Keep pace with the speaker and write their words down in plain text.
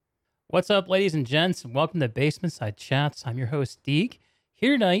What's up, ladies and gents, and welcome to Basement Side Chats. I'm your host, Deek,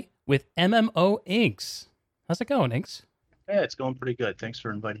 here tonight with MMO Inks. How's it going, Inks? Yeah, it's going pretty good. Thanks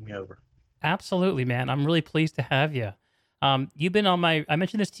for inviting me over. Absolutely, man. I'm really pleased to have you. You've been on I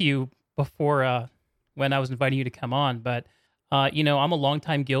mentioned this to you before when I was inviting you to come on, but, I'm a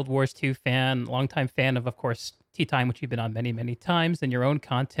longtime Guild Wars 2 fan, longtime fan of course, Tea Time, which you've been on many, many times, and your own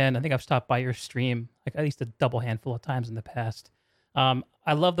content. I think I've stopped by your stream like at least a double handful of times in the past.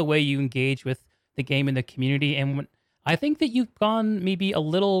 I love the way you engage with the game and the community, and I think that you've gone maybe a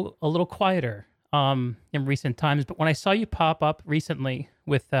little quieter in recent times. But when I saw you pop up recently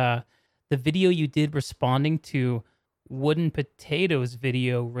with the video you did responding to Wooden Potatoes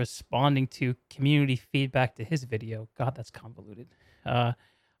video, responding to community feedback to his video, God, that's convoluted. Uh,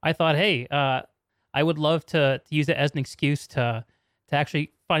 I thought, hey, I would love to use it as an excuse to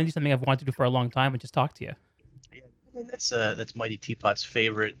actually finally do something I've wanted to do for a long time and just talk to you. Yeah, that's Mighty Teapot's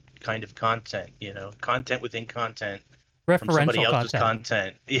favorite kind of content, content within content from somebody Referential else's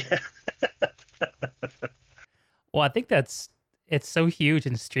content. content. Yeah. Well, I think it's so huge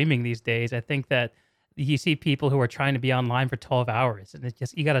in streaming these days. I think that you see people who are trying to be online for 12 hours, and it's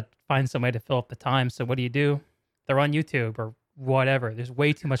just you got to find some way to fill up the time. So what do? They're on YouTube or whatever. There's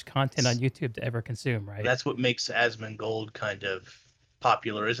way too much content on YouTube to ever consume, right? That's what makes Asmongold kind of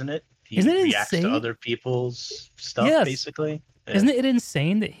popular, isn't it? Isn't He it reacts to insane? other people's stuff, Yes. basically. Yeah. Isn't it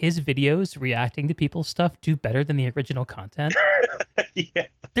insane that his videos reacting to people's stuff do better than the original content? Yeah,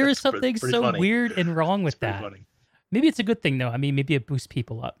 There is something pretty so funny. weird and wrong It's with pretty that. funny. Maybe it's a good thing though. I mean, maybe it boosts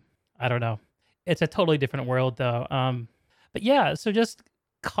people up. I don't know. It's a totally different world though. But yeah, so just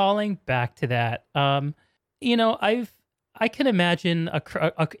calling back to that. I can imagine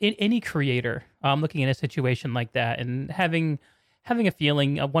any creator looking at a situation like that and having a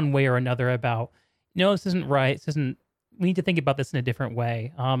feeling one way or another about, no, this isn't right. This isn't. We need to think about this in a different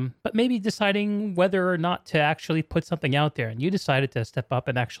way. But maybe deciding whether or not to actually put something out there. And you decided to step up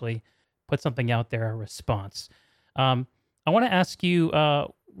and actually put something out there, a response. Um, I want to ask you,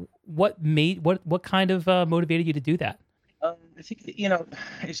 what kind of motivated you to do that? I think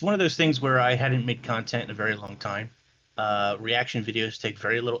it's one of those things where I hadn't made content in a very long time. Reaction videos take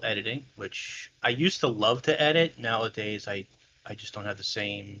very little editing, which I used to love to edit. Nowadays, I just don't have the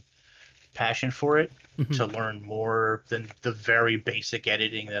same passion for it Hmm. to learn more than the very basic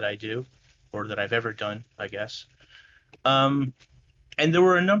editing that I do or that I've ever done, I guess. Um, and there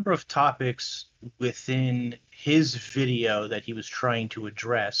were a number of topics within his video that he was trying to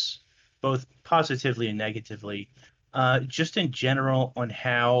address, both positively and negatively, just in general on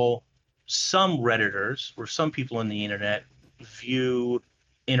how some Redditors or some people on the internet view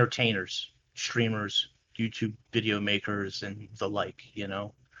entertainers, streamers, YouTube video makers, and the like.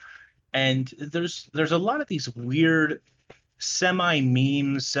 And there's a lot of these weird semi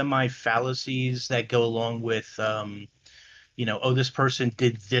memes, semi fallacies that go along with oh, this person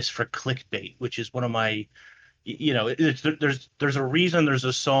did this for clickbait, which is one of my, there's a reason there's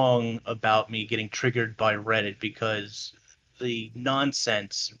a song about me getting triggered by Reddit because the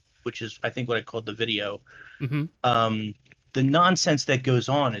nonsense, which is I think what I called the video, Hmm. um, the nonsense that goes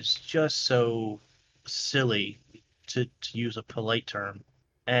on is just so silly to use a polite term.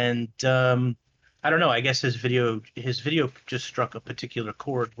 And I don't know, I guess his video just struck a particular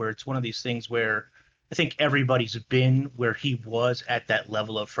chord where it's one of these things where I think everybody's been where he was at that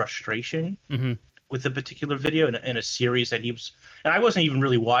level of frustration Hmm. with a particular video in a series that he was, and I wasn't even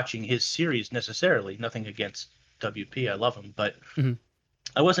really watching his series necessarily. Nothing against WP, I love him, but Hmm.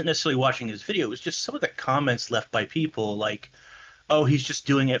 I wasn't necessarily watching his video. It was just some of the comments left by people like, "Oh, he's just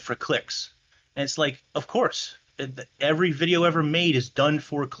doing it for clicks," and it's like, of course. Every video ever made is done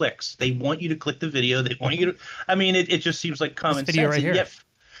for clicks. They want you to click the video. They want you to. I mean, it just seems like This common video sense. right And here.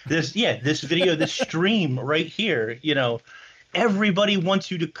 yet, this video, this stream right here, everybody wants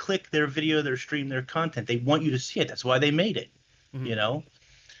you to click their video, their stream, their content. They want you to see it. That's why they made it, Hmm. you know?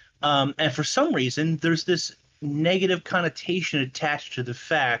 And for some reason, there's this negative connotation attached to the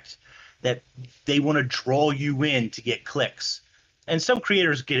fact that they want to draw you in to get clicks. And some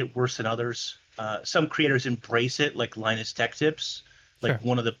creators get it worse than others. Some creators embrace it, like Linus Tech Tips. Like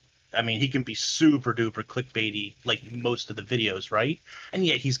Sure. I mean, he can be super duper clickbaity, like most of the videos, right? And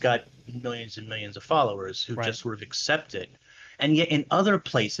yet he's got millions and millions of followers who Right. just sort of accept it. And yet in other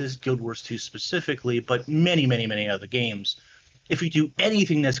places, Guild Wars 2 specifically, but many, many, many other games, if you do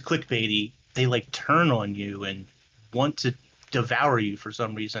anything that's clickbaity, they like turn on you and want to devour you for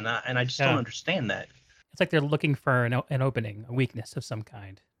some reason. And I just don't Yeah. understand that. It's like they're looking for an opening, a weakness of some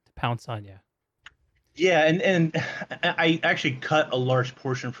kind to pounce on you. Yeah, and I actually cut a large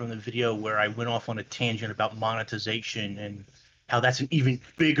portion from the video where I went off on a tangent about monetization and how that's an even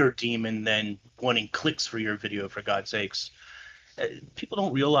bigger demon than wanting clicks for your video, for God's sakes. People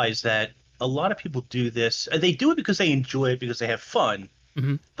don't realize that a lot of people do this. They do it because they enjoy it, because they have fun,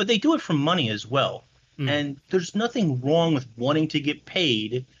 Hmm. but they do it for money as well. Mm. And there's nothing wrong with wanting to get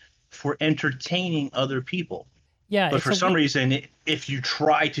paid for entertaining other people. Yeah, But it's for a some we. reason, if you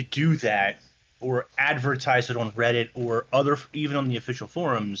try to do that or advertise it on Reddit or other, even on the official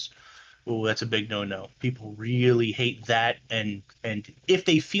forums, oh, that's a big no-no. People really hate that, and if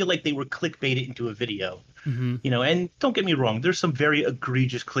they feel like they were clickbaited into a video, Hmm. and don't get me wrong, there's some very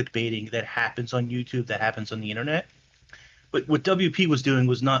egregious clickbaiting that happens on YouTube, that happens on the internet. But what WP was doing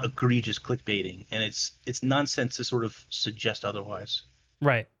was not egregious clickbaiting, and it's nonsense to sort of suggest otherwise.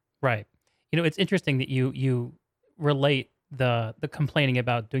 Right, right. It's interesting that you relate the complaining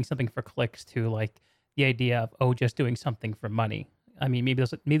about doing something for clicks to like the idea of just doing something for money. I mean,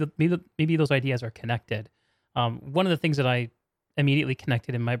 maybe those ideas are connected. One of the things that I immediately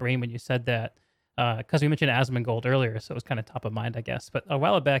connected in my brain when you said that, because we mentioned Asmongold earlier, so it was kind of top of mind, I guess. But a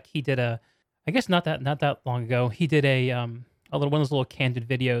while back, he did I guess not that long ago, he did a little one of those little candid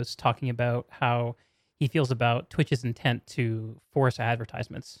videos talking about how he feels about Twitch's intent to force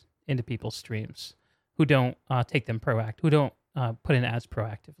advertisements into people's streams who don't take them who don't put in ads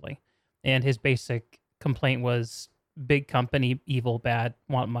proactively. And his basic complaint was big company, evil, bad,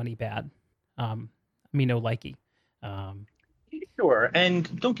 want money, bad. Me no likey. Um, Sure,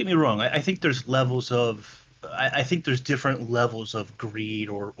 and don't get me wrong. I think there's levels of. I think there's different levels of greed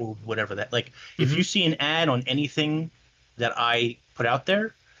or whatever that. Like, if mhm. you see an ad on anything that I put out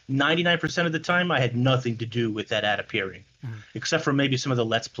there, 99% of the time I had nothing to do with that ad appearing, Mhm. except for maybe some of the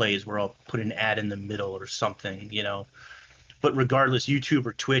Let's Plays where I'll put an ad in the middle or something. But regardless, YouTube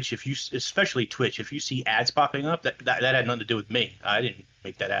or Twitch, especially Twitch, if you see ads popping up, that had nothing to do with me. I didn't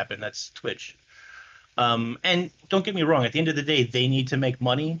make that happen. That's Twitch. And don't get me wrong, at the end of the day, they need to make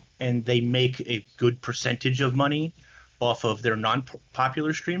money, and they make a good percentage of money off of their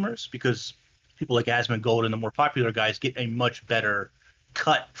non-popular streamers, because people like Asmongold and the more popular guys get a much better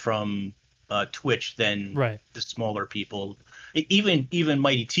cut from Twitch than Right. the smaller people. Even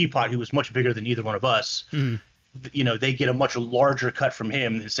Mighty Teapot, who was much bigger than either one of us, Mhm. they get a much larger cut from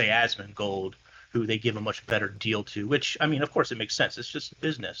him than say Asmongold, who they give a much better deal to. Which, I mean, of course, it makes sense. It's just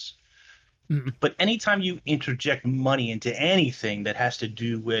business. Mhm. But anytime you interject money into anything that has to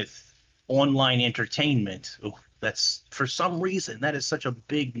do with online entertainment, oh, that's for some reason that is such a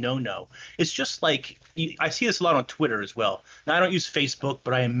big no-no. It's just like I see this a lot on Twitter as well. Now I don't use Facebook,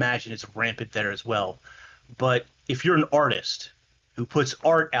 but I imagine it's rampant there as well. But if you're an artist who puts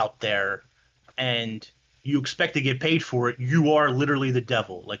art out there and you expect to get paid for it, you are literally the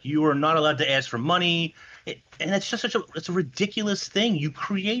devil. Like, you are not allowed to ask for money. And it's just it's a ridiculous thing. You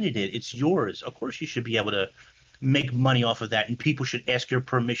created it. It's yours. Of course you should be able to make money off of that, and people should ask your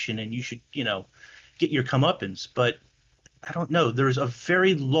permission, and you should, get your comeuppance. But I don't know. There's a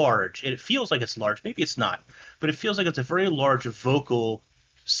very large, and it feels like it's large. Maybe it's not, but it feels like it's a very large vocal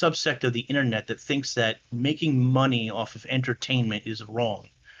subsect of the internet that thinks that making money off of entertainment is wrong.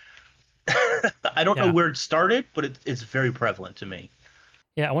 I don't know Yeah. where it started, but it's very prevalent to me.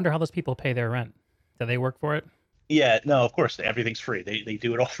 Yeah. I wonder how those people pay their rent. Do they work for it? Yeah, no, of course everything's free. They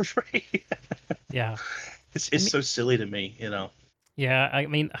do it all for free. Yeah. I It's mean, so silly to me. yeah. I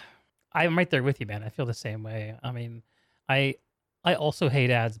mean, I'm right there with you, man. I feel the same way. I mean, I I also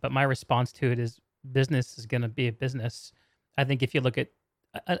hate ads, but my response to it is business is going to be a business. I think if you look at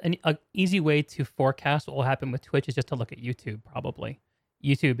an easy way to forecast what will happen with Twitch is just to look at YouTube. Probably,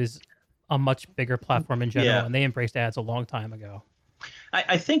 YouTube is a much bigger platform in general, Yeah. and they embraced ads a long time ago.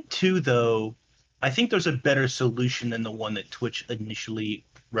 I think too, though, I think there's a better solution than the one that Twitch initially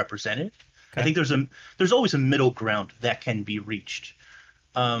represented. I Okay. think there's always a middle ground that can be reached.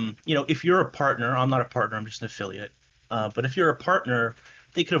 If you're a partner, I'm not a partner, I'm just an affiliate. But if you're a partner,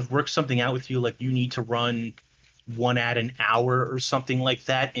 they could have worked something out with you, like you need to run one ad an hour or something like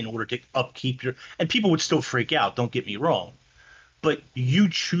that in order to upkeep and people would still freak out, don't get me wrong. But you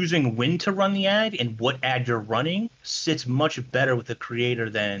choosing when to run the ad and what ad you're running sits much better with the creator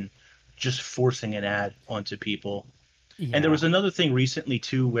than just forcing an ad onto people. And there Yeah. was another thing recently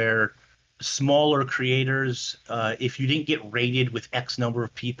too, where smaller creators, if you didn't get rated with X number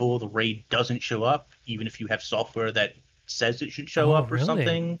of people, the raid doesn't show up, even if you have software that says it should show Oh, up or really?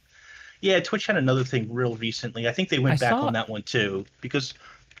 something. Yeah, Twitch had another thing real recently. I think they I went back saw. on that one too, because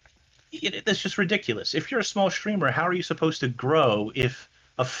that's just ridiculous. If you're a small streamer, how are you supposed to grow if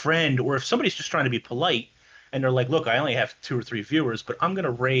a friend or if somebody's just trying to be polite and they're like, look, I only have 2 or 3 viewers, but I'm going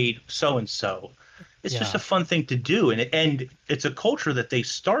to raid so and so. it's just a Yeah. fun thing to do, and it's a culture that they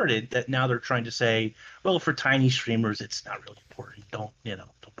started that now they're trying to say, well, for tiny streamers, it's not really important. Don't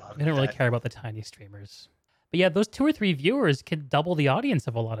bother They don't with really that. care about the tiny streamers. But yeah, those 2 or 3 viewers can double the audience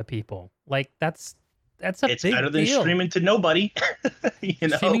of a lot of people. Like that's a It's better big than deal. streaming to nobody. You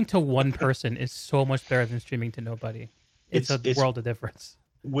know, Streaming to one person is so much better than streaming to nobody. It's a it's world of difference.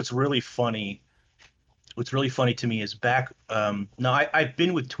 what's really funny. What's really funny to me is back. No, I've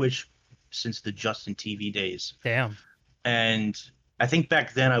been with Twitch since the Justin TV days, Damn. and I think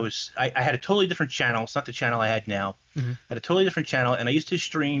back then I had a totally different channel. It's not the channel I had now. Hmm. I had a totally different channel, and I used to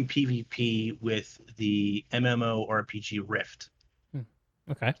stream PvP with the MMORPG Rift,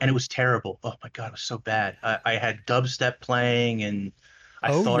 Okay. and it was terrible. Oh my God, it was so bad. I had dubstep playing, and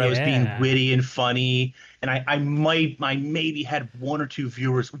I Oh thought I was being yeah. witty and funny, and I maybe had one or two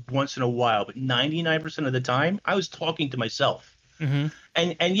viewers once in a while, but 99% of the time I was talking to myself. Hmm.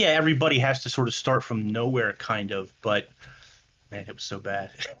 And yeah, everybody has to sort of start from nowhere, kind of, but man, it was so bad.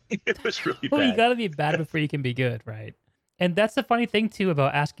 It was really Well, you bad. gotta be bad before you can be good, right? And that's the funny thing too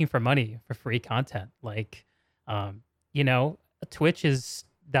about asking for money for free content. Like, um, you know, Twitch is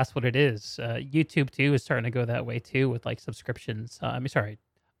that's what it is. YouTube too is starting to go that way too with like subscriptions. I mean, sorry,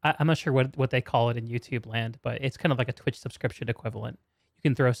 I'm not sure what they call it in YouTube land, but it's kind of like a Twitch subscription equivalent. You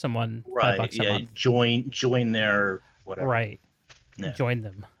can throw someone five Right. bucks a Yeah. month, Join their whatever. right? Yeah. Join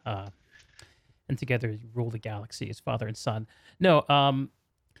them, and together you rule the galaxy as father and son. No,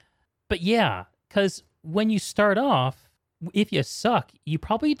 but yeah, because when you start off, if you suck, you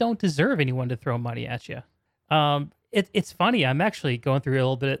probably don't deserve anyone to throw money at you. It's funny. I'm actually going through a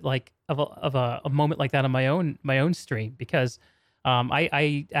little bit like of a moment like that on my own stream because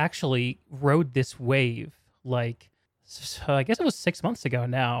I actually rode this wave like so I guess it was 6 months ago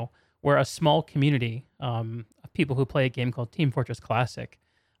now, where a small community of people who play a game called Team Fortress Classic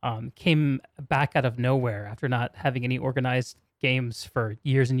came back out of nowhere after not having any organized games for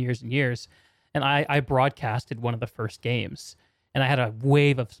years and years and years. And I broadcasted one of the first games, and I had a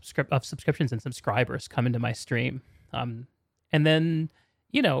wave of subscriptions and subscribers come into my stream. And then,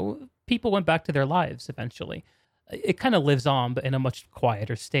 people went back to their lives eventually. It kind of lives on, but in a much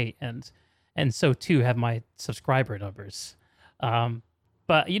quieter state, and so too have my subscriber numbers.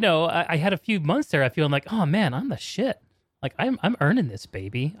 But I had a few months there. I feeling like, oh man, I'm the shit. Like I'm earning this,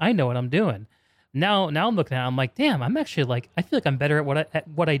 baby. I know what I'm doing. Now I'm looking at it, I'm like, damn, I'm actually like I feel like I'm better at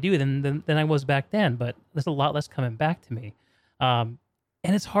what I do than I was back then, but there's a lot less coming back to me. Um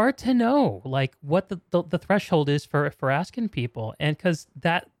and it's hard to know like what the threshold is for asking people. And cuz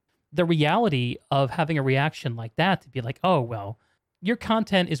that the reality of having a reaction like that to be like, "Oh, well, your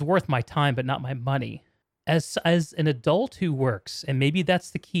content is worth my time but not my money." As an adult who works, and maybe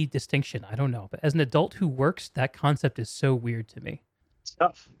that's the key distinction, I don't know, but as an adult who works, that concept is so weird to me. It's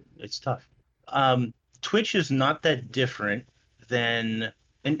tough. It's tough. Um, Twitch is not that different than,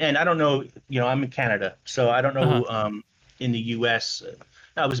 and I don't know, I'm in Canada, so I don't Uh-huh. know, in the US.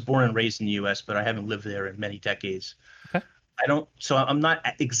 I was born and raised in the US, but I haven't lived there in many decades. Okay. I don't, so I'm not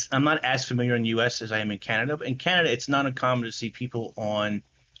as familiar in the US as I am in Canada, but in Canada, it's not uncommon to see people on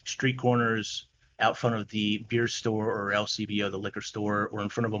street corners out front of the beer store or LCBO, the liquor store, or in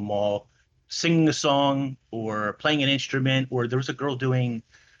front of a mall, singing a song or playing an instrument. Or there was a girl doing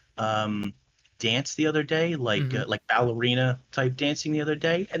um, dance the other day, Mhm. like ballerina type dancing the other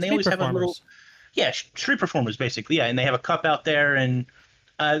day, and they Street always have a little, performers. yeah, street performers basically, yeah, and they have a cup out there, and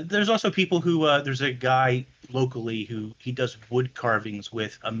there's also people who there's a guy locally who he does wood carvings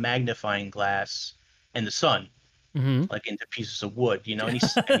with a magnifying glass and the sun, Mhm. like into pieces of wood, and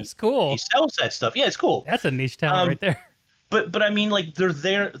That's he cool. sells that stuff. Yeah, it's cool. That's a niche talent Um, right there. but I mean, like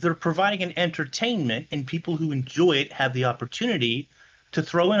they're providing an entertainment, and people who enjoy it have the opportunity to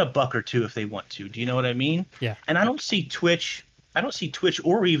throw in a buck or two if they want to. Do you know what I mean? Yeah. And Yep. I don't see Twitch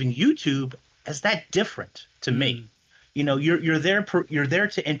or even YouTube as that different to me. Mm. You're there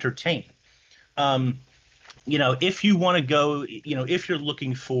to entertain. Um, if you want to go, if you're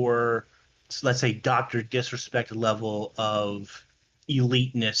looking for, let's say, Doctor Disrespect level of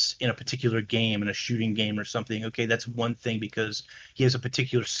eliteness in a particular game, in a shooting game or something, okay, that's one thing because he has a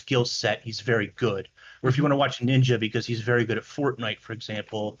particular skill set. He's very good. Or if you Mhm. want to watch Ninja because he's very good at Fortnite, for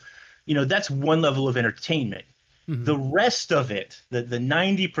example, that's one level of entertainment. Mhm. The rest of it, the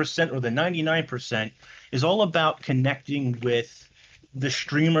 90% or the 99%, is all about connecting with the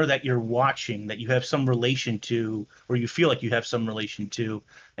streamer that you're watching, that you have some relation to, or you feel like you have some relation to,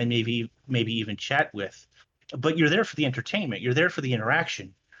 and maybe even chat with. But you're there for the entertainment. You're there for the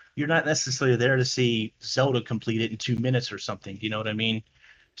interaction. You're not necessarily there to see Zelda complete it in 2 minutes or something. Do you know what I mean?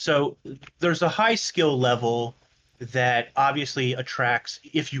 So there's a high skill level that obviously attracts,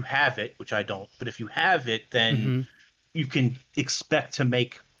 if you have it, which I don't, but if you have it, then Hmm. you can expect to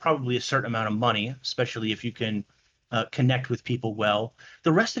make probably a certain amount of money, especially if you can connect with people well.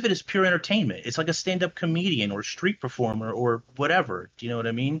 The rest of it is pure entertainment. It's like a stand-up comedian or street performer or whatever. Do you know what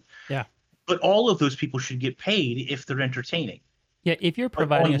I mean? Yeah. But all of those people should get paid if they're entertaining. Yeah. If you're But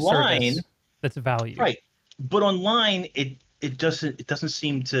providing a online, service that's valued. right? But online, it doesn't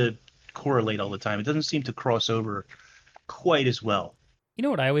seem to correlate all the time. It doesn't seem to cross over quite as well. You know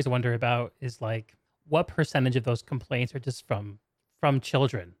what I always wonder about is like what percentage of those complaints are just from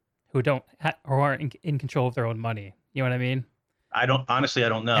children who don't or aren't in control of their own money. You know what I mean? I don't know. I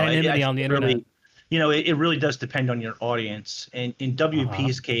Anonymity think on the it internet. really, it really does depend on your audience. And in Uh huh.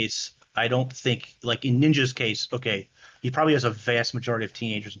 WP's case, I don't think, like in Ninja's case, okay, he probably has a vast majority of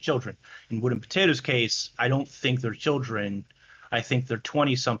teenagers and children. In Wood and Potatoes' case, I don't think they're children. I think they're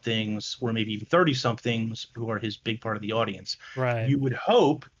 20 somethings or maybe even 30 somethings who are his big part of the audience. Right. You would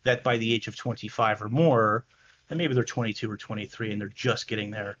hope that by the age of 25 or more, and maybe they're 22 or 23 and they're just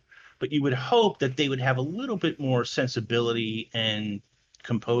getting there, but you would hope that they would have a little bit more sensibility and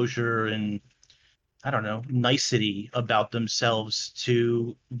composure and, I don't know, nicety about themselves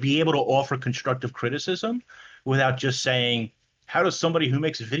to be able to offer constructive criticism without just saying, how does somebody who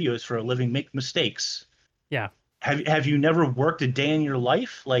makes videos for a living make mistakes? Yeah. Have you never worked a day in your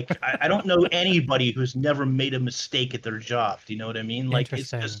life? Like, I don't know anybody who's never made a mistake at their job. Do you know what I mean? Like,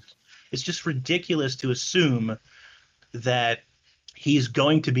 Interesting. it's just ridiculous to assume that he's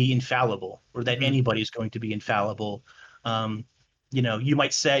going to be infallible or that Hmm. anybody's going to be infallible. Um, you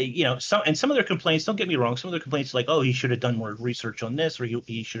might say, some of their complaints, don't get me wrong, some of their complaints like, oh, he should have done more research on this or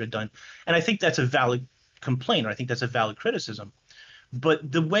he should have done. And I think that's a valid complaint, or I think that's a valid criticism.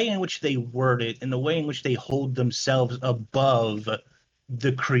 But the way in which they word it and the way in which they hold themselves above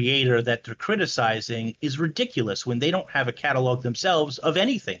the creator that they're criticizing is ridiculous when they don't have a catalog themselves of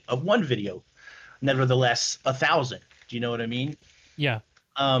anything, of one video, nevertheless, 1,000. Do you know what I mean? Yeah.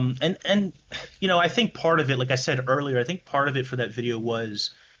 And I think part of it, like I said earlier, I think part of it for that video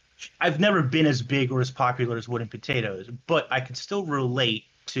was I've never been as big or as popular as Wood and Potatoes, but I can still relate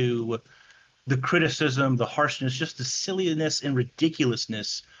to the criticism, the harshness, just the silliness and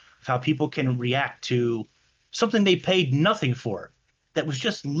ridiculousness of how people can react to something they paid nothing for. That was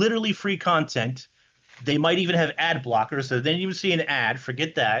just literally free content. They might even have ad blockers, so they didn't even see an ad.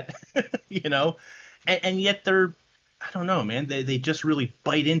 Forget that, you know. And yet I don't know, man. They just really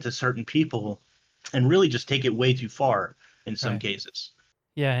bite into certain people and really just take it way too far in some Right. cases.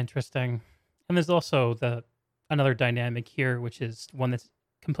 Yeah. Interesting. And there's also the another dynamic here, which is one that's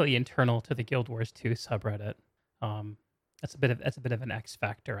completely internal to the Guild Wars 2 subreddit. Um, that's a bit of an X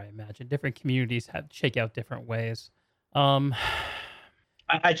factor, I imagine. Different communities have shake out different ways. Um,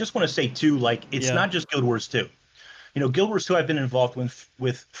 I just want to say too, like it's yeah. not just Guild Wars 2. Guild Wars 2 I've been involved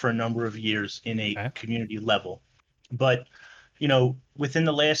with for a number of years in a Okay. community level. But, within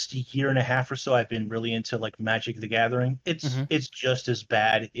the last year and a half or so, I've been really into like Magic the Gathering. It's Hmm. it's just as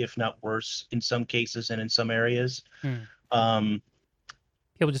bad, if not worse, in some cases and in some areas. Hmm. Um,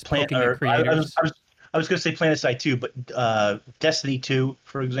 People just Plant poking at or creators. I was going to say PlanetSide 2, but Destiny 2,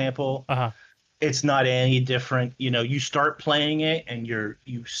 for example, Uh huh. it's not any different. You start playing it and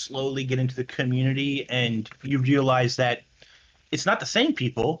you slowly get into the community and you realize that it's not the same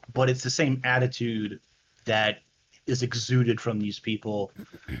people, but it's the same attitude that is exuded from these people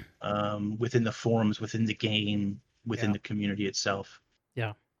within the forums, within the game, within Yeah. the community itself.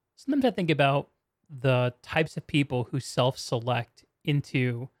 Yeah. Sometimes I think about the types of people who self select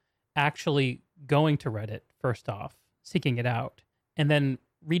into actually going to Reddit, first off, seeking it out, and then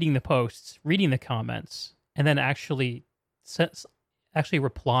reading the posts, reading the comments, and then s- actually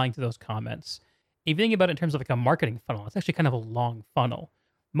replying to those comments. If you think about it in terms of like a marketing funnel, it's actually kind of a long funnel.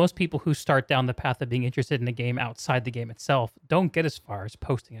 Most people who start down the path of being interested in a game outside the game itself don't get as far as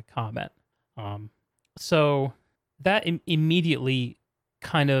posting a comment. Um, so that immediately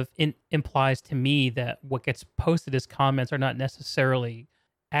kind of implies to me that what gets posted as comments are not necessarily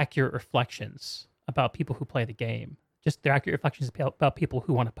accurate reflections about people who play the game. Just they're accurate reflections about people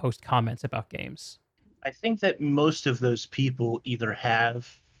who want to post comments about games. I think that most of those people either have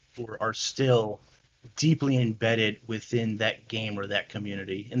or are still deeply embedded within that game or that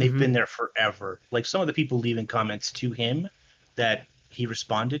community, and they've Hmm. been there forever. Like some of the people leaving comments to him that he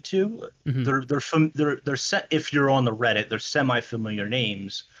responded to, Hmm. they're set. If you're on the Reddit, they're semi-familiar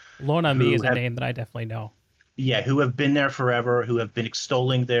names Lona Me who is a have name that I definitely know. yeah, who have been there forever, who have been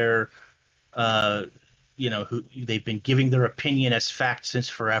extolling their uh who they've been giving their opinion as fact since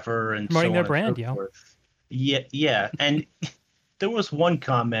forever and Promoting so their on and so brand, yo. forth. Yeah, yeah. And there was one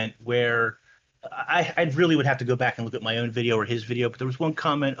comment where I really would have to go back and look at my own video or his video, but there was one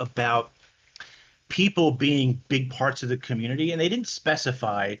comment about people being big parts of the community, and they didn't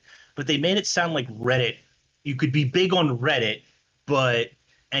specify, but they made it sound like Reddit. You could be big on Reddit, but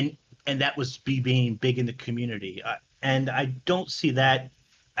and that was being big in the community. And I don't see that.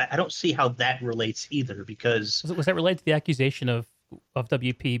 I don't see how that relates either, because Was that related to the accusation of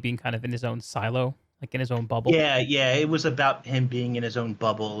WP being kind of in his own silo, like in his own bubble? yeah, it was about him being in his own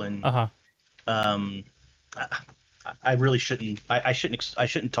bubble, and Uh huh. um, I really shouldn't. I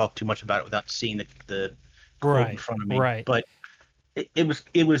shouldn't talk too much about it without seeing the quote in Right. front of me. Right. But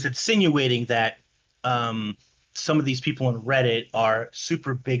it was insinuating that um, some of these people on Reddit are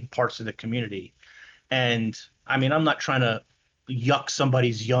super big parts of the community. And I mean, I'm not trying to yuck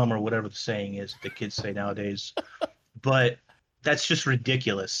somebody's yum or whatever the saying is the kids say nowadays, but that's just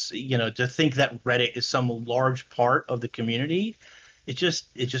ridiculous. To think that Reddit is some large part of the community, it just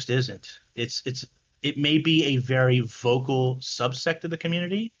isn't. It may be a very vocal subsect of the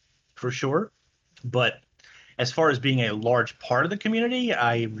community for sure, but as far as being a large part of the community,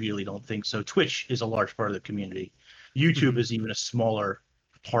 I really don't think so. Twitch is a large part of the community. YouTube Mhm. is even a smaller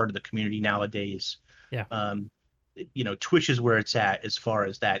part of the community nowadays. Yeah. Um, Twitch is where it's at as far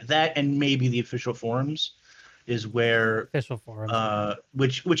as that. That and maybe the official forums is where, Official forums. Yeah.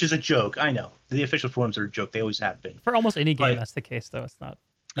 which is a joke. I know the official forums are a joke. They always have been. For almost any game, But that's the case, though. It's not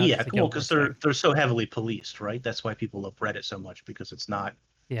yeah, just a cool, Guild because Wars they're thing. they're so heavily policed, right? That's why people love Reddit so much, because it's not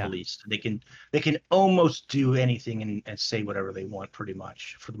Yeah. policed. They can almost do anything and say whatever they want, pretty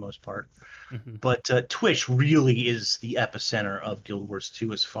much, for the most part. Hmm. But Twitch really is the epicenter of Guild Wars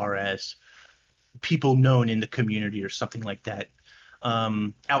 2 as far as people known in the community or something like that.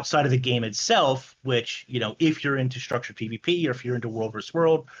 Outside of the game itself, which, if you're into structured PvP or if you're into World vs.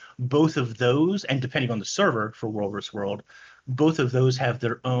 World, both of those, and depending on the server for World vs. World, both of those have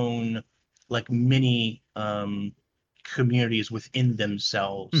their own like mini communities within Hmm.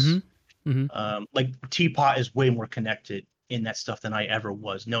 themselves. Hmm. Like Teapot is way more connected in that stuff than I ever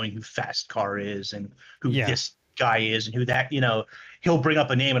was, knowing who Fast Car is and who Yeah. this guy is and who that, he'll bring up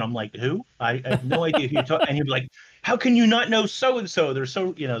a name and I'm like, who? I have no idea who you're talking. And he'll be like, how can you not know so and so? They're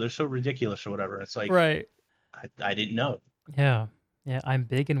so ridiculous or whatever. It's like, Right. I didn't know. Yeah. Yeah. I'm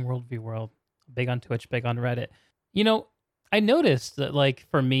big in World v World, big on Twitch, big on Reddit. You know, I noticed that, like,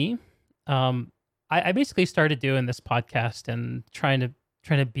 for me, um, I basically started doing this podcast and trying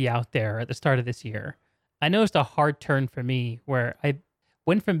to be out there at the start of this year. I noticed a hard turn for me where I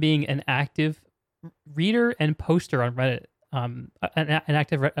went from being an active reader and poster on Reddit, an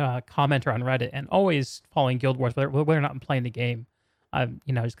active commenter on Reddit, and always following Guild Wars, whether or not I'm playing the game. I'm,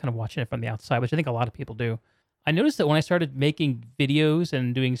 just kind of watching it from the outside, which I think a lot of people do. I noticed that when I started making videos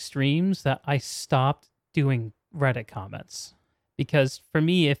and doing streams, that I stopped doing Reddit comments, because for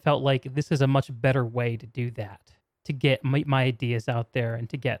me, it felt like this is a much better way to do that, to get my ideas out there and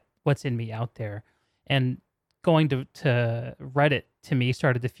to get what's in me out there. And going to Reddit to me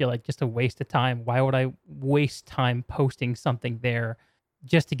started to feel like just a waste of time. Why would I waste time posting something there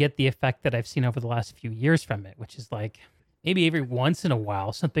just to get the effect that I've seen over the last few years from it, which is like maybe every once in a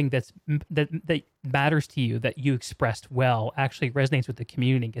while something that matters to you, that you expressed well, actually resonates with the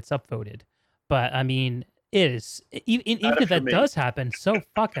community and gets upvoted. But I mean, it is even Not if for that me. does happen, so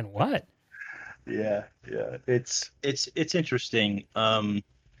fucking what? Yeah. It's interesting.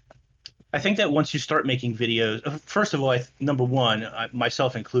 I think that once you start making videos, first of all, number one,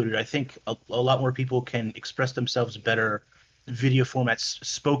 myself included, I think a lot more people can express themselves better video formats,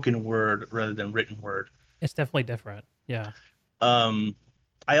 spoken word rather than written word. It's definitely different. Yeah. Um,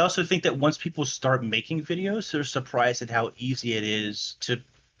 I also think that once people start making videos, they're surprised at how easy it is to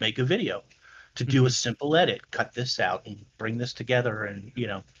make a video, to do a Hmm. simple edit, cut this out and bring this together, and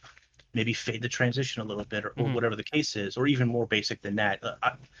maybe fade the transition a little bit, or Hmm. whatever the case is, or even more basic than that.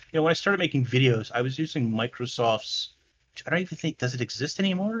 When I started making videos, I was using Microsoft's. I don't even think, does it exist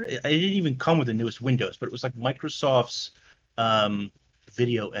anymore? It didn't even come with the newest Windows, but it was like Microsoft's um,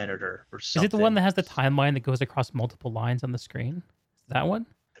 video editor or Is it the one something. that has the timeline that goes across multiple lines on the screen? Is that one?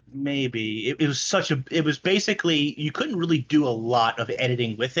 Maybe it was it was basically, you couldn't really do a lot of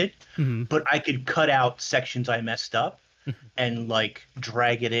editing with it, Hmm. but I could cut out sections I messed up and like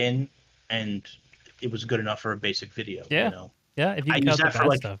drag it in, and it was good enough for a basic video. Yeah. Yeah. If you I can cut use out the that for bad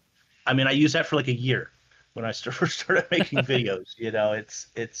like, stuff. I used that for like a year when I first started making videos.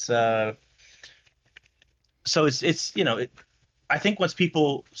 I think once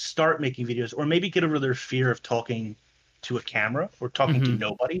people start making videos, or maybe get over their fear of talking to a camera or talking to Hmm.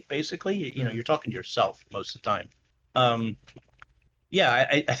 nobody, basically, Hmm. you're talking to yourself most of the time. Um, Yeah,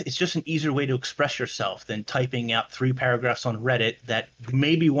 it's just an easier way to express yourself than typing out 3 paragraphs on Reddit that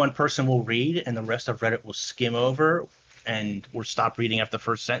maybe one person will read and the rest of Reddit will skim over and or stop reading after the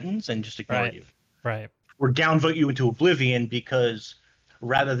first sentence and just ignore Right. you. Right. Or downvote you into oblivion because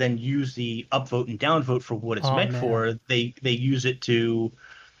rather than use the upvote and downvote for what it's Oh meant man. for, they use it to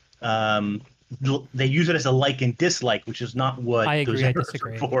um, they use it as a like and dislike, which is not what I those agree. I errors are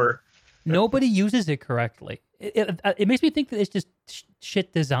disagree. for. Nobody uses it correctly. It makes me think that it's just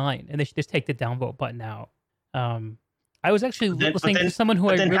shit design, and they should just take the downvote button out. Um, I was actually But then, but listening to then, someone who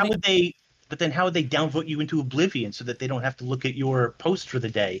but I then, how really, would they? But then, how would they downvote you into oblivion so that they don't have to look at your post for the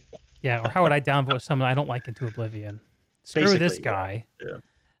day? yeah, or how would I downvote someone I don't like into oblivion? Screw this Basically, guy.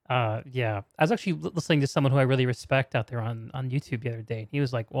 yeah. Yeah, I was actually listening to someone who I really respect out there on YouTube the other day. He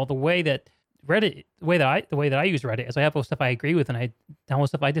was like, "Well, the way that Reddit, the way that I use Reddit is I have stuff I agree with and I download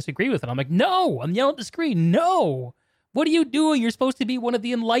stuff I disagree with." And I'm like, "No, I'm yelling at the screen. No, what are you doing? You're supposed to be one of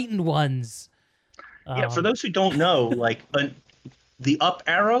the enlightened ones." Yeah, for Um, those who don't know, the up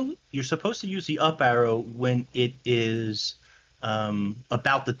arrow, you're supposed to use the up arrow when it is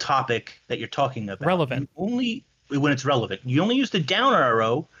about the topic that you're talking about. Relevant. You only when it's relevant. You only use the down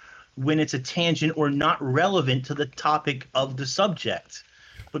arrow when it's a tangent or not relevant to the topic of the subject.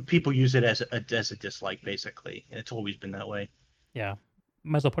 But people use it as a dislike, basically, and it's always been that way. Yeah,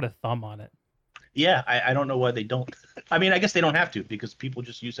 might as well put a thumb on it. Yeah, I don't know why they don't. I mean, I guess they don't have to because people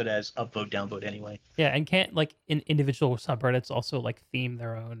just use it as upvote, downvote anyway. Yeah, and can't like in individual subreddits also like theme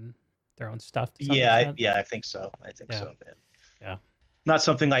their own stuff to some Yeah, extent. I think so. I think Yeah, so, man. yeah. Not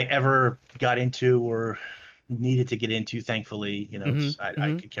something I ever got into or needed to get into. Thankfully, Mm-hmm. I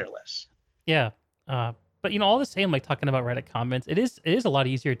Mm-hmm. could care less. Yeah. But all the same, like talking about Reddit comments, it is a lot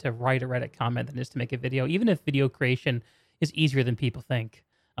easier to write a Reddit comment than it is to make a video, even if video creation is easier than people think.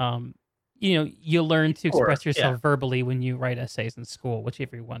 Um, you learn to Sure. express Yeah, yourself verbally when you write essays in school, which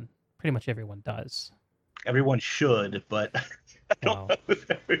pretty much everyone does. everyone should, but I don't Well, know if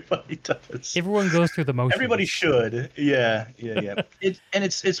everybody does. everyone goes through the Everybody motions. should. Yeah, yeah, yeah.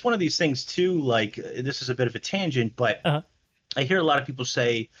 It's one of these things too. Like this is a bit of a tangent, but Uh, I hear a lot of people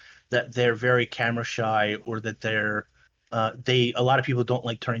say that they're very camera shy or that they a lot of people don't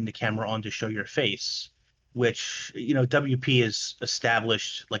like turning the camera on to show your face, which WP has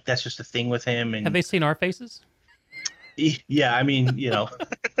established like that's just a thing with him. have And they seen our faces? yeah, I mean,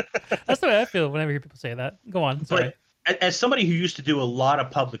 That's the way I feel whenever I hear people say that. Go on. Sorry. but as somebody who used to do a lot of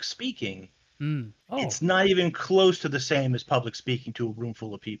public speaking, Mm. Oh, it's not even close to the same as public speaking to a room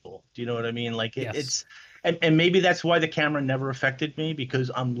full of people. Do you know what I mean? Like yes. it's and maybe that's why the camera never affected me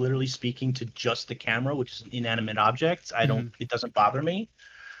because I'm literally speaking to just the camera, which is an inanimate object. Mhm. It doesn't bother me.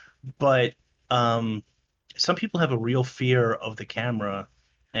 But um some people have a real fear of the camera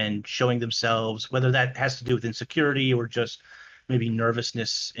and showing themselves, whether that has to do with insecurity or just maybe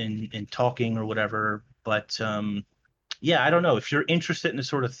nervousness in talking or whatever. But yeah, I don't know. If you're interested in this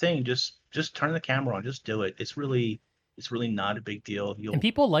sort of thing, just turn the camera on, just do it. It's really not a big deal. And You'll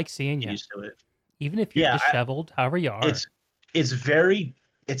people like seeing get you, used to it. even if you're Yeah, disheveled, however you are. it's it's very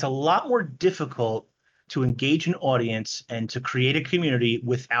it's a lot more difficult to engage an audience and to create a community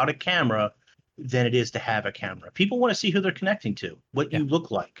without a camera than it is to have a camera. People want to see who they're connecting to, what Yeah. you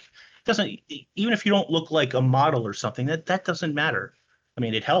look like. Doesn't even if you don't look like a model or something, that doesn't matter. I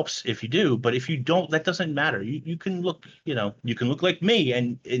mean, it helps if you do, but if you don't, that doesn't matter. You can look, you can look like me,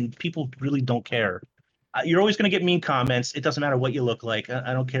 and people really don't care. You're always going to get mean comments. It doesn't matter what you look like.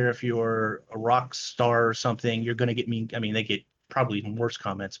 I don't care if you're a rock star or something. You're going to get mean. I mean, they get probably even worse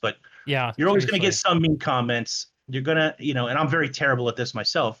comments, but Yeah. you're always going to get Seriously. some mean comments. You're going to, and I'm very terrible at this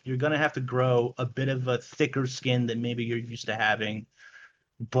myself. You're going to have to grow a bit of a thicker skin than maybe you're used to having.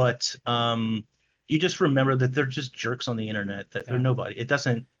 But you just remember that they're just jerks on the internet, that they're Yeah. nobody. That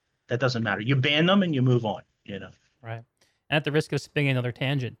doesn't matter. You ban them and you move on. Right. And at the risk of spinning another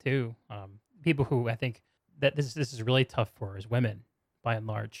tangent too, people who I think that this is really tough for is women, by and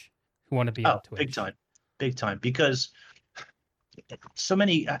large, who want to be Oh, on big Twitch. time. Big time. Because so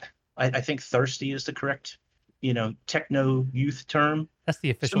many, I think thirsty is the correct, techno youth term. That's the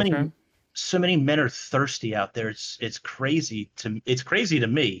So official many, term. so many men are thirsty out there. It's crazy to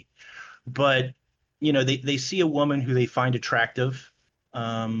me, but they see a woman who they find attractive,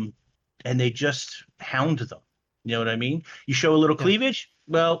 um, and they just hound them. You know what I mean? You show a little Yeah. cleavage,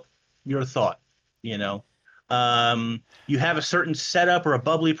 well, you're a thought. You know, you have a certain setup or a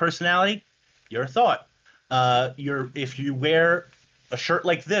bubbly personality, you're a thought. If you wear a shirt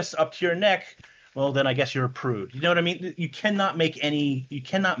like this up to your neck, well, then I guess you're a prude. You know what I mean? You cannot make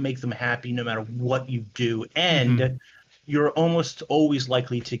them happy no matter what you do, and Mhm. you're almost always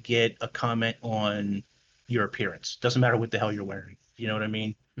likely to get a comment on your appearance. Doesn't matter what the hell you're wearing. You know what I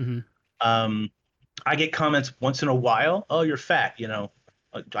mean? Hmm. Um, I get comments once in a while. Oh, you're fat.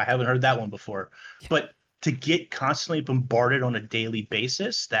 I haven't heard that one before. But to get constantly bombarded on a daily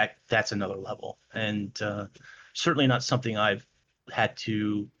basis, that's another level, and certainly not something I've had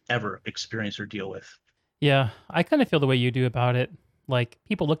to ever experience or deal with. Yeah, I kind of feel the way you do about it. Like,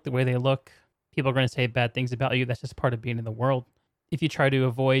 people look the way they look. People are going to say bad things about you. That's just part of being in the world. If you try to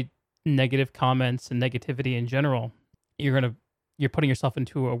avoid negative comments and negativity in general, you're putting yourself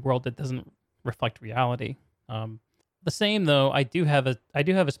into a world that doesn't reflect reality. Um, the same though, I do have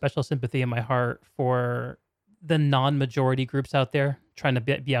a special sympathy in my heart for the non-majority groups out there trying to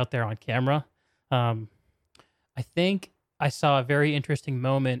be out there on camera. Um, I think I saw a very interesting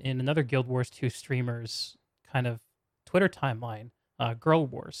moment in another Guild Wars 2 streamer's kind of Twitter timeline, Girl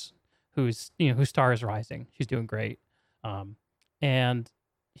Wars, whose star is rising. She's doing great. Um, and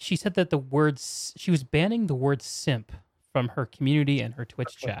she said that she was banning the word simp from her community and her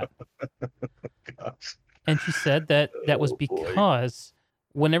Twitch chat. Gosh. And she said that that was Oh boy. because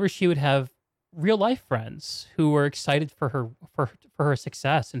whenever she would have real life friends who were excited for her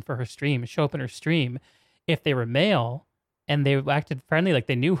success and for her stream, show up in her stream, if they were male and they acted friendly like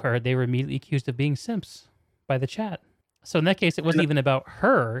they knew her, they were immediately accused of being simps by the chat. So in that case, it wasn't even about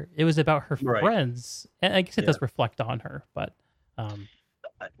her; it was about her Right. friends. And I guess it Yeah. does reflect on her, but um,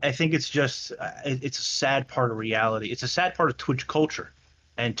 I think it's just it's a sad part of reality. It's a sad part of Twitch culture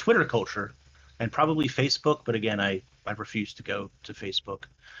and Twitter culture and probably Facebook. But again, I refuse to go to Facebook.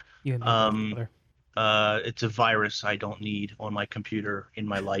 you and me both, Um, brother. it's a virus I don't need on my computer in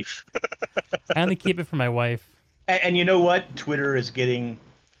my life. I only keep it for my wife. And you know what? Twitter is getting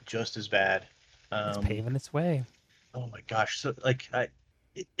just as bad. It's Um, paving its way. oh my gosh! So like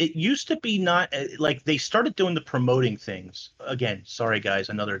it used to be not like they started doing the promoting things again. Sorry guys,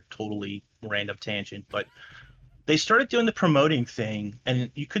 another totally random tangent, but they started doing the promoting thing, and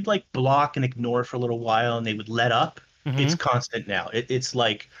you could like block and ignore for a little while, and they would let up. Hmm. It's constant now. It's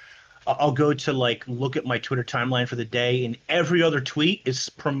like I'll go to like look at my Twitter timeline for the day, and every other tweet is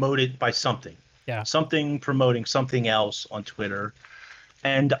promoted by something, Yeah. something promoting something else on Twitter.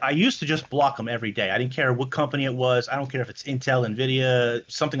 And I used to just block them every day. I didn't care what company it was. I don't care if it's Intel, Nvidia,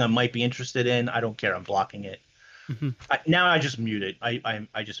 something I might be interested in. I don't care. I'm blocking it. Hmm. Now I just mute it.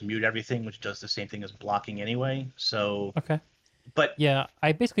 I just mute everything, which does the same thing as blocking anyway. So, Okay. but Yeah,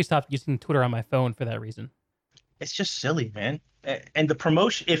 I basically stopped using Twitter on my phone for that reason. it's just silly, man. And the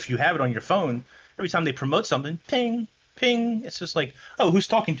promotion, if you have it on your phone, every time they promote something, ping, ping. It's just like, oh, who's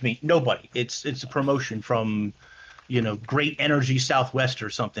talking to me? Nobody. It's a promotion from, Great Energy Southwest or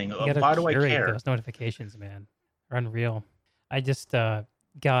something. You gotta Why do I curate care? those notifications, man. They're unreal. I just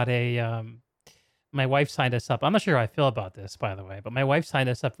got a my wife signed us up. I'm not sure how I feel about this, by the way, but my wife signed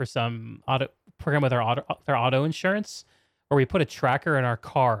us up for some auto program with their auto insurance, where we put a tracker in our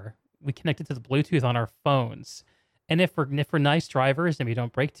car. We connect it to the Bluetooth on our phones, and if we're nice drivers and we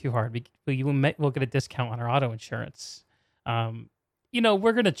don't brake too hard, we'll get a discount on our auto insurance. Um,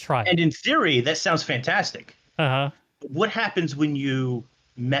 we're gonna try And it. in theory, that sounds fantastic. Uh huh. What happens when you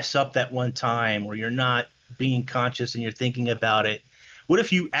mess up that one time or you're not being conscious and you're thinking about it? What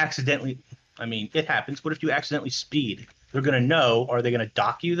if you accidentally, I mean, it happens. What if you accidentally speed? They're going to know. Are they going to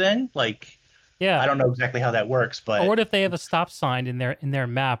dock you then? Like, I Yeah. don't know exactly how that works, Or but what if they have a stop sign in their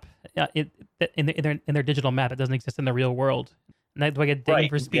map, in their digital map that doesn't exist in the real world? And do I get dinged right.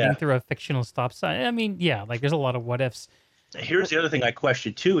 for Yeah. speeding through a fictional stop sign? I mean, yeah, like there's a lot of what ifs. Here's the other thing I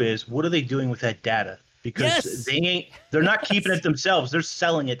question too is what are they doing with that data? Because Yes, they're not keeping yes, it themselves. They're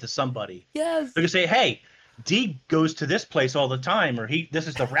selling it to somebody. yes. They're gonna say, "Hey, D goes to this place all the time, or this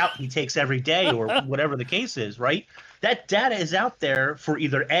is the route he takes every day, or whatever the case is." Right? That data is out there for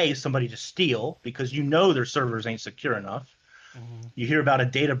either A, somebody to steal because their servers ain't secure enough. Hmm. You hear about a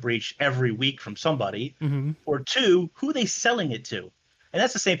data breach every week from somebody, Hmm. or two, who are they selling it to? And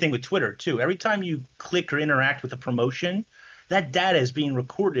that's the same thing with Twitter too. Every time you click or interact with a promotion, that data is being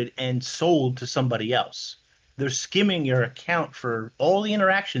recorded and sold to somebody else. They're skimming your account for all the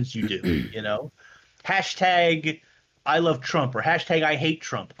interactions you do. Hashtag I love Trump or hashtag I hate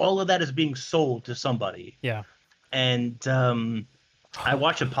Trump. All of that is being sold to somebody. Yeah. And I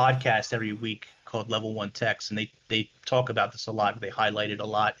watch a podcast every week called Level One Techs, and they talk about this a lot. They highlight it a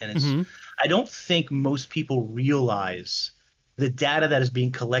lot, and Hmm. I don't think most people realize the data that is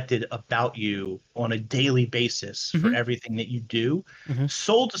being collected about you on a daily basis for Hmm. everything that you do, Hmm.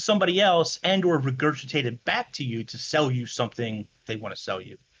 sold to somebody else and or regurgitated back to you to sell you something they want to sell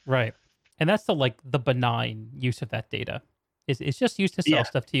you. Right. And that's the benign use of that data. It's just used to sell Yeah,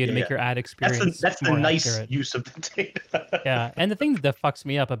 stuff to you to yeah, make yeah. your ad That's the experience that's the more nice accurate. use of the data. Yeah, and the thing that fucks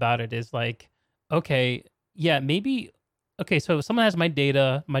me up about it is like, okay, yeah, maybe okay, so someone has my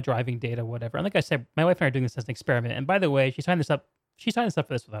data, my driving data, whatever. And like I said, my wife and I are doing this as an experiment. And by the way, she signed this up. She signed this up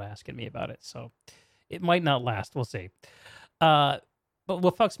for this without asking me about it. So it might not last. We'll see. Uh, but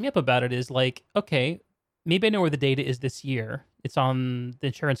what fucks me up about it is like, okay, maybe I know where the data is this year. It's on the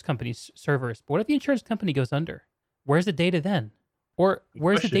insurance company's servers. But what if the insurance company goes under? Where's the data then? Or Good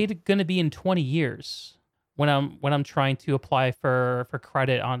where's the question. data going to be in 20 years when I'm trying to apply for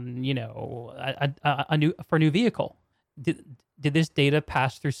credit on, you know, a new for a new vehicle? Did did this data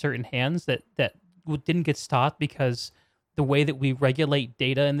pass through certain hands that didn't get stopped because the way that we regulate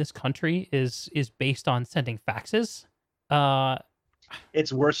data in this country is based on sending faxes? Uh,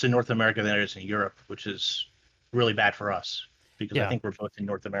 It's worse in North America than it is in Europe, which is really bad for us because I yeah, think we're both in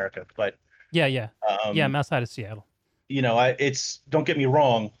North America. But yeah, yeah, yeah. I'm um, outside of Seattle. it's don't get me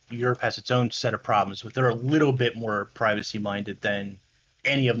wrong, Europe has its own set of problems, but they're a little bit more privacy minded than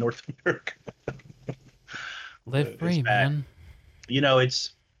any of North America. Live It's free, bad. man.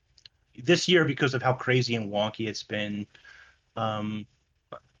 It's this year because of how crazy and wonky it's been. Um,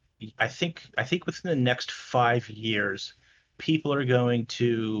 I think within the next 5 years, people are going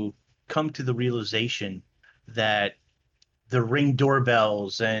to come to the realization that the Ring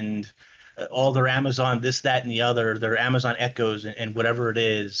doorbells and all their Amazon this, that, and the other, their Amazon Echoes and whatever it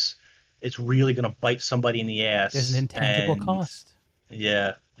is, it's really going to bite somebody in the There's an ass. intangible And cost.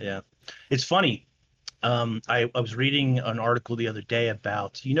 yeah, yeah, it's funny. I was reading an article the other day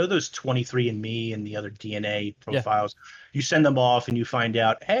about, those 23andMe and the other DNA Yeah, profiles. You send them off and you find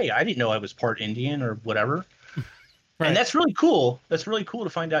out, hey, I didn't know I was part Indian or whatever. And right. that's really cool. That's really cool to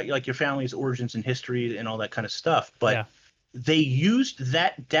find out like your family's origins and history and all that kind of stuff. But Yeah. they used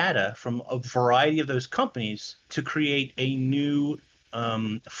that data from a variety of those companies to create a new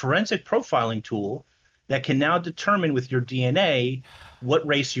forensic profiling tool that can now determine with your DNA what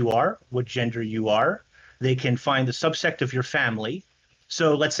race you are, what gender you are. They can find the subsect of your family.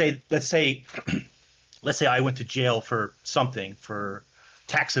 So let's say I went to jail for something, for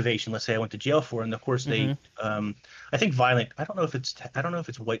tax evasion. Let's say I went to jail for, and of course Mm-hmm. I think violent. I don't know if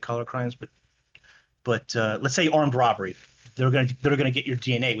it's white collar crimes, but let's say armed robbery. They're gonna get your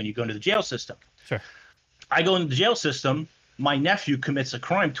DNA when you go into the jail system. Sure. I go into the jail system. My nephew commits a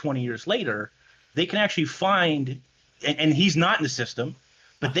crime 20 years later. They can actually find, and he's not in the system,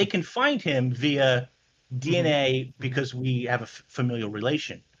 but they can find him via Mm-hmm. DNA because we have a familial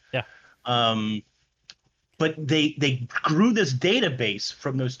relation. Yeah. Um, but they grew this database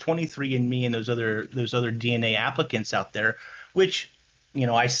from those 23andMe and those other DNA applicants out there, which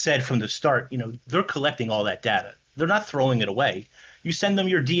I said from the start, they're collecting all that data. They're not throwing it away. You send them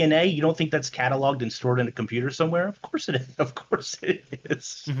your DNA, you don't think that's cataloged and stored in a computer somewhere? Of course it is. Of course it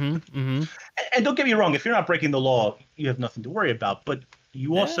is. Mm-hmm. Mm-hmm. And don't get me wrong, if you're not breaking the law, you have nothing to worry about. But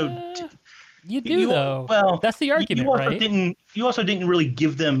you also You do you though. well, That's the you argument, also right? didn't really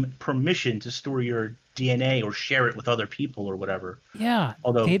give them permission to store your DNA or share it with other people or whatever. Yeah.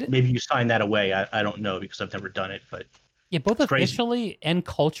 Although Data. maybe you signed that away. I don't know because I've never done it, but Yeah, both it's crazy. officially and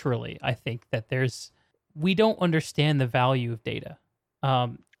culturally, I think that we don't understand the value of data.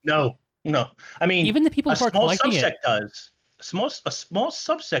 Um, No, no. I mean, even the people a who are small collecting it. subset does. A small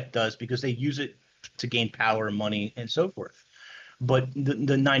subset does because they use it to gain power, money, and so forth. But the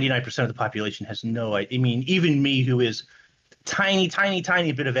 99% of the population has no idea. I mean, even me, who is tiny, tiny,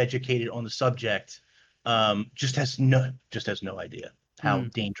 tiny bit of educated on the subject, just has no idea how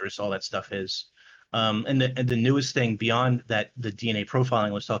Mm, dangerous all that stuff is. And the newest thing beyond that, the DNA profiling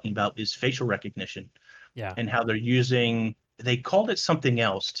I was talking about is facial recognition yeah. and how they're using. They called it something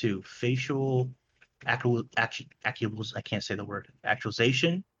else too, facial I can't say the word,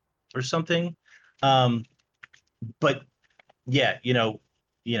 actualization or something. Um, but yeah,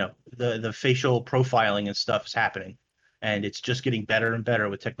 the facial profiling and stuff is happening, and it's just getting better and better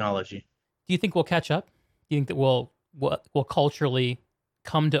with technology. Do you think we'll catch up? Do you think that we'll culturally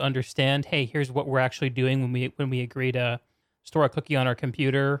come to understand? Hey, here's what we're actually doing when we agree to store a cookie on our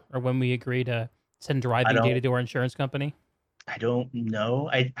computer, or when we agree to send I driving don't data to our insurance company. I don't know.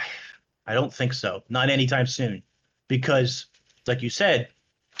 I don't think so. Not anytime soon, because like you said,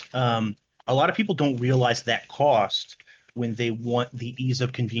 a lot of people don't realize that cost when they want the ease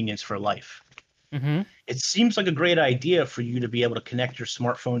of convenience for life. Mm-hmm. It seems like a great idea for you to be able to connect your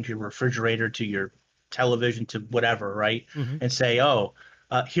smartphone to your refrigerator, to your television, to whatever, right? Mm-hmm. And say, oh,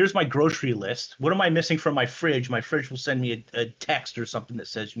 here's my grocery list. What am I missing from my fridge? My fridge will send me a text or something that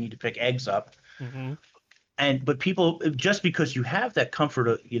says you need to pick eggs up. Mm-hmm. But people, just because you have that comfort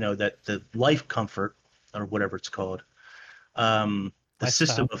of, that the life comfort or whatever it's called, the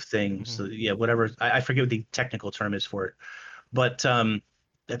system Lifestyle. of things, Mm-hmm. so, yeah, whatever, I forget what the technical term is for it, but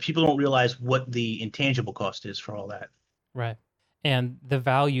that people don't realize what the intangible cost is for all that. Right. And the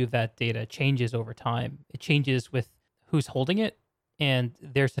value of that data changes over time. It changes with who's holding it and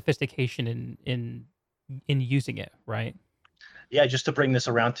their sophistication in using it, right? Yeah, just to bring this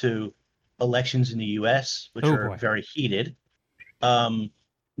around to elections in the U.S., which Oh are boy. very heated. Um,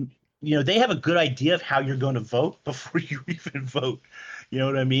 they have a good idea of how you're going to vote before you even vote. You know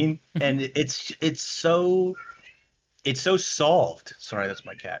what I mean? Mhm. And it's so solved. Sorry, that's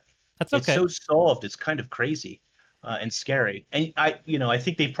my cat. That's It's okay. so solved. It's kind of crazy and scary. And I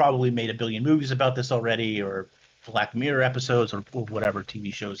think they probably made a billion movies about this already, or Black Mirror episodes, or whatever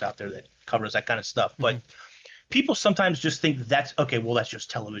TV shows out there that covers that kind of stuff. But Mhm. people sometimes just think that's okay. Well, that's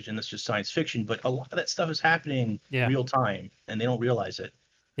just television. That's just science fiction. But a lot of that stuff is happening Yeah. real time, and they don't realize it.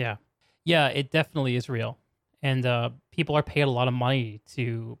 Yeah. Yeah, it definitely is real. And people are paid a lot of money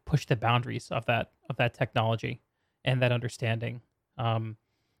to push the boundaries of that technology and that understanding. I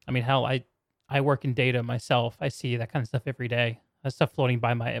mean, hell, I work in data myself. I see that kind of stuff every day. That stuff floating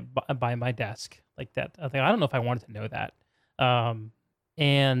by my desk like that. I think I don't know if I wanted to know that. Um,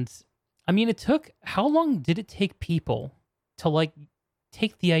 and I mean, it took how long did it take people to like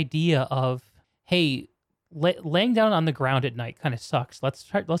take the idea of, hey, laying down on the ground at night kind of sucks. Let's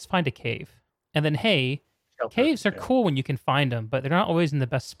find a cave. And then, hey, Shelter. caves are Yeah. cool when you can find them, but they're not always in the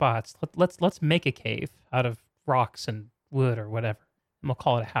best spots. Let's make a cave out of rocks and wood or whatever, and we'll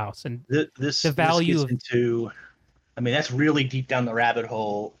call it a house. And the This value gets of into. I mean, that's really deep down the rabbit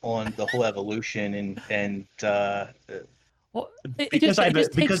hole on the whole evolution and well, because it just takes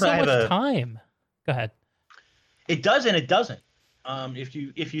because so I have much a time. Go ahead. it does and it doesn't. If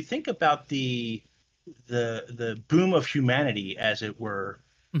you think about the boom of humanity, as it were,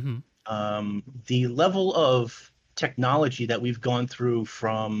 Hmm. the level of technology that we've gone through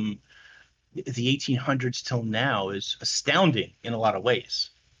from the 1800s till now is astounding in a lot of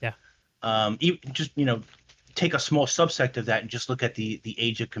ways. Yeah. Even just take a small subsect of that and just look at the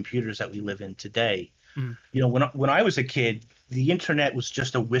age of computers that we live in today. Mhm. When I was a kid, the internet was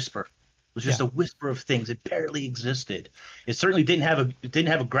just a whisper. It was just Yeah. a whisper of things. It barely existed. It certainly didn't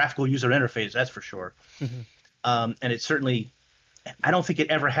have a graphical user interface, that's for sure. Hmm. And it certainly, I don't think it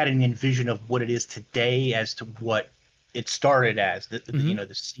ever had an envision of what it is today as to what it started as, Hmm.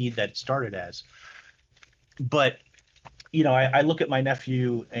 the seed that it started as. But I look at my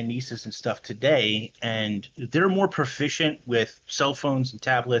nephew and nieces and stuff today, and they're more proficient with cell phones and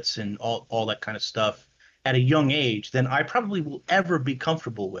tablets and all that kind of stuff at a young age than I probably will ever be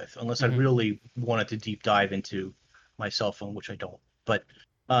comfortable with, unless I Hmm. really wanted to deep dive into my cell phone, which I don't. But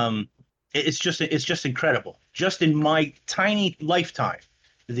um, it's just incredible. Just in my tiny lifetime,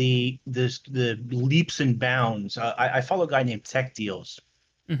 the leaps and bounds. I follow a guy named Tech Deals.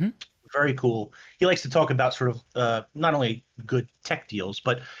 Hmm. Very cool. He likes to talk about sort of not only good tech deals,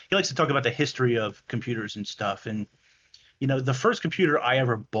 but he likes to talk about the history of computers and stuff. And the first computer I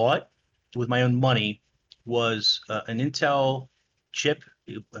ever bought with my own money was an Intel chip.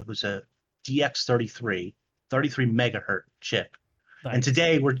 It was a DX33, 33 megahertz chip. And Nice.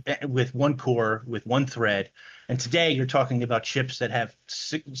 today we're with one core, with one thread. And today you're talking about chips that have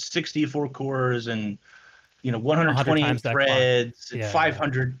 64 cores and 100 times 128 that clock. threads, Yeah. Yeah.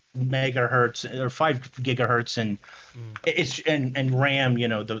 500 megahertz or 5 gigahertz, and Mm. it's and RAM.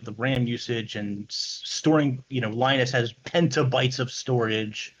 The RAM usage and storing. Linus has petabytes of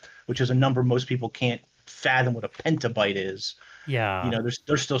storage, which is a number most people can't fathom what a petabyte is. Yeah.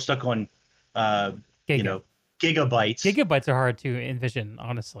 They're still stuck on, uh, you Giga. know, gigabytes. Gigabytes are hard to envision,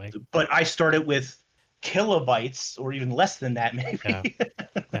 honestly. But I started with kilobytes or even less than that, Yeah. maybe.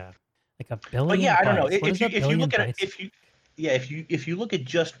 Yeah. Like a But yeah, billion I don't know. bytes. What If is you a if you billion look at it, bytes? if you look at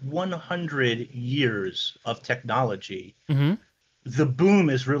just 100 years of technology, Hmm. the boom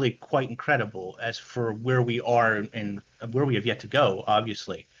is really quite incredible as for where we are and where we have yet to go,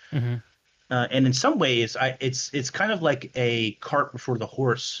 obviously. Hmm. And in some ways, it's kind of like a cart before the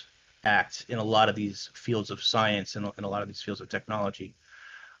horse act in a lot of these fields of science and in a lot of these fields of technology.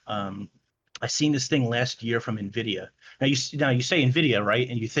 Um, I seen this thing last year from NVIDIA. Now you say NVIDIA, right?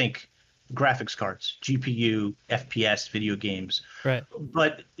 And you think graphics cards, GPU, FPS, video games, Right.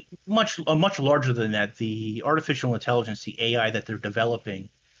 but much larger than that. The artificial intelligence, the AI that they're developing,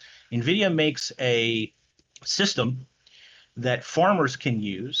 NVIDIA makes a system that farmers can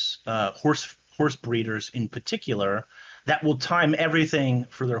use, horse breeders in particular, that will time everything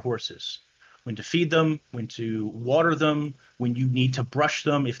for their horses. When to feed them, when to water them, when you need to brush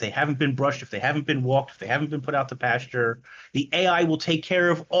them, if they haven't been brushed, if they haven't been walked, if they haven't been put out to pasture, the AI will take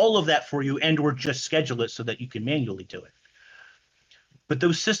care of all of that for you and or just schedule it so that you can manually do it. But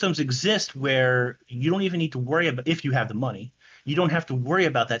those systems exist where you don't even need to worry about, if you have the money, you don't have to worry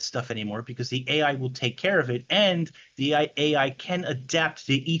about that stuff anymore because the AI will take care of it, and the AI can adapt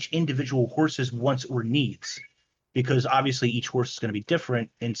to each individual horse's wants or needs. Because obviously each horse is going to be different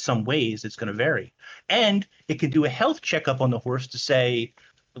in some ways, it's going to vary. And it can do a health checkup on the horse to say,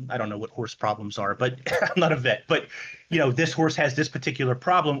 I don't know what horse problems are, but I'm not a vet, but this horse has this particular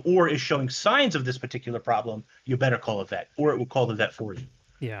problem or is showing signs of this particular problem, you better call a vet, or it will call the vet for you.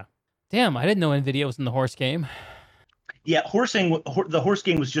 Yeah. Damn, I didn't know NVIDIA was in the horse game. Yeah, the horse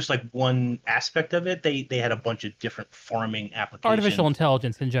game was just like one aspect of it. They had a bunch of different farming applications. Artificial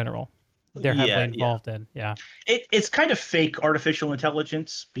intelligence in general. They're heavily involved in. Yeah. It's kind of fake artificial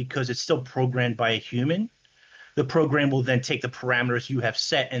intelligence because it's still programmed by a human. The program will then take the parameters you have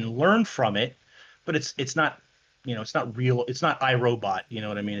set and learn from it, but it's not it's not real. It's not iRobot. You know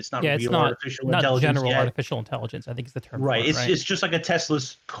what I mean? It's not real artificial intelligence. Not general artificial intelligence, I think is the term. Right. For it, right. It's just like a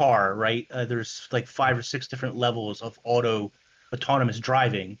Tesla's car, right? There's like 5 or 6 different levels of autonomous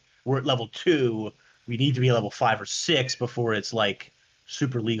driving. We're at level 2. We need to be at level 5 or 6 before it's like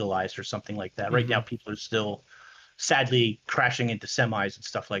super legalized or something like that. Right now, people are still sadly crashing into semis and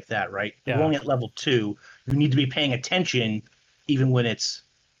stuff like that, right? Yeah. We're only at level 2. You need to be paying attention even when it's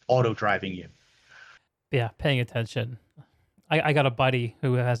auto driving you. Yeah, paying attention. I got a buddy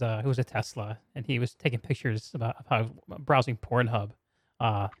who was a Tesla, and he was taking pictures of how browsing Pornhub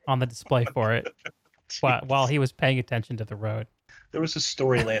on the display for it while he was paying attention to the road. There was a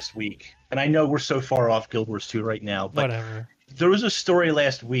story last week, and I know we're so far off Guild Wars 2 right now, but whatever. There was a story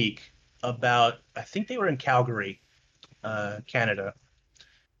last week about, I think they were in Calgary, Canada.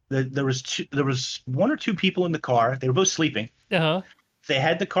 There was 1 or 2 people in the car. They were both sleeping. Uh-huh. They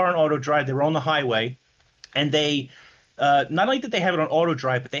had the car on auto drive. They were on the highway, and they not only did they have it on auto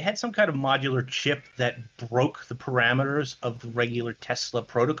drive, but they had some kind of modular chip that broke the parameters of the regular Tesla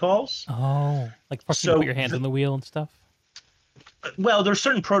protocols. Oh, like forcing you to put your hands on the wheel and stuff? Well, there's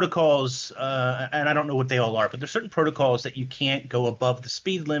certain protocols, and I don't know what they all are, but there's certain protocols that you can't go above the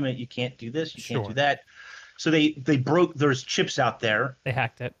speed limit. You can't do this. You can't do that. So they broke. There's chips out there. They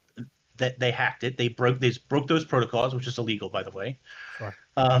hacked it. That they hacked it. They broke those protocols, which is illegal, by the way. Sure.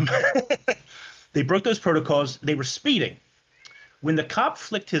 They broke those protocols. They were speeding. When the cop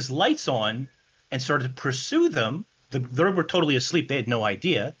flicked his lights on and started to pursue them, they were totally asleep. They had no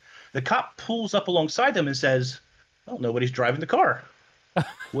idea. The cop pulls up alongside them and says, "Oh, nobody's driving the car.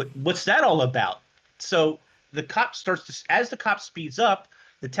 What's that all about?" So the cop as the cop speeds up,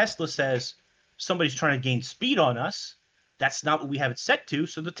 the Tesla says, "Somebody's trying to gain speed on us. That's not what we have it set to."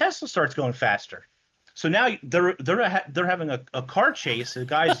 So the Tesla starts going faster. So now they're having a car chase. The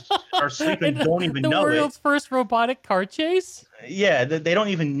guys are sleeping, don't even know it. The world's first robotic car chase? Yeah, they don't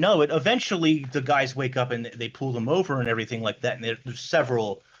even know it. Eventually, the guys wake up and they pull them over and everything like that. And there's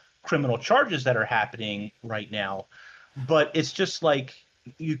several criminal charges that are happening right now. But it's just like,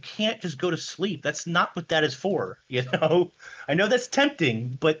 you can't just go to sleep. That's not what that is for, I know that's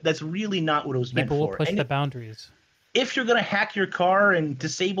tempting, but that's really not what it was meant for. People will push the boundaries. If you're going to hack your car and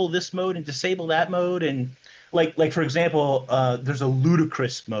disable this mode and disable that mode, and like for example, there's a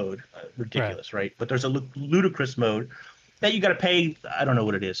ludicrous mode, ridiculous, right? But there's a ludicrous mode that you got to pay, I don't know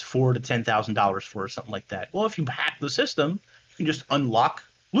what it is, $4,000 to $10,000 for, or something like that. Well, if you hack the system, you can just unlock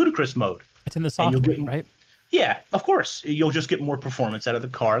ludicrous mode. It's in the software, right? Yeah, of course. You'll just get more performance out of the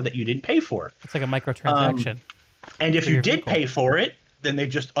car that you didn't pay for. It's like a microtransaction. And if you did pay for it, then they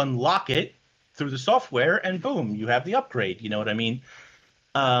just unlock it through the software, and boom, you have the upgrade. You know what I mean?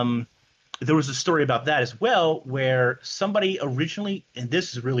 There was a story about that as well, where somebody originally, and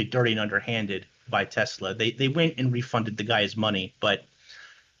this is really dirty and underhanded by Tesla, they went and refunded the guy his money, but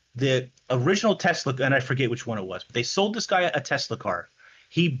the original Tesla, and I forget which one it was, but they sold this guy a Tesla car.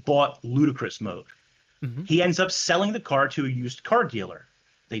 He bought ludicrous mode. Mm-hmm. He ends up selling the car to a used car dealer.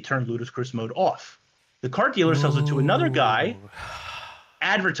 They turned ludicrous mode off. The car dealer sells it to another guy,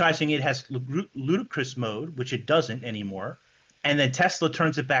 advertising it has ludicrous mode, which it doesn't anymore. And then Tesla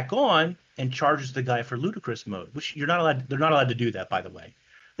turns it back on and charges the guy for ludicrous mode, which they're not allowed to do that, by the way.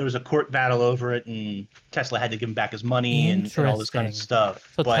 There was a court battle over it, and Tesla had to give him back his money and all this kind of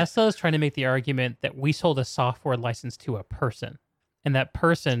stuff. So Tesla is trying to make the argument that we sold a software license to a person, and that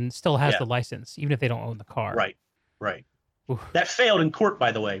person still has the license, even if they don't own the car. Right. Oof. That failed in court,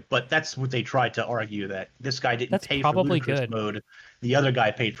 by the way, but that's what they tried to argue, that this guy didn't pay for ludicrous mode. The other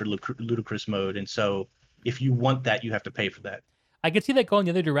guy paid for ludicrous mode, and so if you want that, you have to pay for that. I could see that going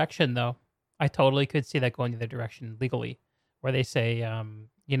the other direction, though. I totally could see that going the other direction legally, where they say,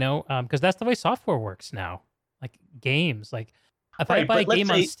 because that's the way software works now. Like games, like if I buy a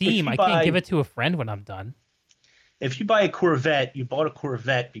game on Steam, I can't give it to a friend when I'm done. If you buy a Corvette, you bought a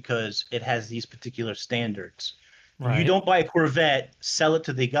Corvette because it has these particular standards. You Right. don't buy a Corvette, sell it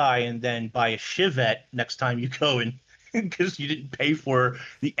to the guy, and then buy a Chevette next time you go and because you didn't pay for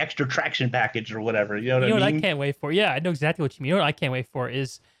the extra traction package or whatever. You know what You I know what I mean? can't wait for? Yeah, I know exactly what you mean. You know what I can't wait for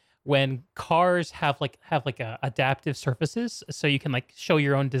is when cars have like adaptive surfaces, so you can like show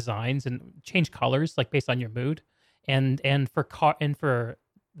your own designs and change colors like based on your mood, and for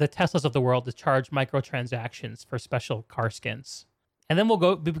the Teslas of the world to charge microtransactions for special car skins, and then we'll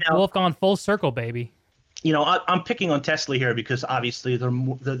Now, have gone full circle, baby. I'm picking on Tesla here because obviously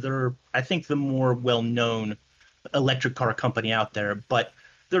they're I think the more well-known electric car company out there, but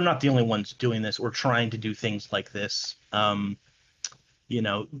they're not the only ones doing this or trying to do things like this.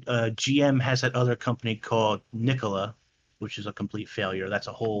 GM has that other company called Nikola, which is a complete failure. That's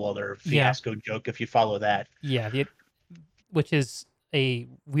a whole other Yeah, fiasco joke if you follow that. yeah. Which is a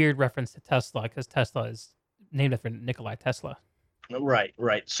weird reference to Tesla because Tesla is named after Nikolai Tesla. Right,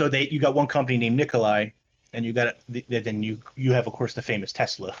 right. So you got one company named Nikolai, and you got then you have of course the famous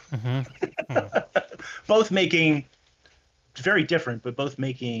Tesla. Hmm. Hmm. Both making very different, but both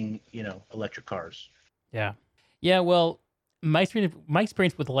making electric cars. Yeah. Yeah. Well, my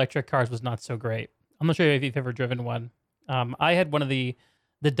experience with electric cars was not so great. I'm not sure if you've ever driven one. I had one of the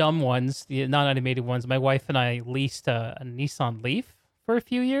dumb ones, the non-animated ones. My wife and I leased a Nissan Leaf for a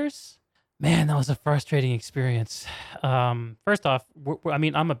few years. Man, that was a frustrating experience. First off, I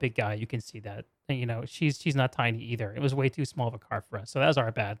mean, I'm a big guy. You can see that. And, she's not tiny either. It was way too small of a car for us. So that was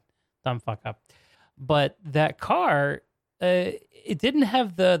our bad, dumb fuck up. But that car, it didn't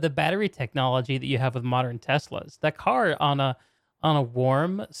have the battery technology that you have with modern Teslas. That car on a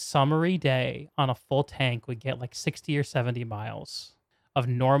warm summery day on a full tank would get like 60 or 70 miles of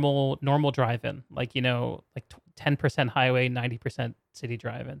normal driving, like 10% highway, 90% city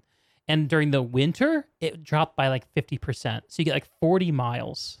driving. And during the winter, it dropped by like 50%. So you get like 40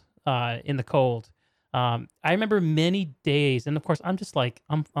 miles in the cold. I remember many days, and of course, I'm just like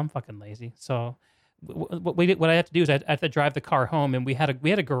I'm fucking lazy. So what I had to do is I had to drive the car home, and we had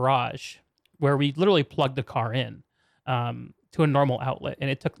a garage where we literally plugged the car in to a normal outlet, and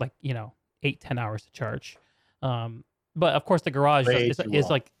it took like 8-10 hours to charge. But of course, the garage Way too is long.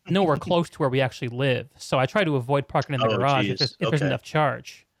 like nowhere close to where we actually live. So I try to avoid parking in the Oh, garage if geez. there's Okay. enough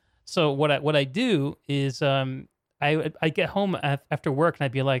charge. So what I do is I get home after work and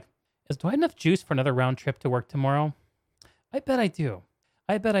I'd be like, do I have enough juice for another round trip to work tomorrow? I bet I do.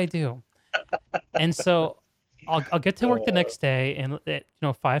 I bet I do. And so I'll get to work the Uh, next day, and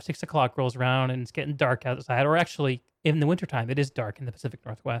 5-6 o'clock rolls around, and it's getting dark outside. Or actually, in the wintertime, it is dark in the Pacific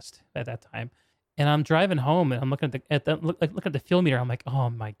Northwest at that time. And I'm driving home, and I'm looking looking at the fuel meter. I'm like, oh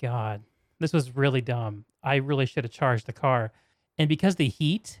my god, this was really dumb. I really should have charged the car. And because the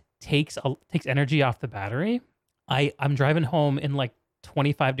heat takes energy off the battery, I'm driving home in like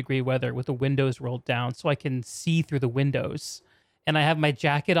 25-degree weather with the windows rolled down, so I can see through the windows, and I have my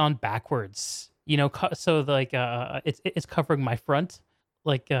jacket on backwards. So like it's covering my front,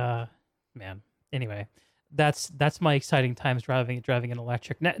 like man. Anyway, that's my exciting times driving an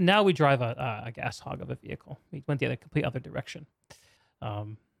electric. Now we drive a gas hog of a vehicle. We went the complete other direction.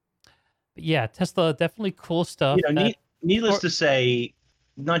 Um, but yeah, Tesla definitely cool stuff. Needless Or to say,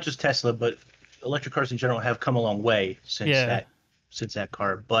 not just Tesla, but electric cars in general have come a long way yeah. since that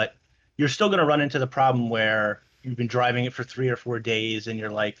car. But you're still going to run into the problem where you've been driving it for 3 or 4 days, and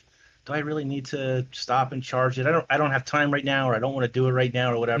you're like, "Do I really need to stop and charge it? I don't have time right now, or I don't want to do it right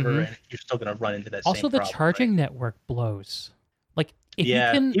now, or whatever." Hmm. And you're still going to run into that same Also, the problem, right? charging network blows. Like Yeah,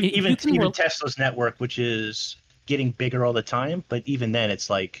 if you can, even Tesla's network, which is getting bigger all the time, but even then, it's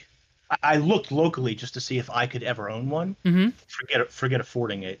like I looked locally just to see if I could ever own one. hmm Forget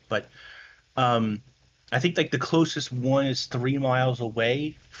affording it, but um, I think like the closest one is 3 miles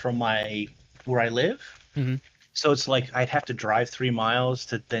away from my where I live. hmm So it's like I'd have to drive 3 miles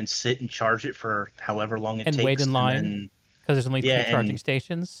to then sit and charge it for however long it and wait takes, in and line then because there's only yeah, two charging and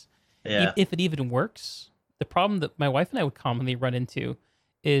stations. yeah, If it even works, the problem that my wife and I would commonly run into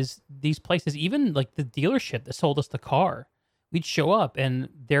is these places, even like the dealership that sold us the car, we'd show up and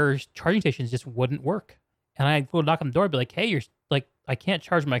their charging stations just wouldn't work. And I would knock on the door and be like, hey, you're like, I can't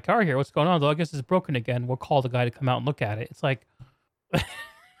charge my car here. What's going on? Though I guess it's broken again. We'll call the guy to come out and look at it. It's like,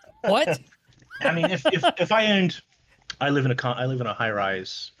 what? I mean, if I live in a high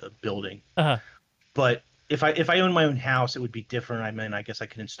rise building, uh, but if I owned my own house, it would be different. I mean, I guess I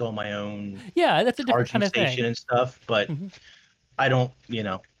could install my own yeah, that's a different charging kind of station thing. and stuff, but Hmm. I don't,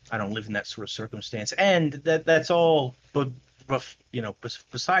 I don't live in that sort of circumstance. And that's all, but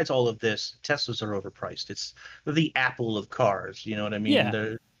besides all of this, Teslas are overpriced. It's the Apple of cars. You know what I mean?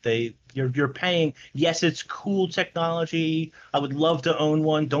 Yeah. You're paying. Yes, it's cool technology. I would love to own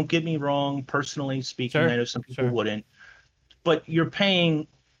one. Don't get me wrong. Personally speaking, I Sure, know some people sure. wouldn't, but you're paying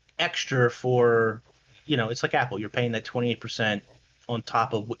extra for, it's like Apple. You're paying that 28% on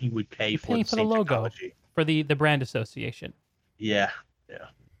top of what you would pay You're for paying the for the same logo, technology. for the brand association. Yeah, yeah.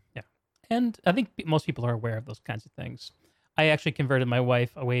 Yeah. And I think most people are aware of those kinds of things. I actually converted my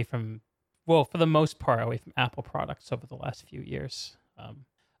wife away from, well, for the most part, away from Apple products over the last few years.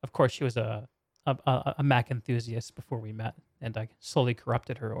 Of course, she was a Mac enthusiast before we met, and I slowly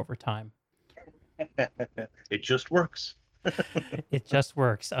corrupted her over time. It just works. It just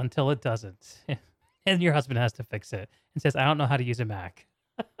works until it doesn't. And your husband has to fix it and says, I don't know how to use a Mac.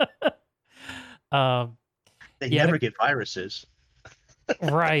 um, They yeah, never get viruses.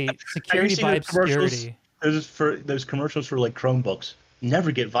 right. Have you Security seen by those commercials? obscurity. Those commercials for like Chromebooks.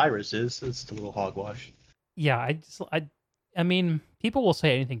 Never get viruses. It's a little hogwash. Yeah, I mean, people will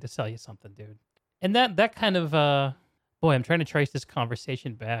say anything to sell you something, dude. And that kind of boy, I'm trying to trace this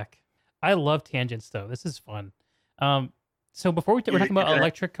conversation back. I love tangents though. This is fun. Um, so before we're You're, talking you're about gonna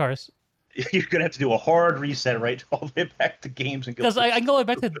electric cars, you're gonna have to do a hard reset, right, all the way back to games and because Guild I Wars. can go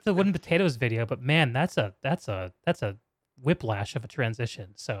back to the wooden potatoes video, but man, that's a whiplash of a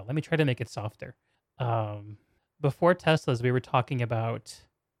transition. So let me try to make it softer. Um, Before Teslas, we were talking about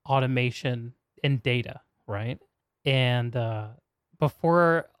automation and data, right? And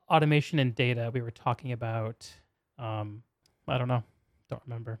before automation and data, we were talking about um, I don't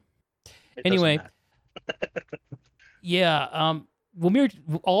remember. It doesn't Anyway, matter. yeah, when we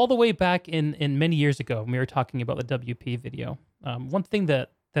were all the way back in many years ago, when we were talking about the WP video, one thing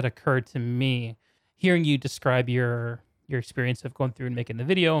that occurred to me, hearing you describe your experience of going through and making the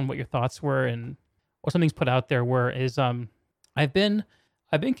video and what your thoughts were and what something's put out there were is I've been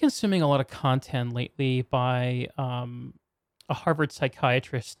I've been consuming a lot of content lately by a Harvard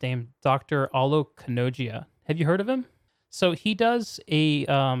psychiatrist named Dr. Alo Kanogia. Have you heard of him? So he has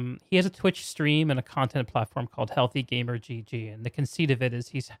a Twitch stream and a content platform called Healthy Gamer GG, and the conceit of it is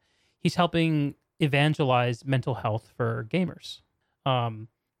he's helping evangelize mental health for gamers. Um,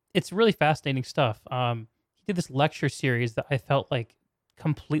 it's really fascinating stuff. He did this lecture series that I felt like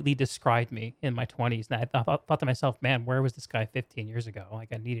completely described me in my 20s, and thought to myself, man, where was this guy 15 years ago?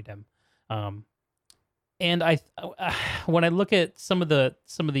 Like I needed him. Um, and when I look at some of the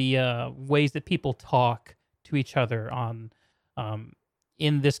ways that people talk to each other on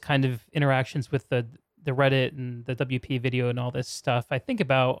in this kind of interactions with the Reddit and the WP video and all this stuff, I think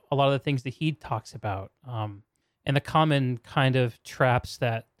about a lot of the things that he talks about, and the common kind of traps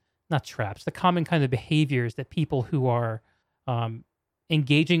that not traps, the common kind of behaviors that people who are um,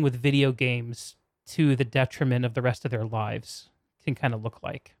 engaging with video games to the detriment of the rest of their lives can kind of look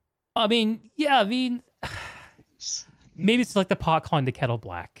like. I mean, yeah, I mean, maybe it's like the pot calling the kettle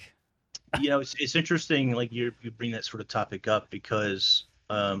black. It's interesting. Like you bring that sort of topic up because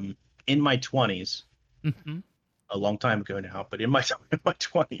in my 20s, Hmm. a long time ago now, but in my in my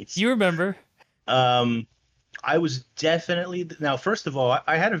 20s, You remember? um, I was definitely now. First of all,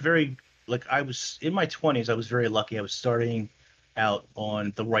 I had a very like I was in my 20s. I was very lucky. I was starting out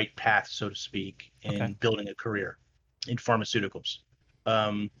on the right path, so to speak, Okay. in building a career in pharmaceuticals.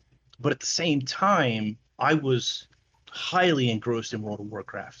 Um, but at the same time, I was highly engrossed in World of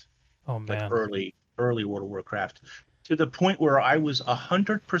Warcraft, Oh like man. early World of Warcraft, to the point where I was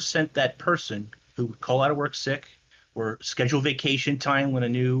 100% that person who would call out of work sick or schedule vacation time when a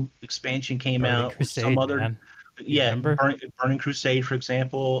new expansion came Burning out or some Crusade, other, man. You yeah, remember? Burning Crusade, for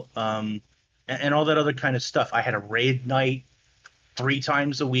example, and all that other kind of stuff. I had a raid night 3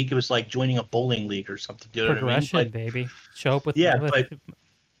 times a week. It was like joining a bowling league or something. Do you know what I mean? Progression, baby. Show up with Yeah, but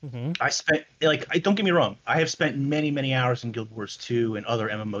Mhm. I spent I don't get me wrong, I have spent many hours in Guild Wars 2 and other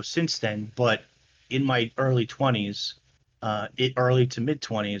MMOs since then, but in my early 20s, early to mid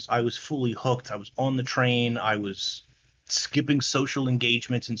 20s, I was fully hooked. I was on the train, I was skipping social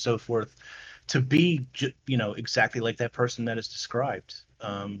engagements and so forth to be exactly like that person that is described.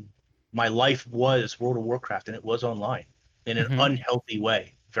 My life was World of Warcraft and it was online in an Mhm. unhealthy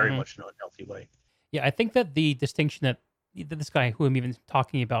way, very Mhm. much an unhealthy way. Yeah, I think that the distinction that this guy who I'm even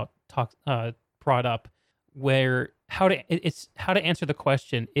talking about brought up, where it's how to answer the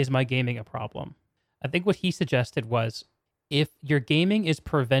question, is my gaming a problem? I think what he suggested was, if your gaming is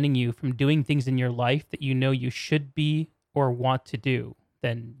preventing you from doing things in your life that you know you should be or want to do,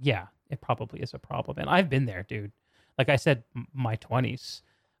 then yeah, it probably is a problem. And I've been there, dude. Like I said, my 20s.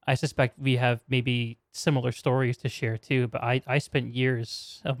 I suspect we have maybe similar stories to share too, but I spent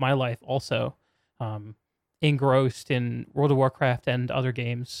years of my life also um, engrossed in World of Warcraft and other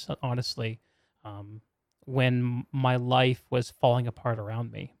games, honestly, um, when my life was falling apart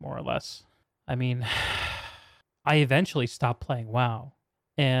around me, more or less. I mean, I eventually stopped playing WoW.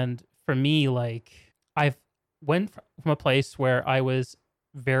 And for me, like, I've went from a place where I was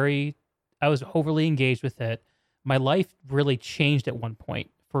overly engaged with it. My life really changed at one point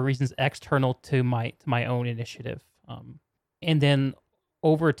for reasons external to my own initiative. And then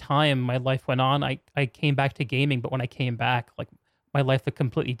over time, my life went on. I came back to gaming, but when I came back, like my life looked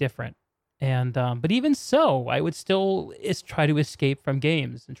completely different. And but even so, I would still try to escape from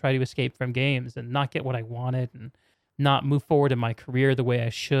games and try to escape from games and not get what I wanted and not move forward in my career the way I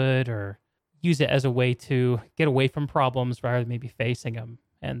should, or use it as a way to get away from problems rather than maybe facing them.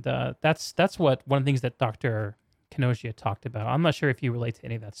 And that's what one of the things that Dr. Kanosia talked about. I'm not sure if you relate to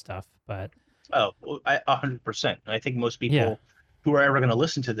any of that stuff, but Oh, well, 100%. I think most yeah. people who are ever going to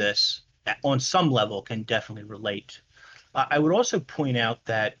listen to this on some level can definitely relate. I would also point out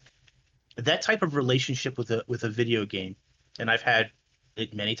that that type of relationship with a video game, and I've had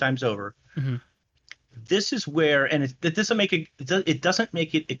it many times over. Hmm. This is where, and it doesn't make it doesn't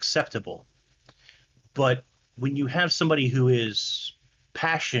make it acceptable. But when you have somebody who is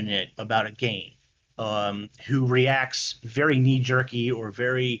passionate about a game, who reacts very knee-jerky or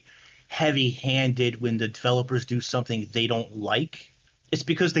very heavy-handed when the developers do something they don't like, it's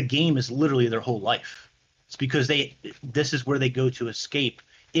because the game is literally their whole life. It's because this is where they go to escape,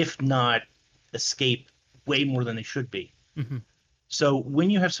 if not escape way more than they should be. Hmm. So when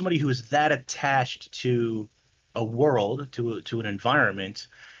you have somebody who is that attached to a world, to an environment,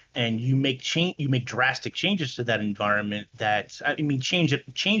 and you make drastic changes to that environment, that I mean, change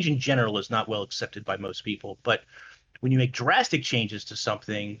in general is not well accepted by most people, but when you make drastic changes to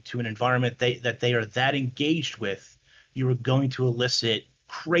something, to an environment that they are that engaged with, you are going to elicit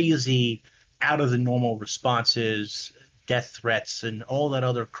crazy, out of the normal responses, death threats, and all that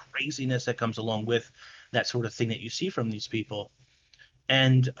other craziness that comes along with that sort of thing that you see from these people.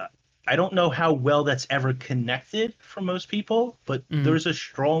 And I don't know how well that's ever connected for most people, but Hmm. there's a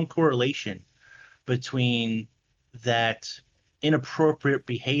strong correlation between that inappropriate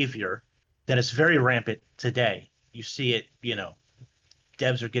behavior that is very rampant today. You see it,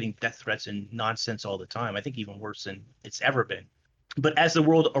 devs are getting death threats and nonsense all the time. I think even worse than it's ever been. But as the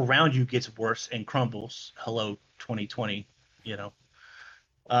world around you gets worse and crumbles, hello 2020, you know,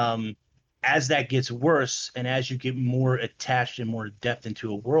 um, as that gets worse and as you get more attached and more depth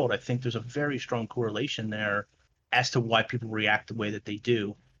into a world, I think there's a very strong correlation there as to why people react the way that they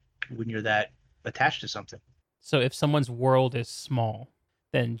do when you're that attached to something. So if someone's world is small,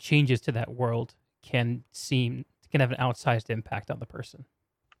 then changes to that world can have an outsized impact on the person.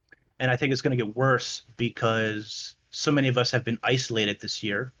 And I think it's going to get worse because so many of us have been isolated this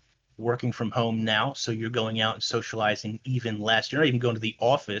year, working from home now. So you're going out and socializing even less. You're not even going to the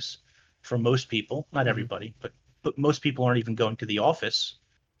office for most people, not Hmm. everybody, but most people aren't even going to the office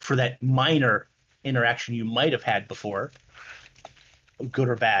for that minor interaction you might have had before, good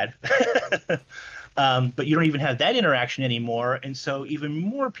or bad. But you don't even have that interaction anymore. And so even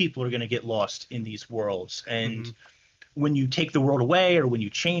more people are going to get lost in these worlds. Hmm. And when you take the world away or when you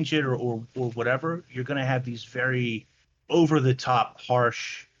change it or whatever, you're going to have these very over the top,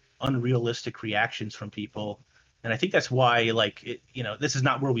 harsh, unrealistic reactions from people. And I think that's why, like, this is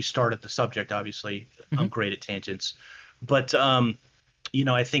not where we started the subject, obviously. Hmm. I'm great at tangents. But,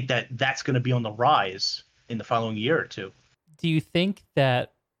 I think that that's going to be on the rise in the following year or two. Do you think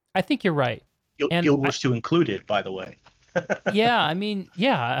that? I think you're right, and Guild Wars 2 included, by the way. yeah, I mean,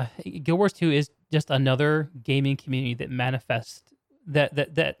 yeah, Guild Wars 2 is just another gaming community that manifests that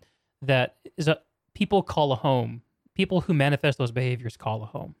is a people call a home. People who manifest those behaviors call a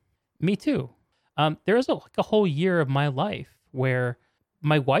home. Me too. There was like a whole year of my life where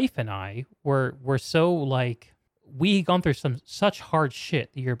my wife and I were so like we had gone through such hard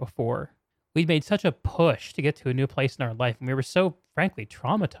shit the year before. We'd made such a push to get to a new place in our life, and we were so frankly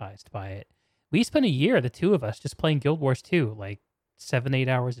traumatized by it. We spent a year, the two of us, just playing Guild Wars 2, like 7, 8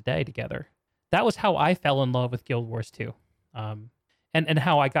 hours a day together. That was how I fell in love with Guild Wars 2, and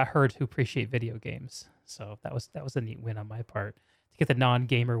how I got her to appreciate video games. So that was a neat win on my part to get the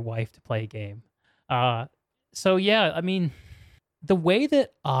non-gamer wife to play a game. Uh, so yeah, I mean, the way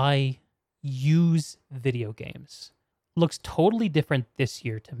that I use video games looks totally different this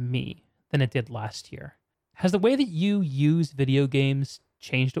year to me than it did last year. Has the way that you use video games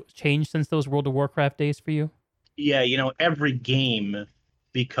changed since those World of Warcraft days for you? Yeah, every game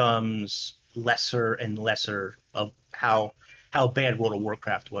becomes lesser and lesser of how bad World of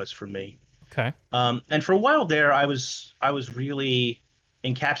Warcraft was for me. Okay. And for a while there, I was really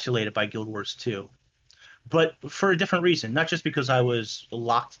encapsulated by Guild Wars 2, but for a different reason. Not just because I was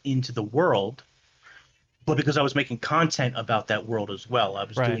locked into the world, but because I was making content about that world as well. I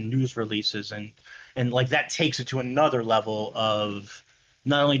was Right. doing news releases and like that takes it to another level of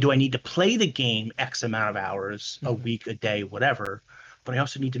not only do I need to play the game X amount of hours a Mhm. week, a day, whatever, but I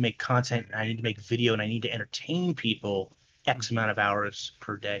also need to make content and I need to make video and I need to entertain people X Mhm. amount of hours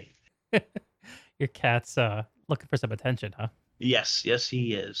per day. Your cat's looking for some attention, huh? Yes, yes,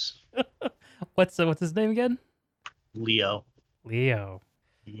 he is. What's his name again? Leo. Leo.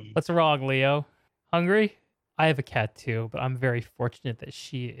 Mhm. What's wrong, Leo? Hungry? I have a cat too, but I'm very fortunate that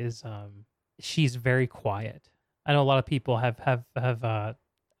she's very quiet. I know a lot of people have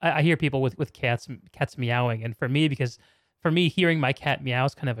I hear people with cats meowing, and for me hearing my cat meow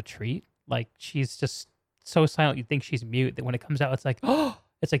is kind of a treat. Like she's just so silent you think she's mute that when it comes out it's like oh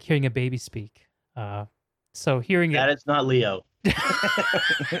it's like hearing a baby speak. Uh so hearing it That is not Leo.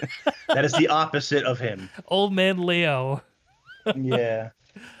 That is the opposite of him. old man Leo. Yeah.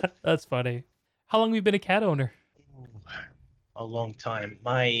 That's funny. How long have you been a cat owner? A long time.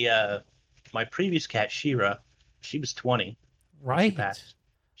 My previous cat, Shira, she was 20 when she Right. passed.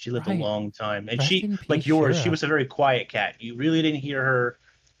 She lived a Right. long time. And Rest she, in peace, like yours, she Shira. was a very quiet cat. You really didn't hear her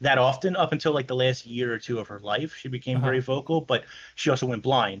that often up until like the last year or two of her life. She became Uh-huh. very vocal, but she also went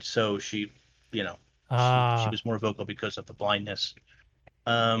blind, so she, you know, she Ah, was more vocal because of the blindness.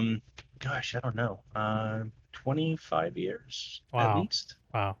 Um, gosh, I don't know. 25 years at wow. least.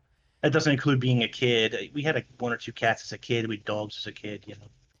 Wow. That doesn't include being a kid. We had one or two cats as a kid. We had dogs as a kid, you know.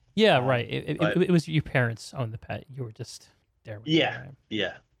 Yeah, right. But It was your parents owned the pet. You were just there with them, yeah, right?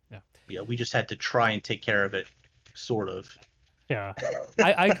 yeah, Yeah. yeah. We just had to try and take care of it, sort of. Yeah.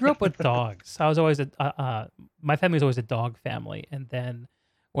 I grew up with dogs. I was always my family was always a dog family. And then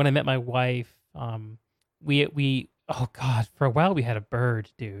when I met my wife, we oh God, for a while we had a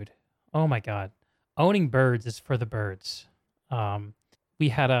bird, dude. Oh my God. Owning birds is for the birds. Um, we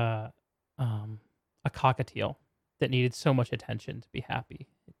had a cockatiel that needed so much attention to be happy.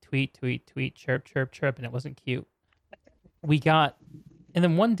 Tweet, tweet, tweet, chirp, chirp, chirp, and it wasn't cute. We got and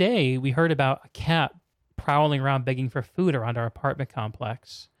then one day we heard about a cat prowling around begging for food around our apartment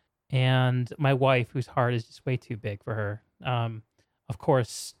complex. And my wife, whose heart is just way too big for her, of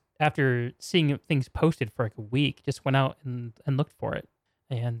course, after seeing things posted for like a week, just went out and looked for it.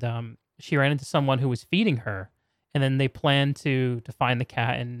 And she ran into someone who was feeding her. And then they planned to find the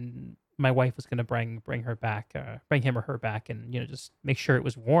cat. And my wife was going to bring her back, bring him or her back, and just make sure it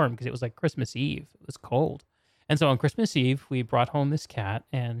was warm because it was like Christmas Eve. It was cold. And so on Christmas Eve, we brought home this cat,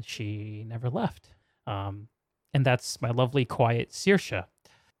 and she never left. Um, and that's my lovely, quiet Saoirse.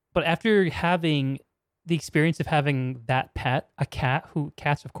 But after having the experience of having that pet, a cat, who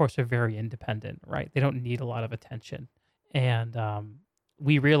cats, of course, are very independent, right? They don't need a lot of attention, and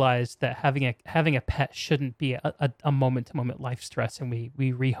we realized that having a pet shouldn't be a moment to moment life stress, and we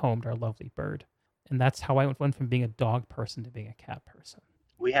rehomed our lovely bird, and that's how I went from being a dog person to being a cat person.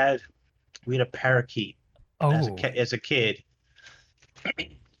 We had we had a parakeet Oh, as a kid,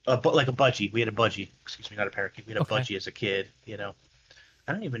 but like a budgie. We had a budgie. Excuse me, not a parakeet. We had a okay, budgie as a kid. You know,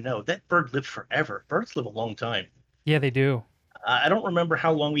 I don't even know. That bird lived forever. Birds live a long time. yeah, they do. I don't remember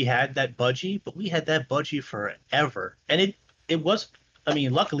how long we had that budgie, but we had that budgie forever. And it was, I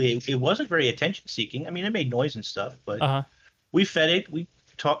mean, luckily it wasn't very attention seeking. I mean, it made noise and stuff, but Uh huh. we fed it. We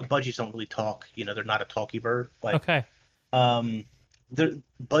talk. Budgies don't really talk. You know, they're not a talky bird, but Okay. um, the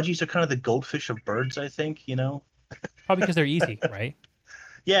budgies are kind of the goldfish of birds, I think. You know. Probably because they're easy, right?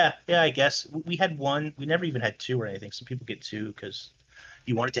 Yeah, yeah, I guess we had one. We never even had two or anything. Some people get two because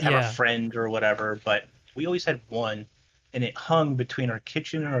you wanted to have a Yeah. friend or whatever, but we always had one, and it hung between our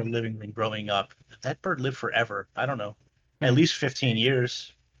kitchen and our living room growing up. That bird lived forever. I don't know, at Hmm. least 15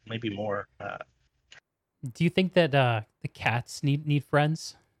 years, maybe more. Do you think that the cats need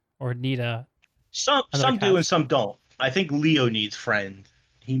friends or need another Some do and cat? some don't. I think Leo needs friend.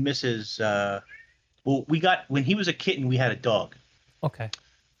 He misses. Well, we got when he was a kitten, we had a dog. Okay.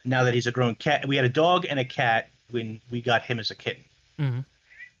 Now that he's a grown cat, we had a dog and a cat when we got him as a kitten. Hmm.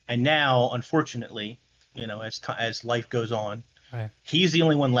 And now, unfortunately, you know, as life goes on, Right. he's the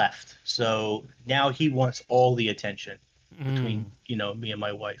only one left. So now he wants all the attention between, Mm. me and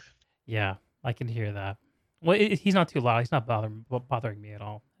my wife. Yeah, I can hear that. Well, he's not too loud. He's not bothering me at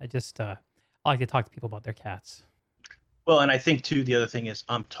all. I like to talk to people about their cats. Well, and I think too, the other thing is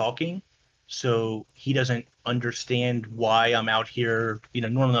I'm talking, so he doesn't understand why I'm out here. You know,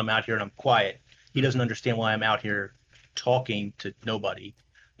 normally I'm out here and I'm quiet. He Hmm. doesn't understand why I'm out here talking to nobody,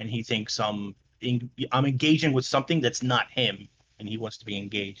 and he thinks I'm engaging with something that's not him, and he wants to be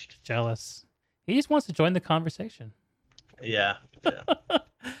engaged. Jealous. He just wants to join the conversation. Yeah, yeah.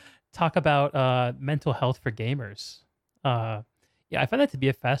 Talk about mental health for gamers. Uh, yeah, I find that to be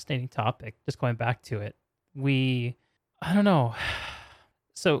a fascinating topic. Just going back to it, we, I don't know.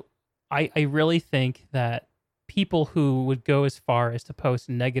 So I really think that people who would go as far as to post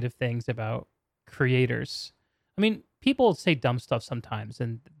negative things about creators, I mean, people say dumb stuff sometimes,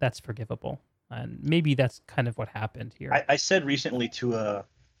 and that's forgivable. And maybe that's kind of what happened here. I said recently to a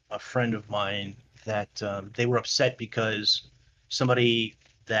friend of mine that they were upset because somebody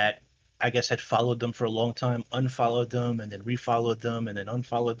that I guess had followed them for a long time unfollowed them and then refollowed them and then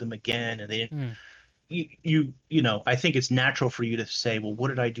unfollowed them again, and they didn't. Hmm. You know, I think it's natural for you to say, well, what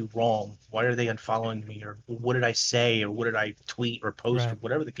did I do wrong? Why are they unfollowing me? Or what did I say? Or what did I tweet or post or Right.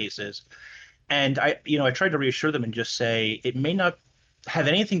 whatever the case is? And I tried to reassure them and just say it may not have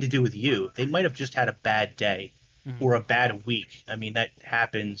anything to do with you. They might have just had a bad day Hmm. or a bad week. I mean, that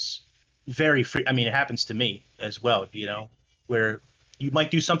happens very free. I mean, it happens to me as well, where you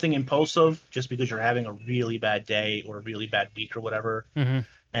might do something impulsive just because you're having a really bad day or a really bad week or whatever. Hmm.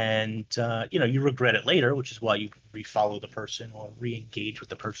 And, you regret it later, which is why you refollow the person or re-engage with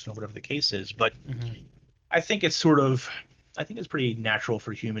the person or whatever the case is. But Hmm. I think I think it's pretty natural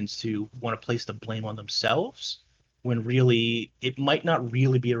for humans to want to place the blame on themselves when really it might not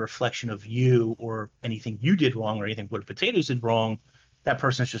really be a reflection of you or anything you did wrong or anything what potatoes did wrong. That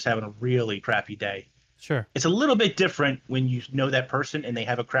person's just having a really crappy day. Sure. It's a little bit different when you know that person and they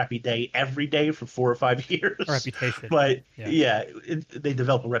have a crappy day every day for 4 or 5 years. A reputation. But Yeah. yeah, they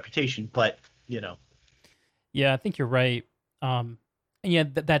develop a reputation. But Yeah, I think you're right. And yeah,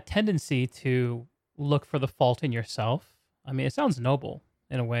 that tendency to look for the fault in yourself. I mean, it sounds noble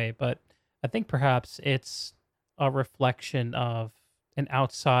in a way, but I think perhaps it's a reflection of an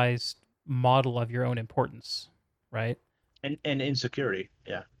outsized model of your own importance, right? and insecurity.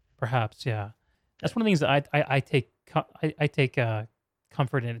 Yeah. Perhaps, yeah. Yeah. That's one of the things that I take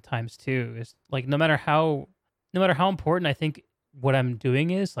comfort in at times too. Is like no matter how important I think what I'm doing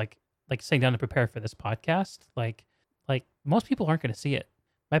is, like sitting down to prepare for this podcast, like most people aren't going to see it.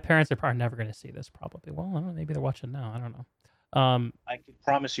 My parents are probably never going to see this. Probably. Well, I don't know, maybe they're watching now. I don't know. I can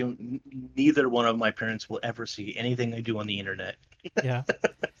promise you, neither one of my parents will ever see anything I do on the internet. Yeah,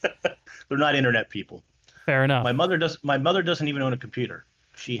 They're not internet people. fair enough. My mother doesn't even own a computer.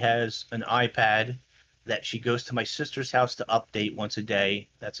 She has an iPad that she goes to my sister's house to update once a day.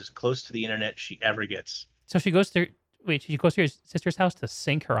 That's as close to the internet she ever gets. So she goes to wait. She goes to your sister's house to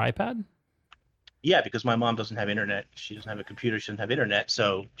sync her iPad. Yeah, because my mom doesn't have internet. She doesn't have a computer. She doesn't have internet.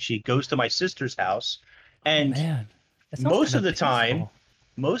 So she goes to my sister's house, Oh and man, that sounds most kind of of the time, peaceful.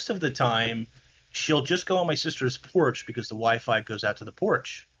 most of the time, she'll just go on my sister's porch because the Wi-Fi goes out to the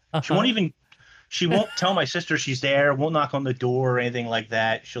porch. Uh She won't huh. even she won't tell my sister she's there, won't knock on the door or anything like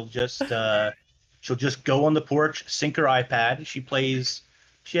that. She'll just go on the porch, sync her iPad.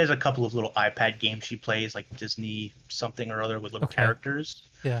 She has a couple of little iPad games she plays, like Disney something or other with little Okay. characters.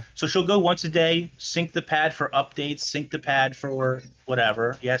 Yeah. So she'll go once a day, sync the pad for updates, sync the pad for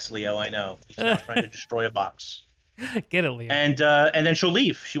whatever. Yes, Leo, I know. He's now trying to destroy a box. Get it, Leo. And then she'll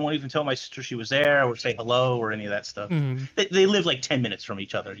leave. She won't even tell my sister she was there or say hello or any of that stuff. Hmm. They live like 10 minutes from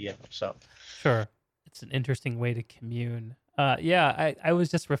each other, so Sure. It's an interesting way to commune. Yeah, I was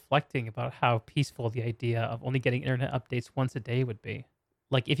just reflecting about how peaceful the idea of only getting internet updates once a day would be.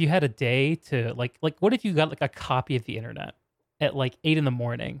 Like if you had a day to like what if you got like a copy of the internet at like 8 in the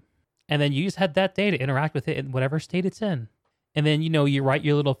morning, and then you just had that day to interact with it in whatever state it's in, and then you write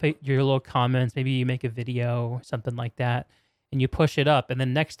your your little comments, maybe you make a video or something like that, and you push it up, and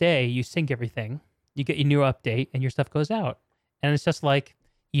then next day you sync everything, you get your new update, and your stuff goes out, and it's just like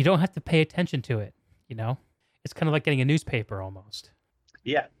you don't have to pay attention to it. You know, it's kind of like getting a newspaper almost.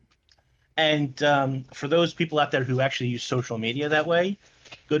 yeah. And for those people out there who actually use social media that way,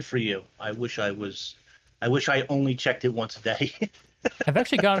 good for you. I wish I only checked it once a day. I've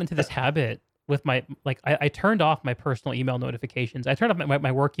actually gotten into this habit with my I turned off my personal email notifications. I turned off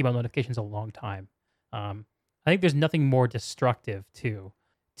my work email notifications a long time. I think there's nothing more destructive to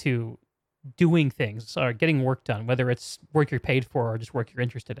doing things or getting work done, whether it's work you're paid for or just work you're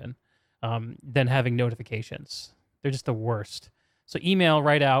interested in, than having notifications. They're just the worst. So email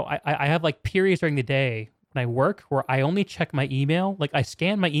right out. I have like periods during the day when I work where I only check my email. Like I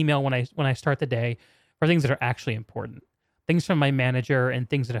scan my email when I start the day for things that are actually important, things from my manager and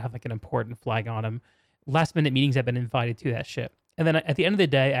things that have like an important flag on them. Last minute meetings I've been invited to that shit. And then at the end of the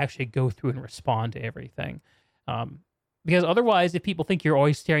day, I actually go through and respond to everything. Um, because otherwise, if people think you're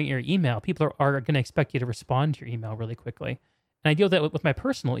always staring at your email, people are going to expect you to respond to your email really quickly. And I deal with that with my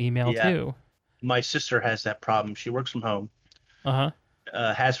personal email Yeah. too. My sister has that problem. She works from home, Uh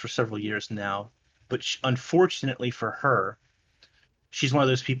huh. has for several years now. But unfortunately for her, she's one of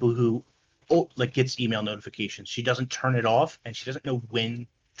those people who like gets email notifications. She doesn't turn it off, and she doesn't know when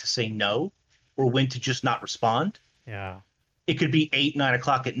to say no or when to just not respond. Yeah. It could be 8, 9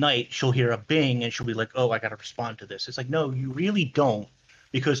 o'clock at night. She'll hear a bing and she'll be like, oh, I got to respond to this. It's like, no, you really don't.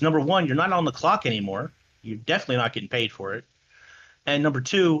 Because number one, you're not on the clock anymore. You're definitely not getting paid for it. And number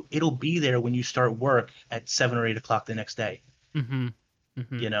two, it'll be there when you start work at 7 or 8 o'clock the next day. Mm-hmm.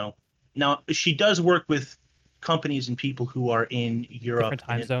 Mm-hmm. You know, now she does work with companies and people who are in Europe. Different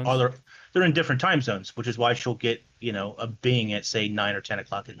time zones. They're in different time zones, which is why she'll get, you know, a bing at say 9 or 10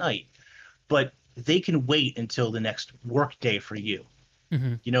 o'clock at night. But they can wait until the next work day for you.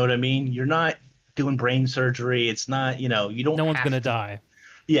 Mm-hmm. You know what I mean? You're not doing brain surgery. It's not, you know, you don't. No one's have gonna to- die.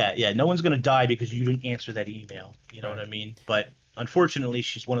 Yeah. No one's gonna die because you didn't answer that email. You know Right. what I mean? But unfortunately,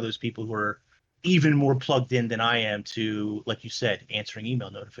 she's one of those people who are even more plugged in than I am to, like you said, answering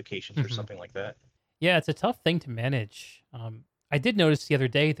email notifications or Mhm. something like that. Yeah, it's a tough thing to manage. I did notice the other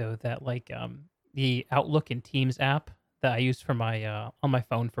day though that the Outlook and Teams app that I use for my on my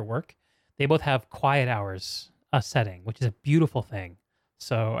phone for work, they both have quiet hours setting, which is a beautiful thing.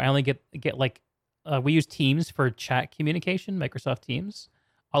 So I only get we use Teams for chat communication, Microsoft Teams.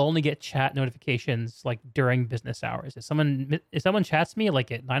 I'll only get chat notifications like during business hours. If someone chats me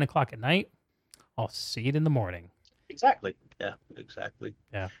like at 9 o'clock at night, I'll see it in the morning. Exactly. Yeah, exactly.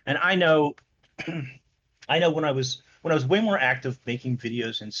 Yeah. And I know I know when I was way more active making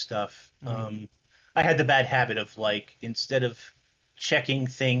videos and stuff, Mhm. I had the bad habit of like instead of checking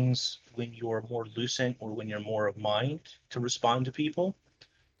things when you're more lucid or when you're more of mind to respond to people,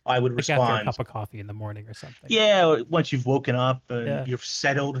 I would Like after a respond. cup of coffee in the morning or something. Yeah, once you've woken up and Yeah. you're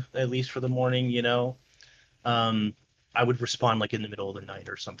settled at least for the morning, you know, um, I would respond like in the middle of the night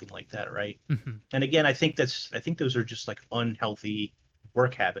or something like that, right? Mhm. And again, I think those are just like unhealthy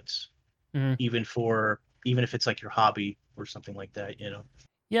work habits, Mhm. even if it's like your hobby or something like that, you know.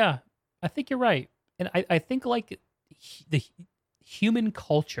 Yeah, I think you're right, and I think like human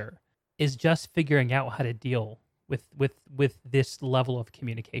culture is just figuring out how to deal with this level of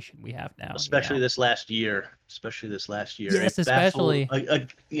communication we have now. Especially this last year. Especially this last year. Yes, It baffled, especially.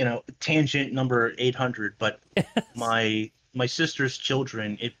 you know, tangent number 800, but my sister's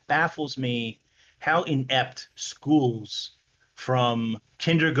children, it baffles me how inept schools from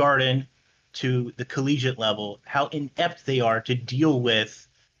kindergarten to the collegiate level, how inept they are to deal with,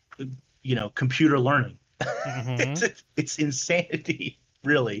 you know, computer learning. Mhm. It's insanity,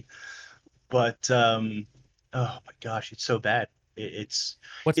 really. But oh my gosh, it's so bad. It's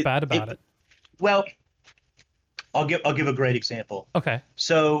What's it, bad about it it? well, I'll give a great example. Okay.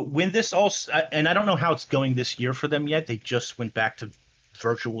 So when this all and I don't know how it's going this year for them yet. They just went back to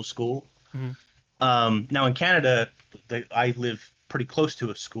virtual school. Mhm. Now in Canada, I live pretty close to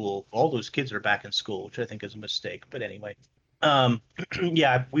a school. All those kids are back in school, which I think is a mistake. But anyway, um,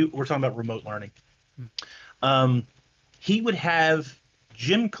 yeah, we're talking about remote learning. Mm. Um, he would have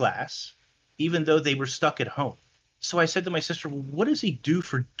gym class, even though they were stuck at home. So I said to my sister, well, what does he do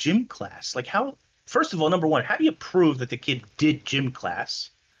for gym class? Like, how, first of all, number one, how do you prove that the kid did gym class?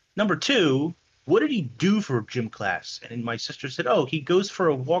 Number two, what did he do for gym class? And my sister said, oh, he goes for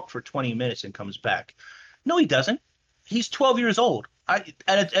a walk for 20 minutes and comes back. No, he doesn't. He's 12 years old.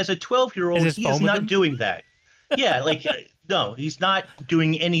 As a 12-year-old, Is his he is phone with not him? doing that. Yeah, like, no, he's not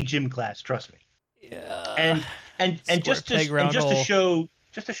doing any gym class, trust me. Yeah. And Square peg round hole.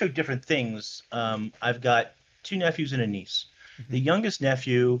 just to show different things, I've got two nephews and a niece. The Mhm. youngest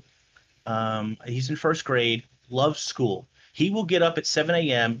nephew, he's in first grade, loves school. He will get up at 7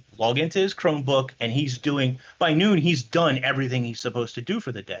 a.m., log into his Chromebook, and by noon, he's done everything he's supposed to do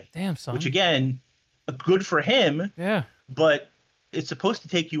for the day. Damn, Which son. again, good for him, Yeah. but it's supposed to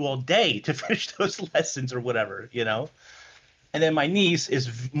take you all day to finish those lessons or whatever, you know? And then my niece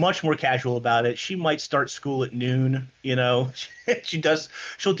is much more casual about it. She might start school at noon, you know.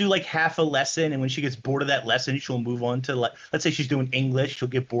 She'll do like half a lesson, and when she gets bored of that lesson, she'll move on to, like, let's say she's doing English, she'll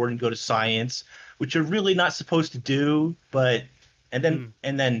get bored and go to science, which you're really not supposed to do. But Mm.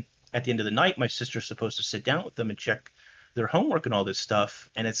 and then at the end of the night, my sister's supposed to sit down with them and check their homework and all this stuff.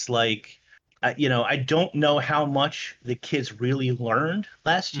 And it's like, you know, I don't know how much the kids really learned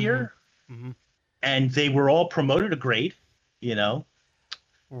last Mhm. year, Mhm. and they were all promoted a grade, you know.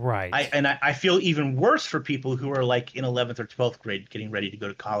 Right. I feel even worse for people who are like in 11th or 12th grade getting ready to go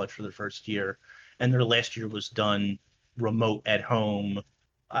to college for their first year, and their last year was done remote at home.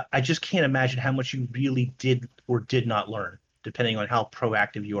 I just can't imagine how much you really did or did not learn, depending on how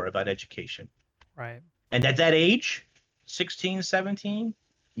proactive you are about education. Right. And at that age, 16, 17,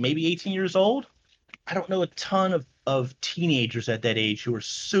 maybe 18 years old, I don't know a ton of teenagers at that age who are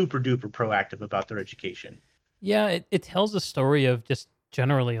super duper proactive about their education. Yeah, it tells a story of just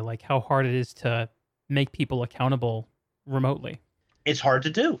generally like how hard it is to make people accountable remotely. It's hard to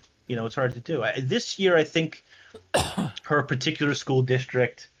do. It's hard to do. This year, I think her particular school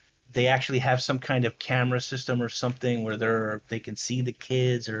district, they actually have some kind of camera system or something where they can see the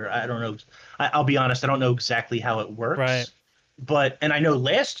kids, or I don't know. I'll be honest, I don't know exactly how it Right. works. And I know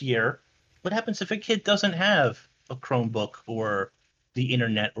last year, what happens if a kid doesn't have a Chromebook or the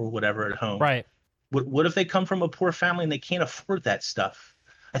internet or whatever at home? Right. What if they come from a poor family and they can't afford that stuff?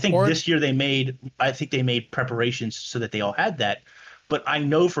 I think Or this year I think they made preparations so that they all had that. But I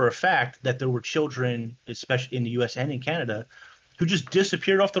know for a fact that there were children, especially in the U.S. and in Canada, who just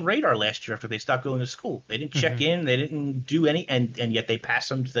disappeared off the radar last year after they stopped going to school. They didn't check mhm. in, they didn't do any, and yet they passed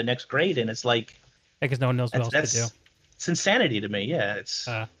them to the next grade, and it's like Because no one knows what that's else to do. that's it's insanity to me. Yeah, it's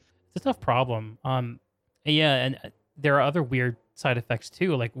Uh, it's a tough problem. Yeah, and there are other weird side effects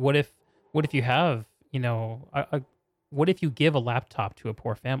too. Like, what if you have, what if you give a laptop to a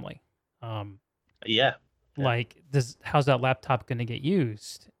poor family? Um, yeah. Yeah. like, how's that laptop going to get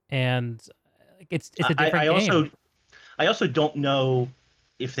used? And like, it's a I different also game, I also don't know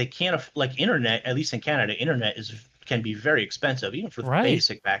if they can't like internet. At least in Canada, internet is can be very expensive, even for the right?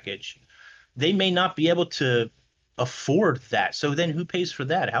 basic package. They may not be able to afford that. So then who pays for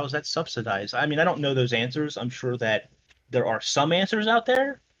that? How is that subsidized? I mean, I don't know those answers. I'm sure that there are some answers out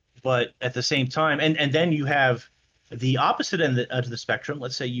there, but at the same time, and then you have the opposite end of the spectrum.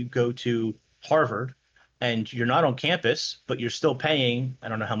 Let's say you go to Harvard and you're not on campus, but you're still paying, I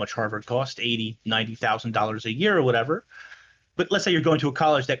don't know how much Harvard cost, 80, $90,000 a year or whatever. But let's say you're going to a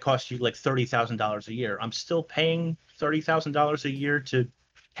college that costs you like $30,000 a year. I'm still paying $30,000 a year to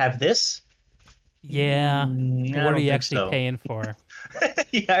have this. Yeah. But I what are don't you think actually so. paying for?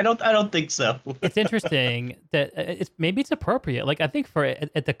 Yeah, I don't think so. It's interesting that maybe it's appropriate. Like I think for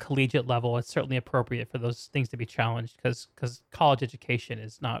at the collegiate level, it's certainly appropriate for those things to be challenged because college education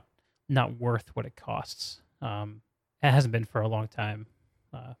is not worth what it costs. It hasn't been for a long time.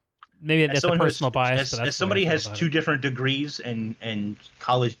 Uh, maybe As that's a someone who has, personal bias, but as that's the way I somebody feel has about it. two different degrees and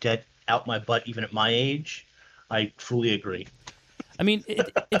college debt out my butt, even at my age, I fully agree. I mean,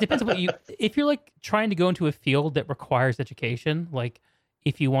 it depends on what you. If you're like trying to go into a field that requires education, like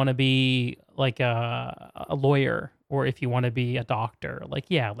if you want to be like a lawyer or if you want to be a doctor, like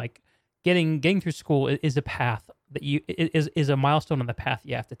yeah, like getting through school is a path that is a milestone on the path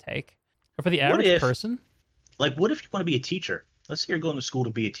you have to take. But for the What average if, person, what if you want to be a teacher? Let's say you're going to school to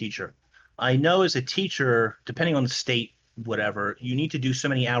be a teacher. I know as a teacher, depending on the state, whatever, you need to do so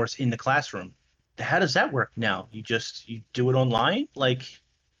many hours in the classroom. How does that work now? You do it online? Like,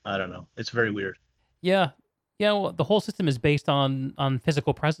 I don't know. It's very weird. yeah, yeah, well, the whole system is based on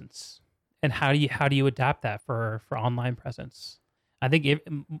physical presence, and how do you adapt that for online presence? I think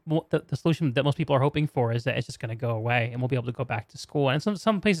the solution that most people are hoping for is that it's just going to go away, and we'll be able to go back to school. And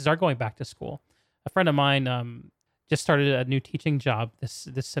some places are going back to school. A friend of mine just started a new teaching job this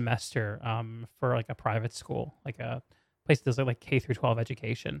semester for like a private school, like a place that does like K through 12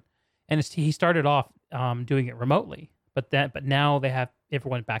 education, and he started off doing it remotely, but now they have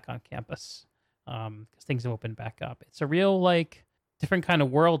everyone back on campus because things have opened back up. It's a real like different kind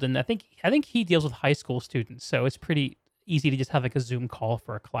of world, and I think he deals with high school students, so it's pretty easy to just have like a Zoom call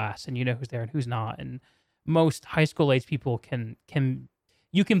for a class, and you know who's there and who's not. And most high school age people can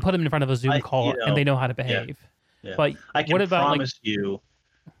you can put them in front of a Zoom I, call and they know how to yeah, behave. yeah. But I what can about like promise you,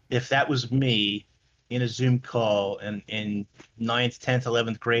 if that was me in a Zoom call and in ninth, 10th,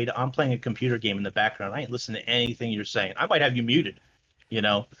 11th grade, I'm playing a computer game in the background. I ain't listening to anything you're saying. I might have you muted, you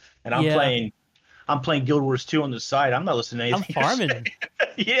know, and yeah, I'm playing Guild Wars 2 on the side. I'm not listening to I'm anything you're farming. saying.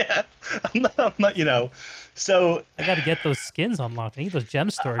 Yeah. I'm not. So I got to get those skins unlocked. I need those gem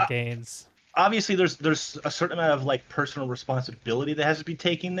store gains. obviously there's a certain amount of like personal responsibility that has to be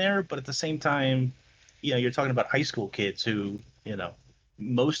taken there, but at the same time, you're talking about high school kids who,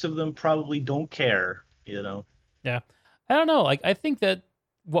 most of them probably don't care. Yeah, I don't know. Like I think that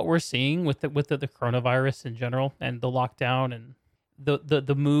what we're seeing with the coronavirus in general and the lockdown and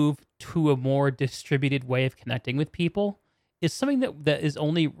the move to a more distributed way of connecting with people is something that is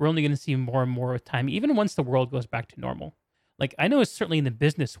only we're only going to see more and more with time, even once the world goes back to normal. Like I know it's certainly in the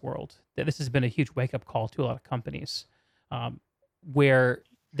business world that this has been a huge wake up call to a lot of companies, um, where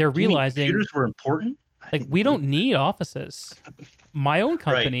they're Do you mean realizing computers were important? I like didn't we think don't need offices. My own right.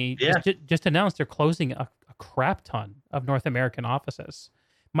 company Yeah. just announced they're closing a crap ton of North American offices.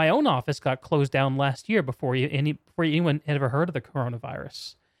 My own office got closed down last year before anyone had ever heard of the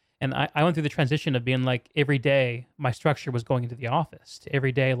coronavirus. And I went through the transition of being like every day my structure was going into the office to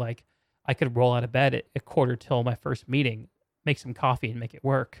every day like I could roll out of bed at a quarter till my first meeting, make some coffee and make it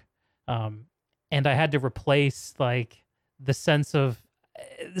work. Um, and I had to replace like the sense of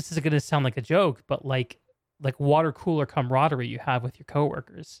this is going to sound like a joke, but like water cooler camaraderie you have with your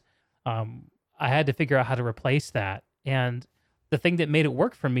coworkers. Um, I had to figure out how to replace that. And the thing that made it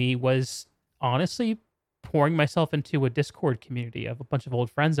work for me was honestly pouring myself into a Discord community of a bunch of old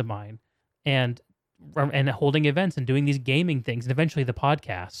friends of mine and holding events and doing these gaming things and eventually the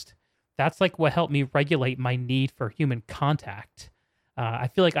podcast. That's like what helped me regulate my need for human contact. I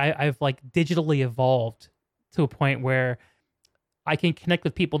feel like I've like digitally evolved to a point where I can connect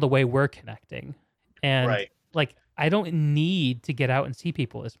with people the way we're connecting. And Right. like I don't need to get out and see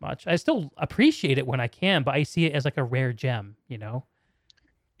people as much. I still appreciate it when I can, but I see it as like a rare gem, you know?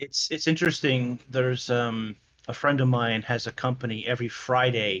 It's interesting. There's a friend of mine has a company every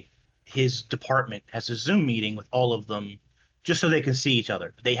Friday. His department has a Zoom meeting with all of them just so they can see each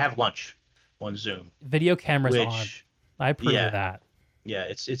other. They have lunch on Zoom, Video cameras on. which I approve of yeah, that. yeah,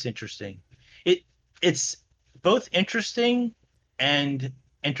 it's interesting. It's both interesting and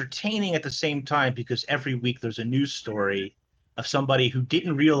entertaining at the same time because every week there's a news story of somebody who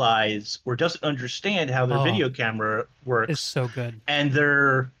didn't realize or doesn't understand how their Oh, video camera it's works, so good. and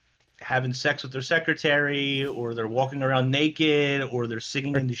they're having sex with their secretary, or they're walking around naked, or they're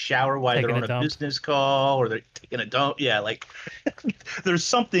singing Or in the shower while they're taking a on a dump. business call, or they're taking a dump. Yeah, like there's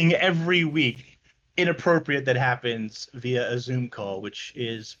something every week inappropriate that happens via a Zoom call, which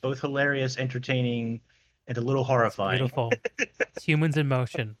is both hilarious, entertaining, and a little It's horrifying. beautiful. It's humans in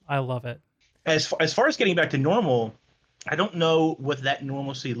motion. I love it. As far as getting back to normal, I don't know what that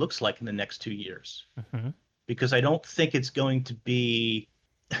normalcy looks like in the next 2 years Hmm. because I don't think it's going to be.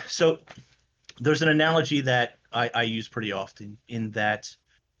 So there's an analogy that I use pretty often in that,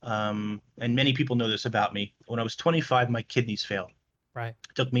 and many people know this about me. When I was 25, my kidneys failed. Right.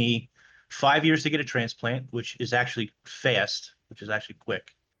 It took me 5 years to get a transplant, which is actually fast, which is actually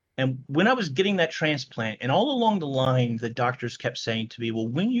quick. And when I was getting that transplant, and all along the line, the doctors kept saying to me, well,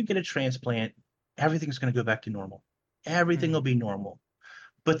 when you get a transplant, everything's going to go back to normal. Everything will Mm-hmm. be normal.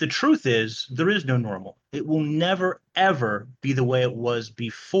 But the truth is, there is no normal. It will never, ever be the way it was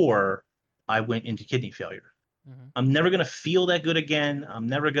before I went into kidney failure. Hmm. I'm never going to feel that good again. I'm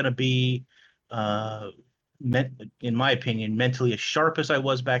never going to be, uh, in my opinion, mentally as sharp as I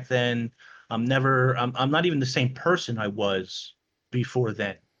was back then. I'm not even the same person I was before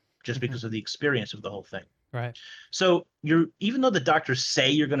then, just Hmm. because of the experience of the whole thing. Right. So even though the doctors say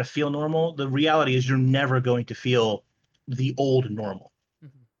you're going to feel normal, the reality is you're never going to feel the old normal. Hmm.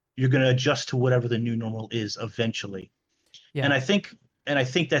 You're going to adjust to whatever the new normal is eventually. And Yeah. I think and I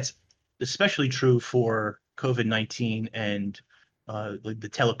think that's especially true for COVID-19 and like the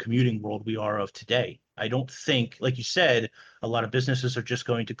telecommuting world we are of today. I don't think, like you said, a lot of businesses are just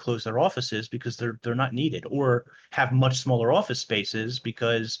going to close their offices because they're not needed, or have much smaller office spaces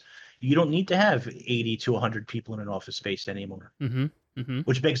because you don't need to have 80 to 100 people in an office space anymore. Hmm. Hmm.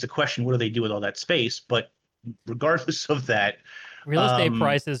 Which begs the question, what do they do with all that space? But regardless of that, Real estate um,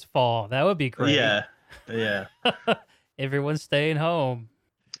 prices fall. That would be great. yeah, yeah. Everyone's staying home.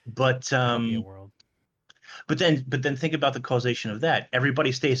 But That would be a um, world. but then think about the causation of that.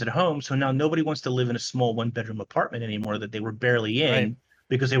 Everybody stays at home, so now nobody wants to live in a small one-bedroom apartment anymore that they were barely Right. in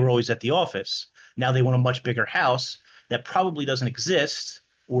because they were always at the office. Now they want a much bigger house that probably doesn't exist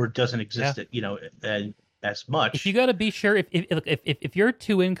or doesn't Yeah. exist at, as If you much. got to be sure if you're a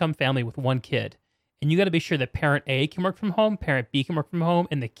two income family with one kid, and you got to be sure that parent A can work from home, parent B can work from home,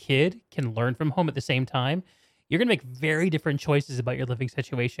 and the kid can learn from home at the same time, you're going to make very different choices about your living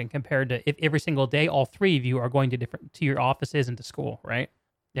situation compared to if every single day all three of you are going to your offices and to school, right?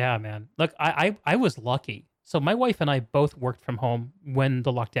 Yeah, man. Look, I was lucky. So my wife and I both worked from home when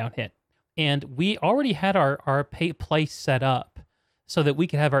the lockdown hit, and we already had our place set up so that we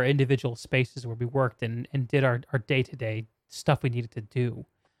could have our individual spaces where we worked and did our day to day stuff we needed to do.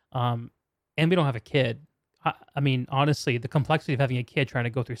 Um, and we don't have a kid. I mean, honestly, the complexity of having a kid trying to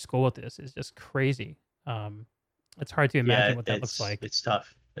go through school with this is just crazy. Um, it's hard to Yeah, imagine what that looks like. it's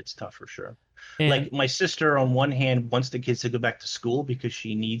tough. It's tough for sure. And Like my sister, on one hand, wants the kids to go back to school because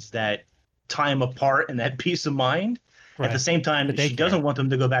she needs that time apart and that peace of mind. At the right, same the time, she daycare, doesn't want them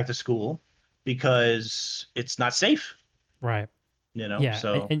to go back to school because it's not safe, right. you know? Yeah,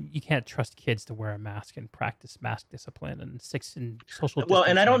 So, and you can't trust kids to wear a mask and practice mask discipline and six and social well,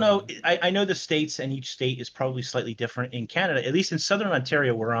 and I don't distancing. know. And I know the states, and each state is probably slightly different. In Canada, at least in Southern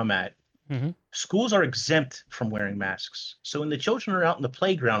Ontario, where I'm at, Mhm. schools are exempt from wearing masks. So when the children are out in the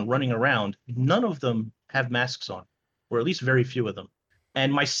playground running around, none of them have masks on, or at least very few of them.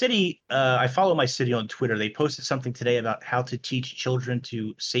 And my city, I follow my city on Twitter. They posted something today about how to teach children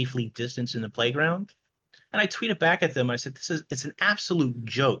to safely distance in the playground. And I tweeted back at them. I said, it's an absolute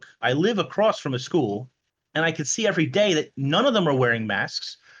joke. I live across from a school, and I can see every day that none of them are wearing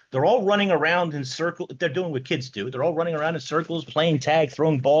masks. They're all running around in circles. They're doing what kids do. They're all running around in circles, playing tag,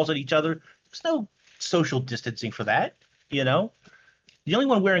 throwing balls at each other. There's no social distancing for that, you know? The only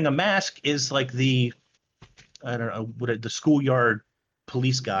one wearing a mask is like I don't know, the schoolyard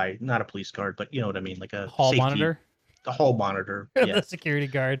police guy, not a police guard, but you know what I mean, like a Hall safety, monitor, the hall monitor. Yeah. the security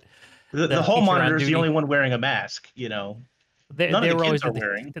guard, The the hall teacher on monitor is the duty. only one wearing a mask, you know? None of They the were always kids are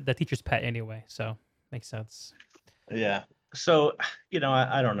wearing. the teacher's pet anyway, so makes sense. Yeah. So,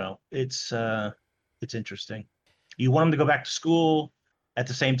 I don't know. It's interesting. You want them to go back to school. At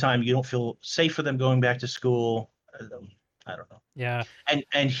the same time, you don't feel safe for them going back to school. I don't know. Yeah.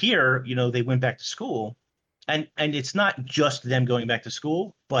 And here, they went back to school, and it's not just them going back to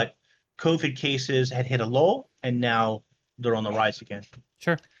school, but COVID cases had hit a lull, and now they're on the rise again.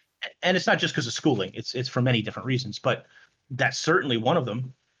 Sure. And it's not just because of schooling. It's for many different reasons, but that's certainly one of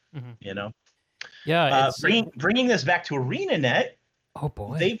them. Mm-hmm. Yeah. Bringing this back to ArenaNet. Oh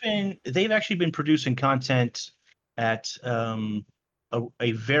boy. They've actually been producing content at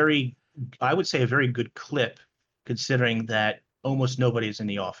a very, I would say, a very good clip, considering that almost nobody is in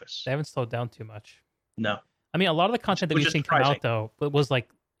the office. They haven't slowed down too much. No. I mean, a lot of the content that we've seen come out, though, it was like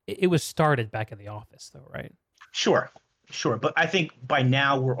it was started back in the office, though, right? Sure. But I think by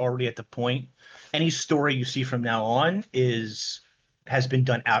now we're already at the point. Any story you see from now on has been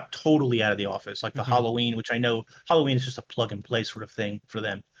done totally out of the office, like the Halloween, which I know Halloween is just a plug and play sort of thing for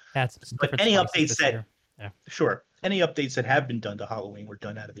them. But any updates any updates that have been done to Halloween were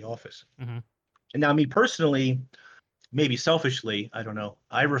done out of the office. Mm-hmm. And now, me personally, maybe selfishly, I don't know,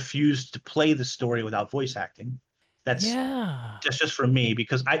 I refuse to play the story without voice acting. That's just for me,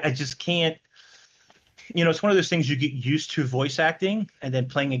 because I just can't. It's one of those things you get used to voice acting, and then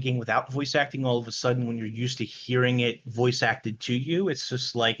playing a game without voice acting, all of a sudden, when you're used to hearing it voice acted to you, it's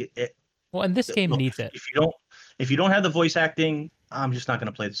just like it. Well, and this game needs it. If you don't have the voice acting, I'm just not going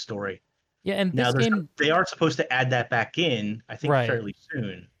to play the story. Yeah, and this game, they are supposed to add that back in, I think, fairly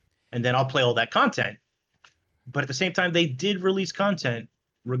soon, and then I'll play all that content. But at the same time, they did release content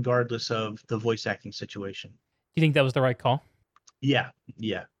regardless of the voice acting situation. Do you think that was the right call? Yeah.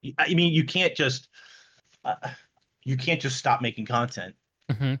 I mean, you can't just stop making content.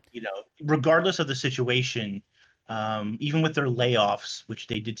 Mm-hmm. Regardless of the situation, even with their layoffs, which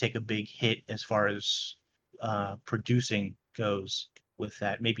they did take a big hit as far as producing goes. With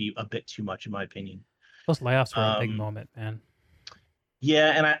that, maybe a bit too much, in my opinion. Those layoffs were a big moment, man.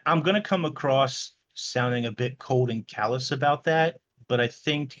 Yeah, and I'm going to come across sounding a bit cold and callous about that, but I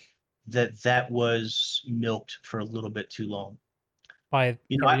think that was milked for a little bit too long. By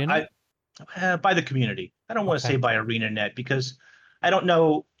by the community. I don't want to say by ArenaNet, because I don't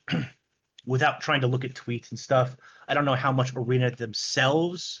know, without trying to look at tweets and stuff, I don't know how much ArenaNet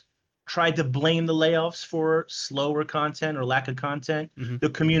themselves tried to blame the layoffs for slower content or lack of content. Mm-hmm. The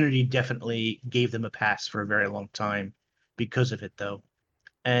community definitely gave them a pass for a very long time because of it, though.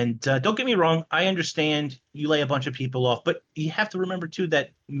 And don't get me wrong, I understand you lay a bunch of people off, but you have to remember, too,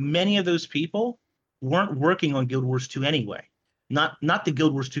 that many of those people weren't working on Guild Wars 2 anyway. Not the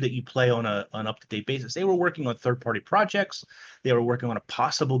Guild Wars 2 that you play on an up-to-date basis. They were working on third-party projects. They were working on a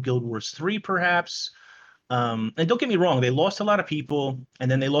possible Guild Wars 3, perhaps. And don't get me wrong, they lost a lot of people, and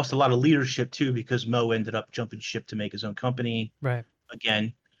then they lost a lot of leadership too, because Mo ended up jumping ship to make his own company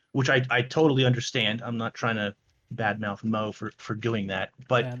again, which I totally understand. I'm not trying to badmouth Mo for doing that,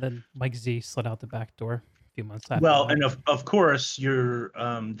 but then Mike Z slid out the back door a few months after. Well, and of course,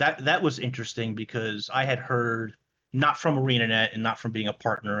 that was interesting, because I had heard, not from ArenaNet and not from being a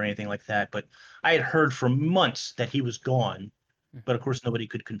partner or anything like that, but I had heard for months that he was gone, but of course nobody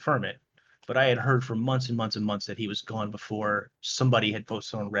could confirm it. But I had heard for months and months and months that he was gone before somebody had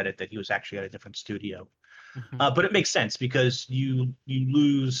posted on Reddit that he was actually at a different studio. Mm-hmm. But it makes sense, because you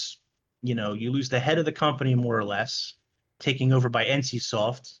lose the head of the company, more or less, taking over by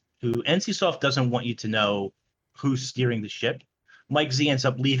NCSoft, who NCSoft doesn't want you to know who's steering the ship. Mike Z ends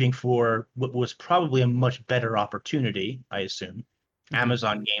up leaving for what was probably a much better opportunity, I assume. Mm-hmm.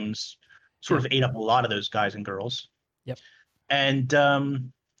 Amazon Games sort of ate up a lot of those guys and girls. Yep. And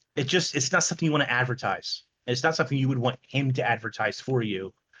it's not something you want to advertise. It's not something you would want him to advertise for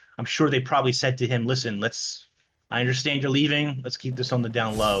you. I'm sure they probably said to him, listen, I understand you're leaving. Let's keep this on the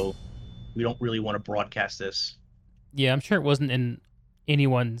down low. We don't really want to broadcast this. Yeah, I'm sure it wasn't in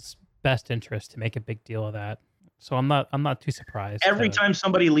anyone's best interest to make a big deal of that. So I'm not too surprised. Every time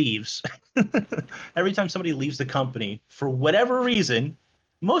somebody leaves the company for whatever reason,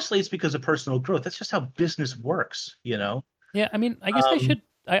 mostly it's because of personal growth. That's just how business works, Yeah, I mean, I guess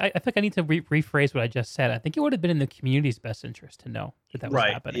I think I need to rephrase what I just said. I think it would have been in the community's best interest to know that was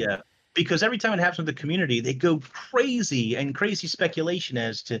happening. Yeah. because every time it happens with the community, they go crazy and crazy speculation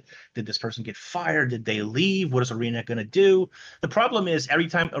as to, did this person get fired? Did they leave? What is Arena going to do? The problem is every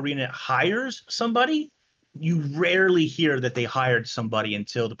time Arena hires somebody, you rarely hear that they hired somebody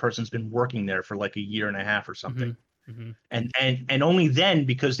until the person's been working there for like a year and a half or something. Mm-hmm. And only then,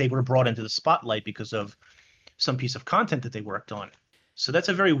 because they were brought into the spotlight because of some piece of content that they worked on. So that's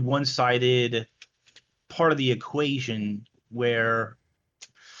a very one-sided part of the equation where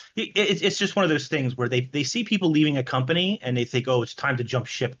it's just one of those things where they see people leaving a company and they think, oh, it's time to jump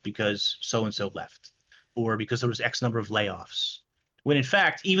ship because so-and-so left or because there was X number of layoffs. When in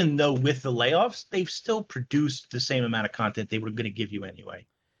fact, even though with the layoffs, they've still produced the same amount of content they were going to give you anyway,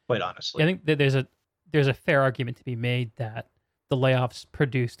 quite honestly. I think that there's a fair argument to be made that the layoffs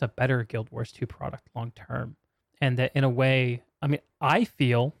produced a better Guild Wars 2 product long term. And that in a way, I mean, I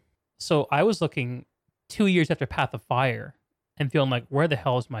feel so I was looking 2 years after Path of Fire and feeling like, where the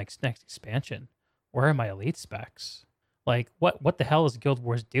hell is my next expansion? Where are my elite specs? Like, what the hell is Guild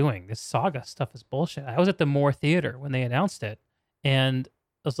Wars doing? This Saga stuff is bullshit. I was at the Moore Theater when they announced it, and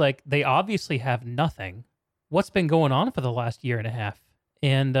I was like, they obviously have nothing. What's been going on for the last year and a half?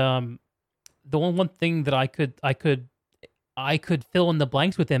 And the one thing that I could fill in the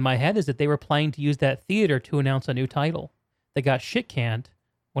blanks with in my head is that they were planning to use that theater to announce a new title. They got shit canned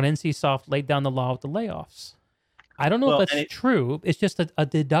when NCSoft laid down the law with the layoffs. I don't know if that's true. It's just a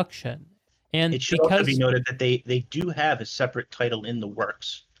deduction. And it should also be noted that they do have a separate title in the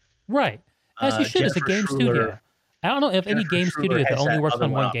works. Right. As you should, as a game studio. I don't know if any game studio that only works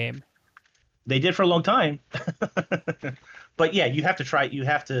on one game. They did for a long time. But yeah, you have to try. You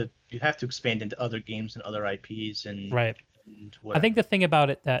have to expand into other games and other IPs and right. And I think the thing about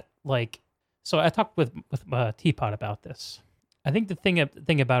it that so I talked with Teapot about this. I think the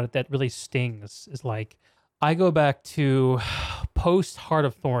thing about it that really stings is I go back to post Heart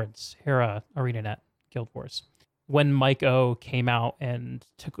of Thorns era ArenaNet Guild Wars when Mike O came out and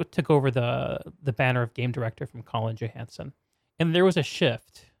took over the banner of game director from Colin Johansson, and there was a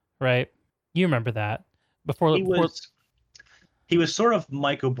shift, right? You remember that before he was sort of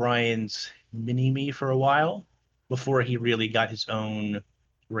Mike O'Brien's mini-me for a while before he really got his own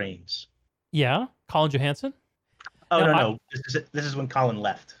reins. Yeah, Colin Johansson. Oh no! This is when Colin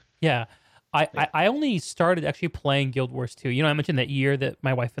left. Yeah. I only started actually playing Guild Wars 2. You know, I mentioned that year that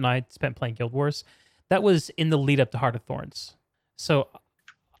my wife and I spent playing Guild Wars. That was in the lead up to Heart of Thorns. So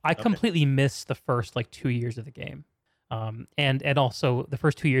I completely missed the first 2 years of the game. And also the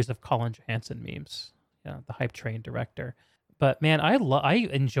first 2 years of Colin Johansson memes, the hype train director. But man, I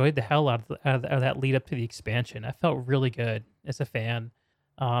enjoyed the hell out of that lead up to the expansion. I felt really good as a fan.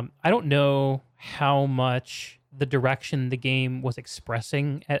 I don't know how much the direction the game was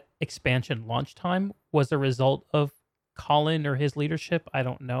expressing at expansion launch time was a result of Colin or his leadership. I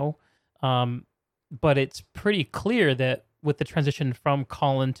don't know. But it's pretty clear that with the transition from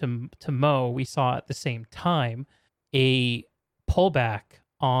Colin to Mo, we saw at the same time a pullback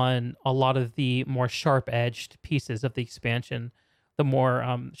on a lot of the more sharp-edged pieces of the expansion, the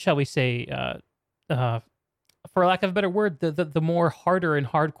more, shall we say, for lack of a better word, the more harder and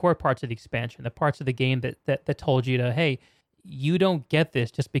hardcore parts of the expansion, the parts of the game that told you to, hey, you don't get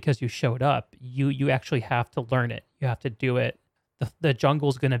this just because you showed up. You actually have to learn it. You have to do it. The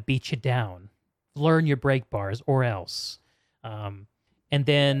jungle's going to beat you down. Learn your break bars or else. And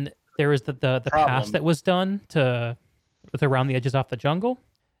then there was the pass that was done with around the edges off the jungle.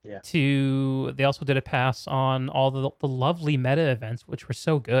 Yeah. They also did a pass on all the lovely meta events, which were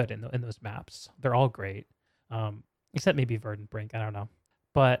so good in those maps. They're all great. Except maybe Verdant Brink, I don't know.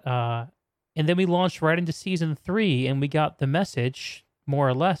 But and then we launched right into season 3, and we got the message, more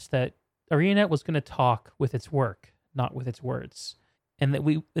or less, that ArenaNet was going to talk with its work, not with its words, and that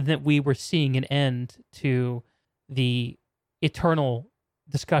we were seeing an end to the eternal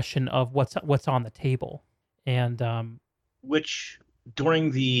discussion of what's on the table, and which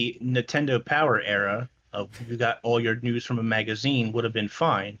during the Nintendo Power era of you got all your news from a magazine would have been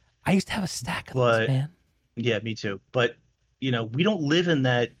fine. I used to have a stack of those, man. Yeah, me too. But we don't live in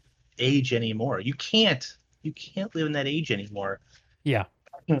that age anymore. You can't live in that age anymore. Yeah.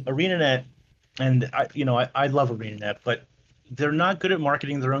 ArenaNet, and I love ArenaNet, but they're not good at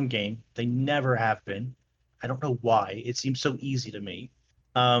marketing their own game. They never have been. I don't know why. It seems so easy to me.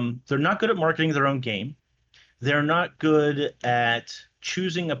 They're not good at marketing their own game. They're not good at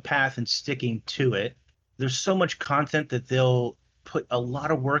choosing a path and sticking to it. There's so much content that they'll put a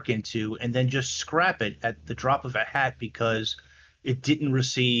lot of work into and then just scrap it at the drop of a hat because it didn't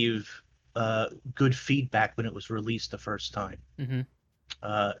receive good feedback when it was released the first time. Mm-hmm.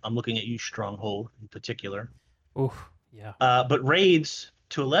 I'm looking at you, Stronghold, in particular. Oof, yeah. But Raids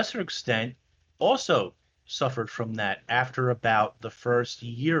to a lesser extent, also suffered from that after about the first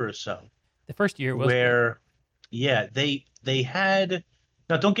year or so, The first year it was good. where, yeah, they had.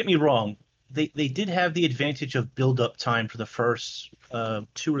 Now, don't get me wrong, they did have the advantage of build-up time for the first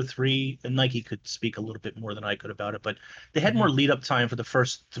two or three, and Nike could speak a little bit more than I could about it, but they had Hmm. more lead-up time for the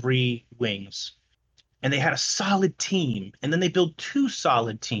first three wings, and they had a solid team, and then they built two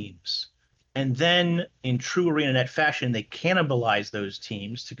solid teams. And then, in true ArenaNet fashion, they cannibalized those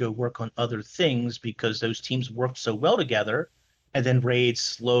teams to go work on other things because those teams worked so well together. And then Raid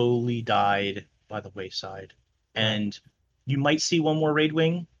slowly died by the wayside. Right. And you might see one more Raid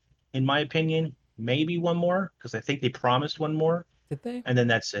wing, in my opinion, maybe one more, because I think they promised one more, Did they? and then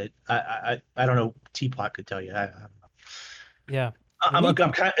that's it. I don't know. Teapot could tell you. Yeah. I'm Maybe.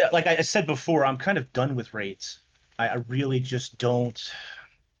 kind of, like I said before, I'm kind of done with raids. I really just don't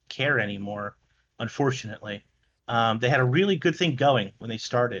care anymore, unfortunately. They had a really good thing going when they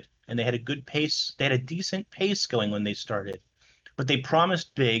started, and they had a good pace. They had a decent pace going when they started, but they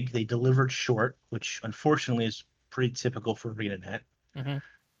promised big. They delivered short, which unfortunately is pretty typical for ArenaNet. Hmm.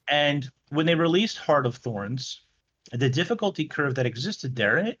 And when they released Heart of Thorns, the difficulty curve that existed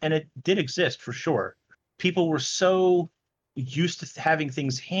there, and it did exist for sure, people were so used to having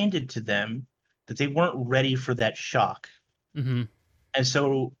things handed to them that they weren't ready for that shock. Hmm. And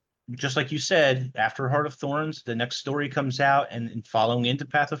so, just like you said, after Heart of Thorns, the next story comes out, and following into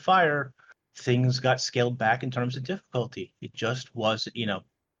Path of Fire, things got scaled back in terms of difficulty. It just was,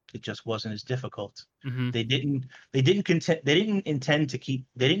 it just wasn't as difficult. Hmm. They didn't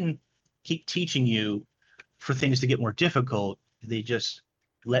keep teaching you for things to get more difficult. They just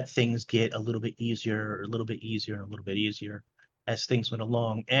let things get a little bit easier, a little bit easier, and a little bit easier as things went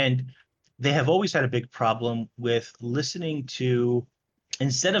along. And they have always had a big problem with listening to,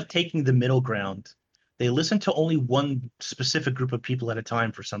 instead of taking the middle ground, they listen to only one specific group of people at a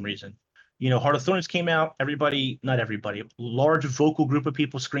time for some reason. Heart of Thorns came out, everybody, not everybody, large vocal group of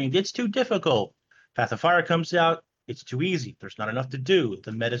people screamed, "It's too difficult." Path of Fire comes out, it's too easy. There's not enough to do.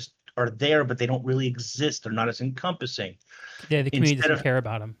 The metas are there, but they don't really exist. They're not as encompassing. Yeah, the community Instead doesn't of, care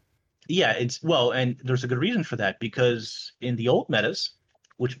about him. yeah, it's, well, and there's a good reason for that, because in the old metas,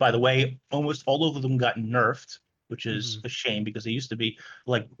 which by the way, almost all of them got nerfed, which is Hmm. a shame because they used to be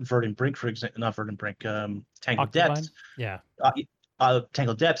like Verdant Brink, for example, not Verdant Brink, Tangled Octavine. Depths. Yeah. Uh,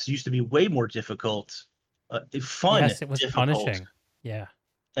 Tangled Depths used to be way more difficult, fun, Yes, it was difficult, punishing. Yeah.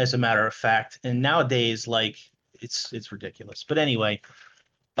 as a matter of fact. And nowadays, like, it's ridiculous. But anyway,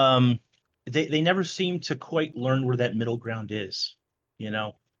 um, they never seem to quite learn where that middle ground is, you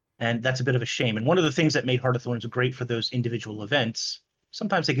know, and that's a bit of a shame. And one of the things that made Heart of Thorns great for those individual events,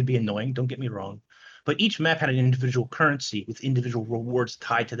 sometimes they could be annoying, don't get me wrong, but each map had an individual currency with individual rewards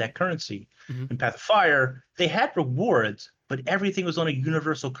tied to that currency. Hmm. In Path of Fire, they had rewards, but everything was on a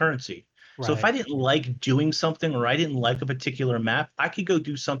universal currency. So if Right. I didn't like doing something, or I didn't like a particular map, I could go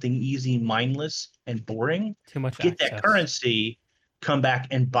do something easy, mindless, and boring, Too much get that access. currency, come back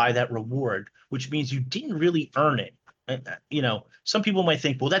and buy that reward, which means you didn't really earn it. Some people might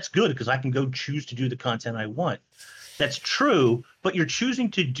think, well, that's good because I can go choose to do the content I want. That's true, but you're choosing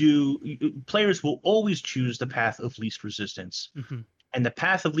to do, players will always choose the path of least resistance. Hmm. And the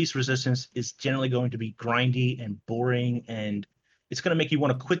path of least resistance is generally going to be grindy and boring, and it's going to make you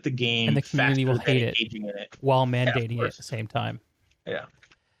want to quit the And game the community will faster than hate it engaging in it. while Yeah, of mandating it at the course. same time. Yeah.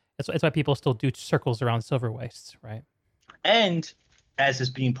 That's why people still do circles around silver wastes, right? And as is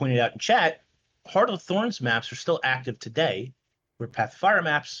being pointed out in chat, Heart of Thorns maps are still active today, where Path of Fire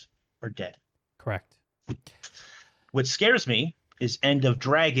maps are dead. Correct. What scares me is End of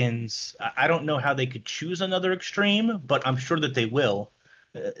Dragons. I don't know how they could choose another extreme, but I'm sure that they will.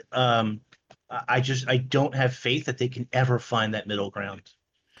 Um, I don't have faith that they can ever find that middle ground.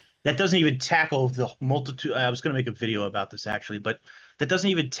 That doesn't even tackle the multitude. I was going to make a video about this actually, but that doesn't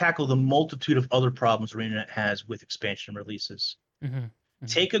even tackle the multitude of other problems ArenaNet has with expansion releases. Hmm. Hmm.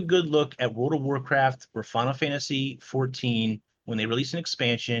 Take a good look at World of Warcraft or Final Fantasy 14 when they release an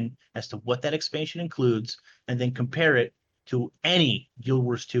expansion as to what that expansion includes, and then compare it to any Guild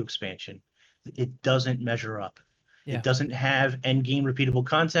Wars 2 expansion. It doesn't measure up. It Yeah. doesn't have end game repeatable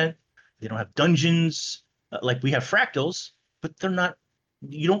content. They don't have dungeons. Like we have fractals, but they're not.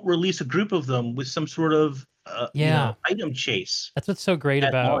 You don't release a group of them with some sort of Yeah. item chase That's what's so great at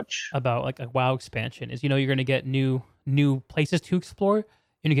about launch. like a WoW expansion is you're going to get new places to explore.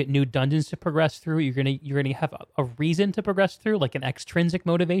 You're going to get new dungeons to progress through. You're going to have a reason to progress through, like an extrinsic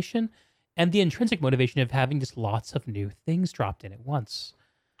motivation, and the intrinsic motivation of having just lots of new things dropped in at once.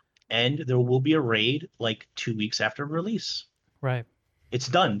 And there will be a raid like 2 weeks after release. Right. It's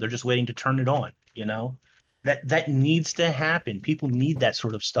done. They're just waiting to turn it on. That needs to happen. People need that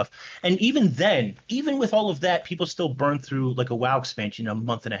sort of stuff. And even then, even with all of that, people still burn through like a WoW expansion in a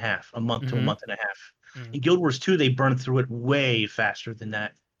month and a half, a month to a Hmm. month and a half. In Guild Wars 2, they burned through it way faster than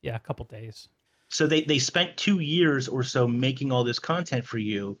that. Yeah, a couple days. So they spent 2 years or so making all this content for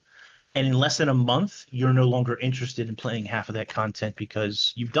you, and in less than a month, you're no longer interested in playing half of that content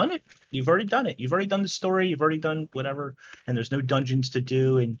because you've done it. You've already done it. You've already done the story. You've already done whatever, and there's no dungeons to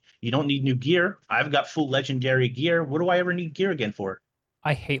do, and you don't need new gear. I've got full legendary gear. What do I ever need gear again for?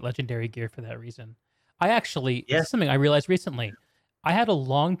 I hate legendary gear for that reason. I actually, this Yeah, is something I realized recently. I had a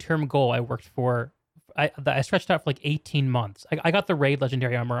long-term goal I worked for. That I stretched out for like 18 months. I got the raid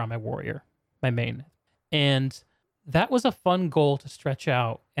legendary armor on my warrior, my main, and that was a fun goal to stretch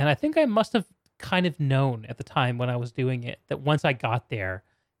out. And I think I must have kind of known at the time when I was doing it that once I got there,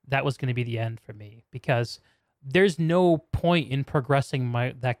 that was going to be the end for me because there's no point in progressing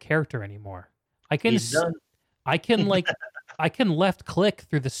my that character anymore. I can he's done. I can like I can left click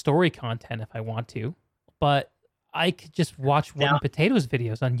through the story content if I want to, but I could just watch Now, Wooden Potatoes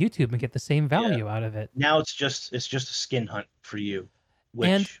videos on YouTube and get the same yeah. value out of it. Now it's just a skin hunt for you,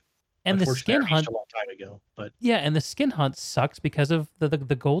 And which and the unfortunately skin I reached hunt, a long time ago. But yeah, and the skin hunt sucks because of the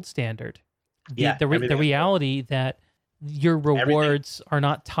gold standard. yeah, The everything is gold. reality that your Everything. rewards are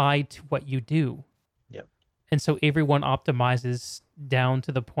not tied to what you do. Yep. And so everyone optimizes down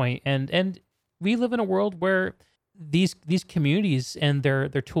to the point and we live in a world where these communities and their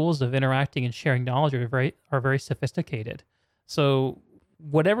tools of interacting and sharing knowledge are very sophisticated. So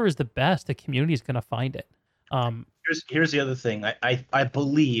whatever is the best, the community is going to find it. Um, Here's the other thing. I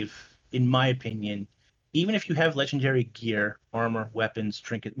believe, in my opinion, even if you have legendary gear, armor, weapons,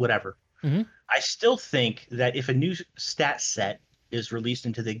 trinket, whatever, mhm. I still think that if a new stat set is released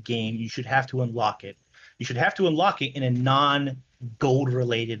into the game, you should have to unlock it. You should have to unlock it in a non-gold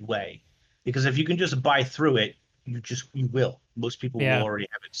related way. Because if you can just buy through it, you will. Most people will Yeah. already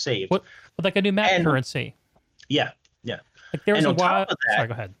have it saved. What with like a new map And currency? yeah, yeah. Like there was And a on top while. of Sorry, that,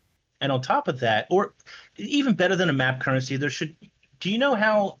 go ahead. or even better than a map currency, there should. Do you know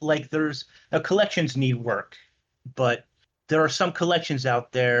how like there's collections need work, but there are some collections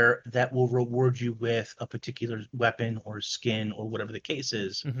out there that will reward you with a particular weapon or skin or whatever the case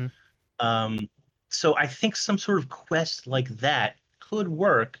is. Hmm. Um, so I think some sort of quest like that could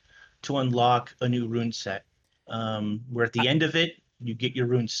work to unlock a new rune set. Where at the end of it, you get your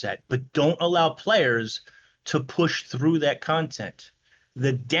rune set, but don't allow players to push through that content.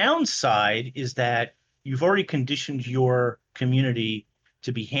 The downside is that you've already conditioned your community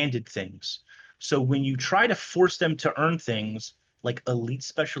to be handed things. So when you try to force them to earn things like elite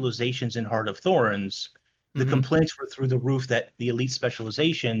specializations in Heart of Thorns, the Hmm. complaints were through the roof that the elite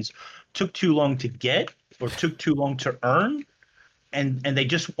specializations took too long to get or took too long to earn. And they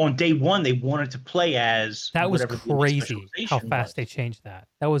just on day one they wanted to play as That was whatever the elite crazy how specialization fast they was. changed that.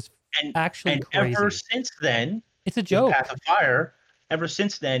 That was And actually and ever crazy. since then, It's a with Path joke. of Fire, ever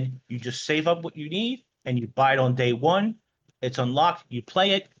since then, you just save up what you need and you buy it on day one. It's unlocked, you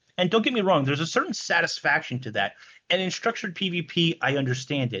play it. And don't get me wrong, there's a certain satisfaction to that. And in structured PvP, I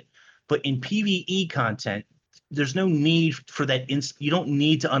understand it. But in PvE content, there's no need for that. You don't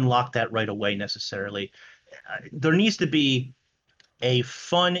need to unlock that right away necessarily. There needs to be a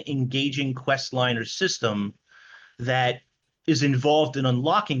fun, engaging quest line or system that is involved in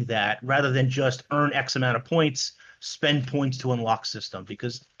unlocking that rather than just earn X amount of points, spend points to unlock system,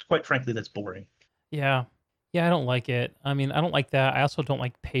 because quite frankly, that's boring. Yeah. Yeah, I don't like it. I mean, I don't like that. I also don't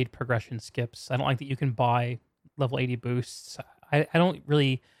like paid progression skips. I don't like that you can buy level 80 boosts. I don't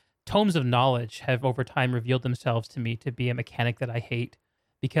really. Tomes of Knowledge have over time revealed themselves to me to be a mechanic that I hate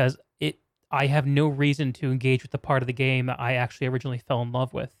because I have no reason to engage with the part of the game that I actually originally fell in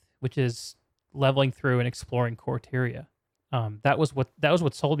love with, which is leveling through and exploring Corteria. That was what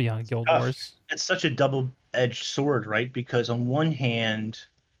sold me on Guild Tough. Wars. It's such a double-edged sword, right? Because on one hand,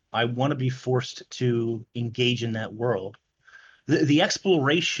 I want to be forced to engage in that world. The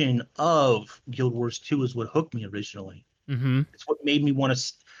exploration of Guild Wars 2 is what hooked me originally. Hmm. It's what made me want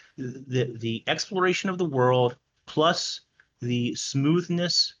to the exploration of the world plus the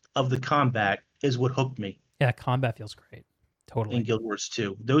smoothness of the combat is what hooked me Yeah, combat feels great. in Totally. Guild Wars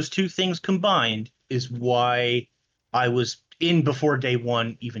 2. Those two things combined is why I was in before day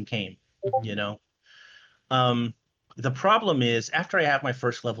one even came, you know. Um the problem is after I have my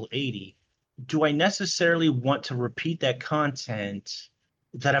first level 80, do I necessarily want to repeat that content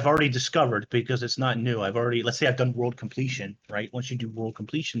that I've already discovered because it's not new? I've already, let's say I've done world completion, right? Once you do world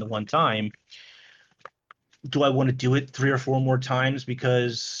completion the one time, do I want to do it 3 or 4 more times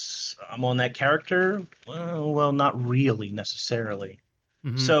because I'm on that character? Well, not really necessarily.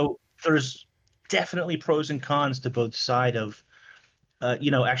 Hmm. So there's definitely pros and cons to both side of,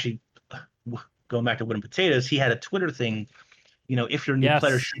 actually going back to Wooden Potatoes, he had a Twitter thing, if you're a new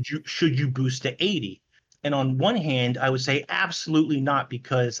player, Yes. should you boost to 80? And on one hand, I would say absolutely not,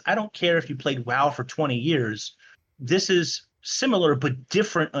 because I don't care if you played WoW for 20 years. This is similar but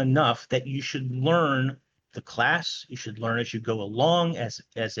different enough that you should learn the class. You should learn as you go along, as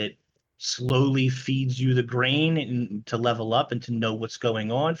it slowly feeds you the grain and to level up and to know what's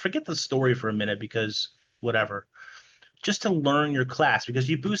going on. Forget the story for a minute, because whatever, just to learn your class, because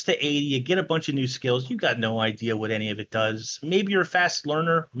you boost to 80, you get a bunch of new skills. You got no idea what any of it does. Maybe you're a fast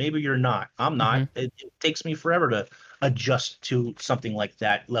learner, maybe you're not. I'm not. Hmm. It takes me forever to adjust to something like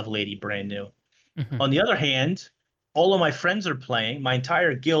that, level 80 brand new. Hmm. On the other hand, all of my friends are playing, my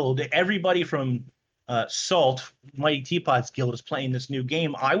entire guild, everybody from Salt, Mighty Teapot's guild, is playing this new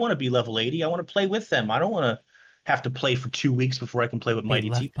game. I want to be level 80. I want to play with them. I don't want to have to play for 2 weeks before I can play with Be Mighty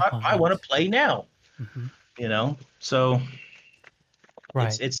left Teapot. I want behind. to play now, Hmm. So it's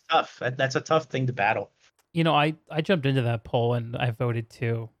Right. it's tough. That's a tough thing to battle. I jumped into that poll and I voted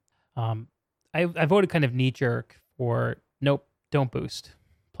too. Um, I voted kind of knee jerk for nope, don't boost,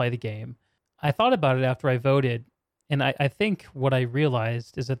 play the game. I thought about it after I voted, and I think what I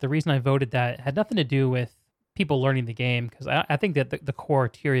realized is that the reason I voted that had nothing to do with people learning the game, because I think that the core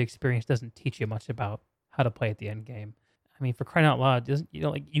Tyria experience doesn't teach you much about how to play at the end game. I mean, for crying out loud, doesn't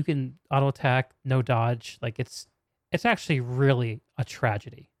like you can auto attack, no dodge, like it's actually really a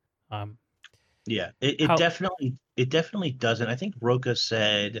tragedy. Um, Yeah, how it definitely doesn't. I think Roka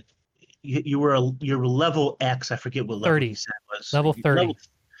said you were level X. I forget what level he 30, said was. level 30.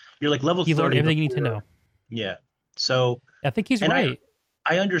 You're like level You learn 30 everything you need to before. know. Yeah. So, I think he's and right.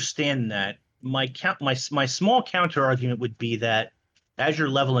 I understand that. My small counter argument would be that as you're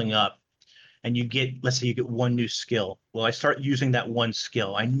leveling up and let's say you get one new skill. Well, I start using that one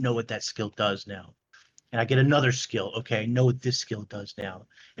skill. I know what that skill does now. And I get another skill. Okay, I know what this skill does now.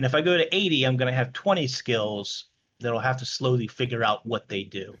 And if I go to 80, I'm going to have 20 skills that'll have to slowly figure out what they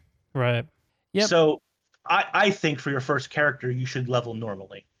do. Right. Yep. So I think for your first character, you should level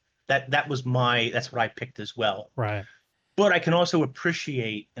normally. That's what I picked as well. Right. But I can also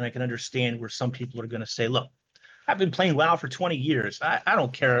appreciate and I can understand where some people are going to say, look, I've been playing WoW for 20 years. I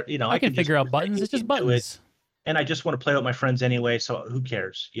don't care. I I can can just figure out get buttons. It's just into it. buttons. And I just want to play with my friends anyway. So who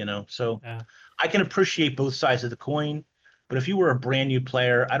cares? So Yeah. I can appreciate both sides of the coin, but if you were a brand new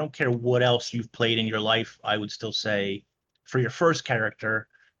player, I don't care what else you've played in your life, I would still say for your first character,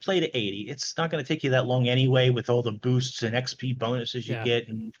 play to 80. It's not going to take you that long anyway, with all the boosts and XP bonuses you Yeah. get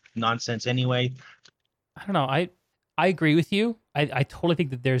and nonsense anyway. I don't know. I agree with you. I totally think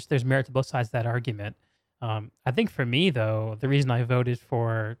that there's merit to both sides of that argument. I think for me though, the reason I voted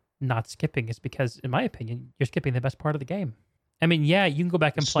for not skipping is because, in my opinion, you're skipping the best part of the game. I mean, yeah, you can go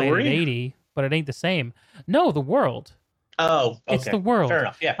back The and play it at story? 80, but it ain't the same. No, the world. Oh, It's the okay. Fair world.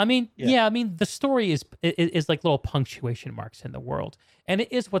 enough. Yeah. I mean, Yeah. yeah, I mean, the story is like little punctuation marks in the world, and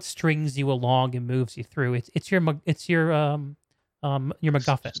it is what strings you along and moves you through. It's your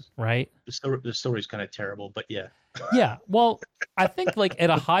MacGuffin, right? The story's kind of terrible, but yeah. Yeah. Well, I think like at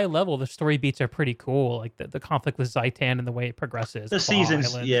a high level, the story beats are pretty cool. Like the conflict with Zaitan and the way it progresses, The Claw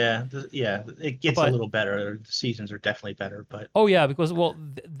seasons, Island. yeah, it gets a But little better. The seasons are definitely better, but oh yeah, because well, world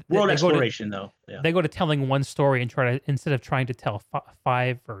they go to exploration though, yeah. they go to telling one story and try to, instead of trying to tell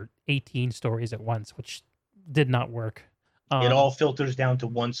 5 or 18 stories at once, which did not work. It all filters down to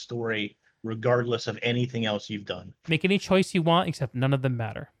one story, regardless of anything else you've done. Make any choice you want, except none of them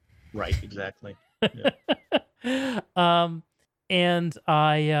matter. Right, exactly. Yeah. um, and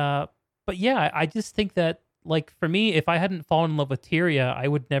but yeah, I just think that like for me, if I hadn't fallen in love with Tyria, I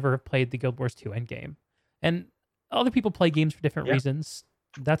would never have played the Guild Wars 2 endgame. And other people play games for different Yeah. reasons.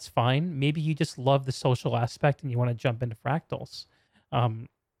 That's fine. Maybe you just love the social aspect and you want to jump into fractals.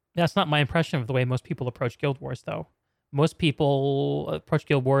 That's not my impression of the way most people approach Guild Wars, though. Most people approach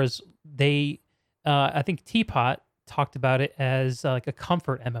Guild Wars. I think Teapot talked about it as like a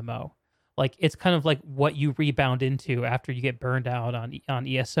comfort MMO. Like it's kind of like what you rebound into after you get burned out on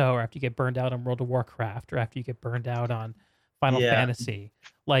ESO, or after you get burned out on World of Warcraft, or after you get burned out on Final Yeah. Fantasy.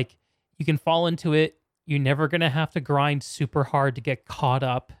 Like you can fall into it. You're never gonna have to grind super hard to get caught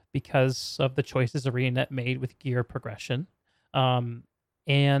up because of the choices ArenaNet made with gear progression.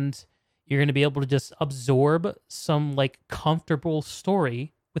 And you're going to be able to just absorb some like comfortable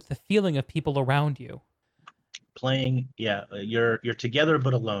story with the feeling of people around you. Playing, yeah, you're together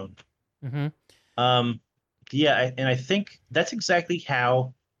but alone. Mm-hmm. Yeah, and I think that's exactly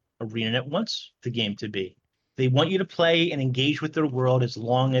how ArenaNet wants the game to be. They want you to play and engage with their world as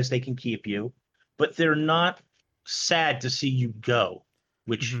long as they can keep you, but they're not sad to see you go.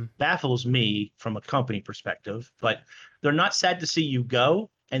 which Hmm. baffles me from a company perspective. But they're not sad to see you go,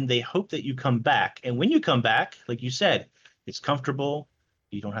 and they hope that you come back. And when you come back, like you said, it's comfortable.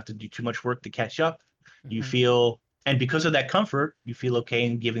 You don't have to do too much work to catch up. You Hmm. feel, and because of that comfort, you feel okay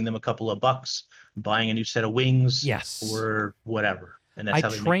in giving them a couple of bucks, buying a new set of wings Yes. or whatever. And that's I how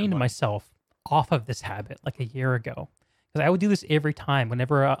they make their trained money. myself off of this habit like a year ago because I would do this every time.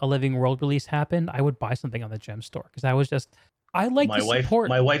 Whenever a Living World release happened, I would buy something on the gem store because I was just, I like to support.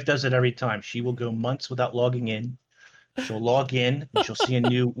 My wife does it every time. She will go months without logging in. She'll log in and she'll see a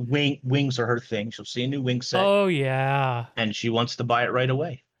new wings are her thing. She'll see a new wing set Oh, yeah. and she wants to buy it right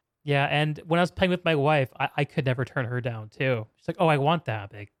away. Yeah. And when I was playing with my wife, I could never turn her down too. She's like, oh, I want that.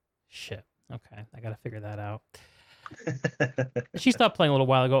 Big shit. Okay. I got to figure that out. She stopped playing a little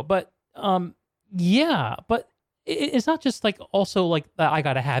while ago, but yeah, but it's not just like also like that I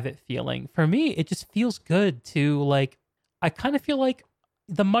gotta have it feeling. For me, it just feels good to like I kind of feel like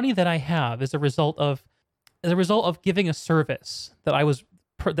the money that I have is a result of giving a service that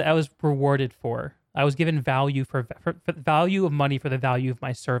that I was rewarded for. I was given value for the value of money for the value of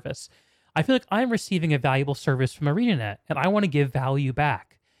my service. I feel like I'm receiving a valuable service from ArenaNet, and I want to give value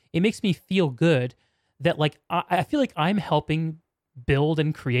back. It makes me feel good that like I feel like I'm helping build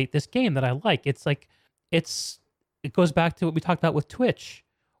and create this game that I like. It's like it's it goes back to what we talked about with Twitch,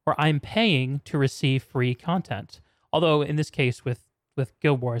 where I'm paying to receive free content. Although in this case with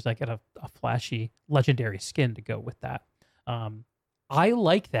Guild Wars, I get a flashy legendary skin to go with that. I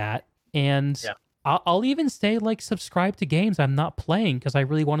like that, and Yeah. I'll even stay like subscribed to games I'm not playing because I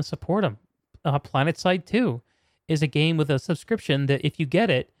really want to support them. PlanetSide 2 is a game with a subscription that if you get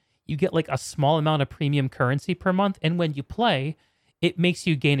it, you get like a small amount of premium currency per month, and when you play, it makes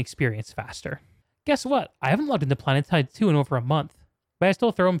you gain experience faster. Guess what? I haven't logged into PlanetSide 2 in over a month, but I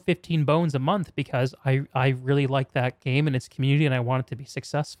still throw them 15 bones a month because I really like that game and its community, and I want it to be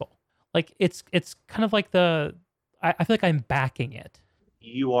successful. Like it's kind of like I feel like I'm backing it.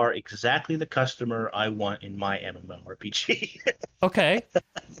 You are exactly the customer I want in my MMORPG. Okay.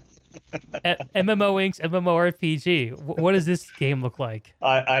 MMO Inc.'s MMORPG. What does this game look like?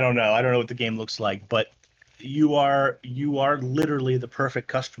 I don't know. I don't know what the game looks like, but you are literally the perfect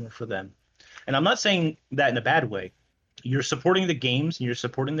customer for them. And I'm not saying that in a bad way. You're supporting the games and you're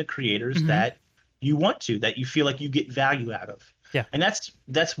supporting the creators Hmm. that you want to, that you feel like you get value out of. Yeah. And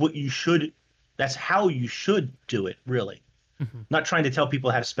that's what you should that's how you should do it, really. Hmm. Not trying to tell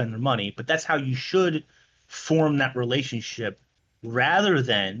people how to spend their money, but that's how you should form that relationship rather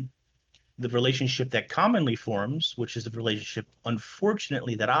than the relationship that commonly forms, which is the relationship,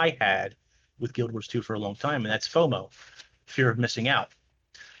 unfortunately, that I had with Guild Wars 2 for a long time, and that's FOMO, fear of missing out.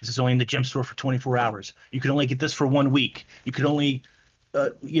 This is only in the gem store for 24 hours. You can only get this for 1 week. You could only,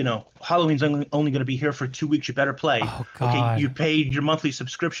 Halloween's only going to be here for 2 weeks. You better play. Oh Okay, you God. paid your monthly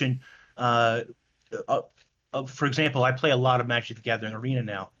subscription. Uh, uh, for example, I play a lot of Magic the Gathering Arena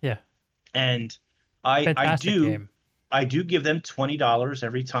now, Yeah. and I Fantastic do game. I do give them $20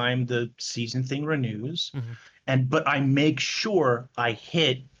 every time the season thing renews, Hmm. but I make sure I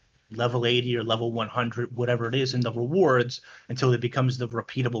hit level 80 or level 100, whatever it is in the rewards until it becomes the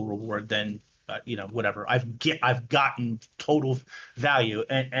repeatable reward. Then whatever I've gotten total value,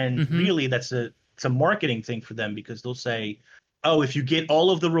 and Hmm. really it's a marketing thing for them because they'll say, oh, if you get all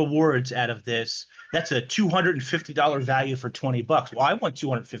of the rewards out of this, that's a $250 value for 20 bucks. Well, I want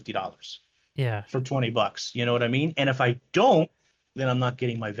 $250 Yeah. for 20 bucks. You know what I mean? And if I don't, then I'm not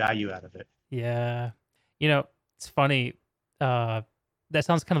getting my value out of it. Yeah. You know, it's funny. Uh, that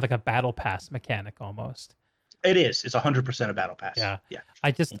sounds kind of like a battle pass mechanic almost. It is. It's 100% a battle pass. Yeah. Yeah.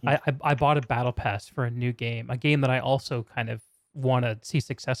 I just Mhm. I bought a battle pass for a new game, a game that I also kind of want to see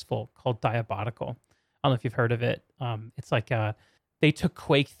successful called Diabotical. I don't know if you've heard of it. It's like they took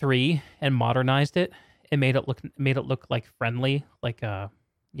Quake 3 and modernized it and made it look like friendly, like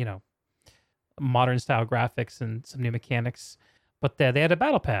you know, modern style graphics and some new mechanics. But they had a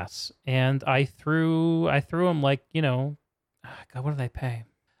battle pass, and I threw them like God, what did I pay?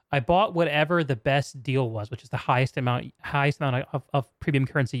 I bought whatever the best deal was, which is the highest amount of premium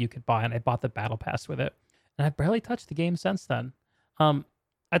currency you could buy, and I bought the battle pass with it. And I've barely touched the game since then. Um,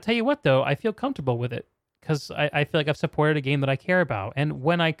 I tell you what, though, I feel comfortable with it because I feel like I've supported a game that I care about, and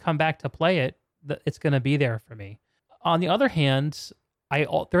when I come back to play it, it's going to be there for me. On the other hand, there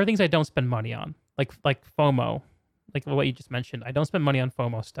are things I don't spend money on, like FOMO, like what you just mentioned. I don't spend money on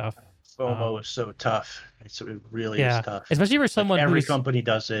FOMO stuff. FOMO is so tough. It really is Yeah, tough. especially for Like someone every who's company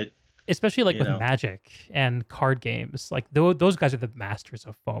does it, especially like you with know. Magic and card games. Like those guys are the masters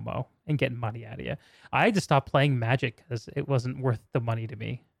of FOMO and getting money out of you. I had to stop playing Magic because it wasn't worth the money to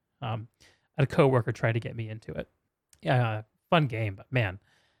me. I had a coworker try to get me into it. Yeah, fun game, but man,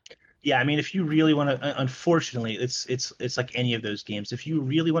 Yeah, I mean, if you really want to, unfortunately, it's like any of those games. If you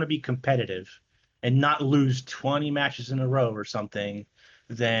really want to be competitive and not lose 20 matches in a row or something,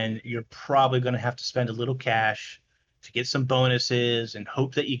 then you're probably going to have to spend a little cash to get some bonuses and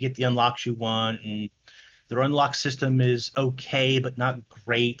hope that you get the unlocks you want. And their unlock system is okay, but not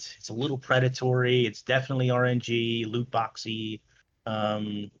great. It's a little predatory. It's definitely RNG, loot boxy.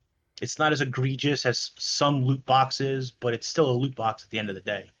 Um, it's not as egregious as some loot boxes, but it's still a loot box at the end of the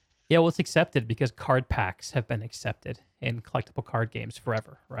day. yeah, well, it's accepted because card packs have been accepted in collectible card games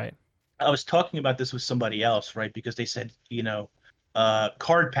forever, right? I was talking about this with somebody else, right? Because they said,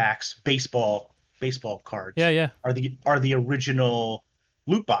 card packs, baseball Yeah, cards yeah. are the original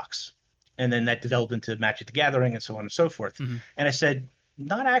loot box, and then that developed into Magic the Gathering and so on and so forth. Hmm. And I said,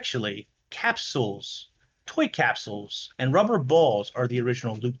 not actually. Capsules, toy capsules, and rubber balls are the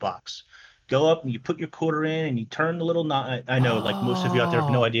original loot box. Go up and you put your quarter in and you turn the little knob. I know, like most of you out there have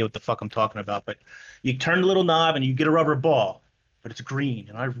no Oh, idea what the fuck I'm talking about, but you turn the little knob and you get a rubber ball, but it's green,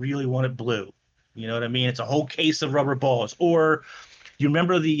 and I really want it blue. You know what I mean? It's a whole case of rubber balls. Or you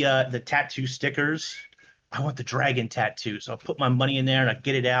remember the tattoo stickers? I want the dragon tattoo, so I put my money in there and I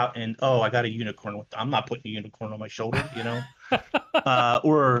get it out, and oh, I got a unicorn. I'm not putting a unicorn on my shoulder, you know.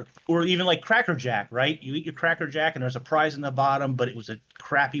 Or even like Cracker Jack, right? You eat your Cracker Jack and there's a prize in the bottom, but it was a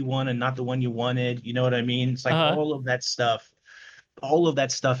crappy one and not the one you wanted. You know what I mean? It's like uh, all of that stuff. All of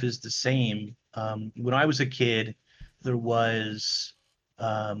that stuff is the same. When I was a kid, there was,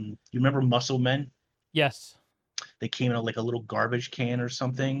 you remember Muscle Men? yes, They came in like a little garbage can or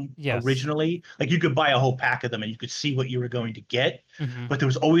something yes. originally. Like you could buy a whole pack of them and you could see what you were going to get, Hmm. but there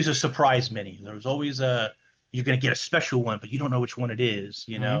was always a surprise mini. There was always you're going to get a special one, but you don't know which one it is,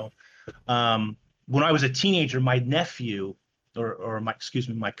 you Hmm. know? When I was a teenager, my nephew, excuse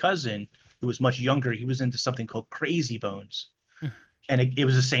me, my cousin, who was much younger, he was into something called Crazy Bones. And it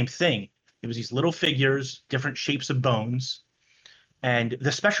was the same thing. It was these little figures, different shapes of bones. And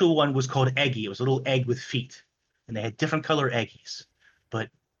the special one was called Eggy. It was a little egg with feet. And they had different color Eggies. But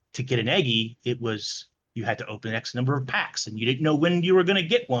to get an Eggy, you had to open X number of packs and you didn't know when you were going to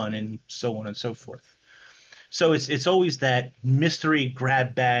get one and so on and so forth. So it's always that mystery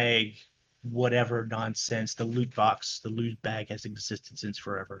grab bag, whatever nonsense. The loot bag has existed since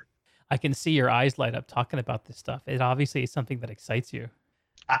forever. I can see your eyes light up talking about this stuff. It obviously is something that excites you.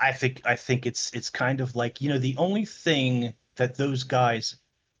 I think it's kind of like, the only thing that those guys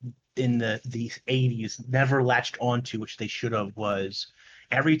in the 80s never latched onto, which they should have, was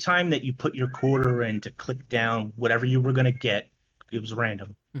every time that you put your quarter in to click down whatever you were going to get, it was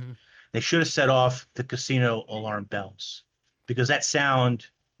random. Hmm. They should have set off the casino alarm bells, because that sound,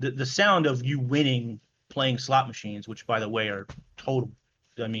 the sound of you winning playing slot machines, which by the way are total,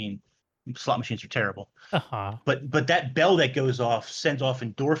 I mean, slot machines are terrible. Uh-huh. But that bell that goes off sends off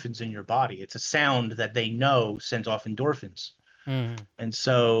endorphins in your body. It's a sound that they know sends off endorphins. Mm. And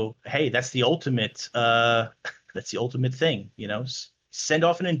so, hey, that's the ultimate that's the ultimate thing, Send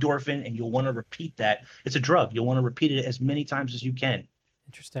off an endorphin and you'll want to repeat that. It's a drug. You'll want to repeat it as many times as you can.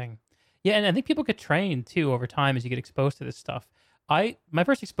 Interesting. Yeah, and I think people get trained too over time as you get exposed to this stuff. My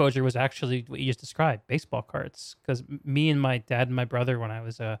first exposure was actually what you just described, baseball cards, because me and my dad and my brother, when I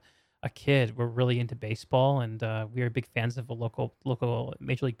was a kid, were really into baseball, and we were big fans of a local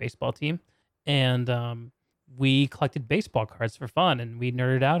Major League Baseball team, and we collected baseball cards for fun, and we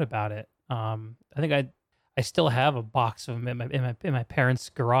nerded out about it. I think I still have a box of them in my parents'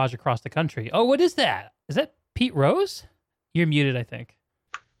 garage across the country. Oh, what is that? Is that Pete Rose? You're muted, I think.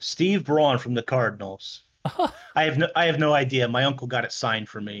 Steve Braun from the Cardinals. I have no idea. My uncle got it signed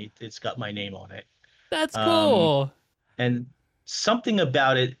for me. It's got my name on it. That's Um, cool. and something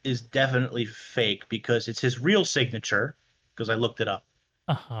about it is definitely fake because it's his real signature, because I looked it up.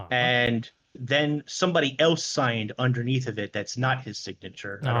 Uh-huh. And then somebody else signed underneath of it that's not his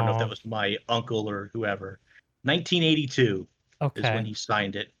signature. I don't know if that No. was my uncle or whoever. 1982 is when Okay. he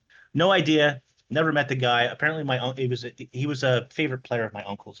signed it. No idea. Never met the guy. Apparently, he was a favorite player of my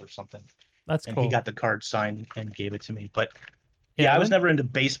uncle's or something, That's and he cool. got the card signed and gave it to me. But yeah, Yeah, I was when never into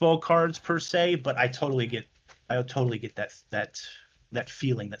baseball cards per se, but I totally get that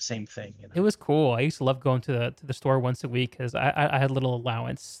feeling, that same thing. it was cool. I used to love going to the store once a week because I had a little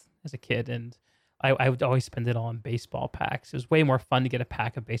allowance as a kid, and I would always spend it all on baseball packs. It was way more fun to get a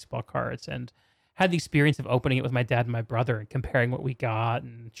pack of baseball cards and had the experience of opening it with my dad and my brother and comparing what we got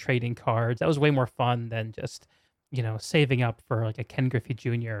and trading cards. That was way more fun than just, saving up for like a Ken Griffey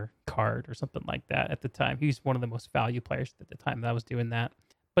Jr. card or something like that at the time. He was one of the most valued players at the time that I was doing that.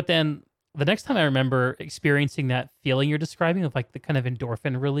 But then the next time I remember experiencing that feeling you're describing of like the kind of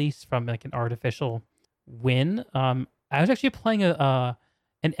endorphin release from like an artificial win, I was actually playing a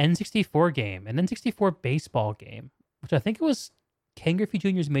an N64 game, an N64 baseball game, which I think it was Ken Griffey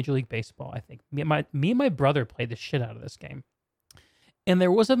Jr.'s Major League Baseball. I think me and my brother played the shit out of this game, and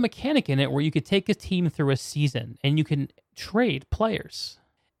there was a mechanic in it where you could take a team through a season and you can trade players.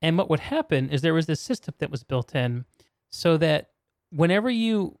 And what would happen is there was this system that was built in so that whenever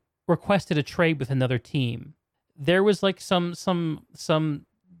you requested a trade with another team, there was like some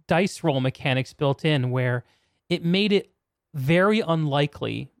dice roll mechanics built in where it made it very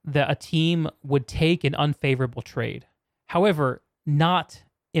unlikely that a team would take an unfavorable trade. However, not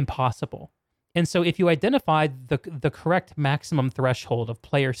impossible. And so if you identified the correct maximum threshold of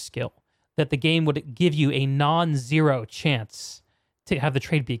player skill, that the game would give you a non-zero chance to have the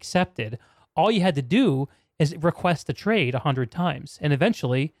trade be accepted, all you had to do is request the trade 100 times, and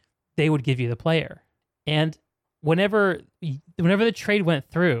eventually they would give you the player. And whenever the trade went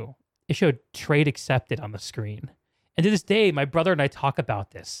through, it showed trade accepted on the screen. And to this day, my brother and I talk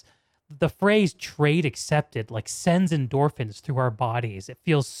about this. The phrase trade accepted like sends endorphins through our bodies. It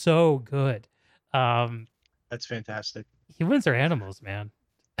feels so good. Um, That's fantastic. Humans are animals, man.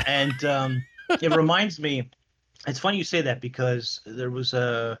 And it reminds me, it's funny you say that because there was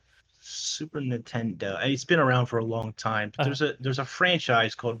a Super Nintendo, and it's been around for a long time, but Uh, there's a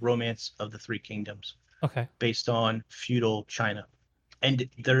franchise called Romance of the Three Kingdoms okay. based on feudal China. And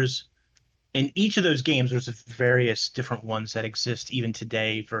there's in each of those games, there's various different ones that exist even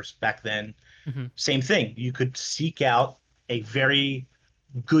today versus back then. Hmm. Same thing. You could seek out a very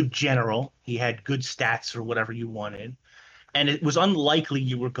good general. He had good stats or whatever you wanted. And it was unlikely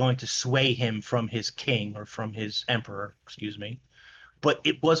you were going to sway him from his king or from his emperor, excuse me. But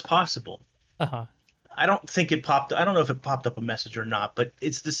it was possible. Uh-huh. I don't think it popped. I don't know if it popped up a message or not, but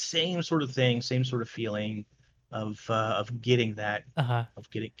it's the same sort of thing, same sort of feeling of getting that Uh-huh. of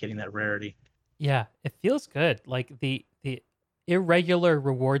getting that rarity. Yeah, it feels good. Like the irregular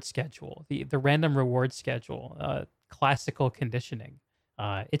reward schedule, the random reward schedule, classical conditioning.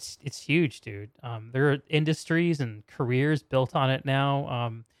 It's huge, dude. There are industries and careers built on it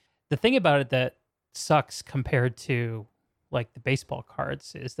now. The thing about it that sucks compared to like the baseball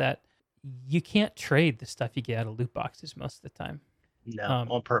cards is that you can't trade the stuff you get out of loot boxes most of the time. No,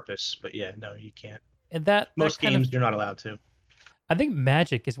 Um, on purpose. But yeah, no, you can't. and that Most kind of, games you're not allowed to. I think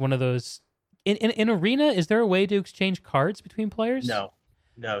Magic is one of those. In Arena, is there a way to exchange cards between players? No,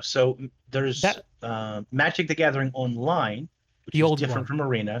 no. So there's That Magic the Gathering Online, which the is old different one, from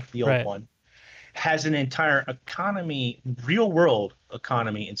Arena, the old right? one, has an entire economy, real world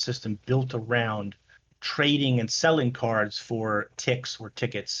economy and system built around trading and selling cards for ticks or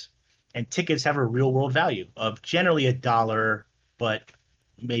tickets. And tickets have a real world value of generally $1, but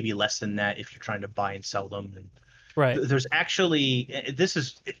maybe less than that if you're trying to buy and sell them. And Right. there's actually this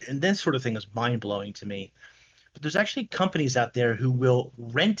is and this sort of thing is mind blowing to me. But there's actually companies out there who will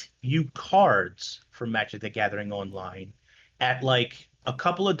rent you cards from Magic the Gathering Online at like a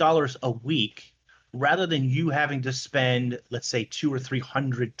couple of dollars a week rather than you having to spend, let's say, 200 or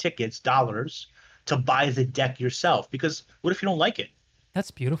 300 tickets, dollars, to buy the deck yourself. Because what if you don't like it? That's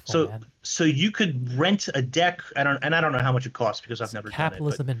beautiful, So man. so you could rent a deck. I don't know how much it costs because I've It's never done it, but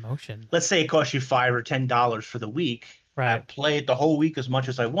capitalism in motion. let's say it costs you $5 or $10 for the week. I Right. play it the whole week as much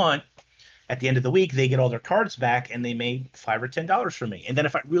as I want. At the end of the week, they get all their cards back and they made $5 or $10 for me. And then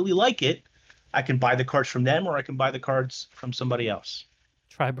if I really like it, I can buy the cards from them or I can buy the cards from somebody else.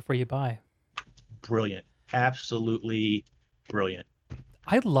 Try before you buy. Brilliant. Absolutely brilliant.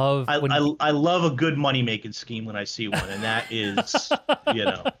 I love when I love a good money making scheme when I see one, and that is, you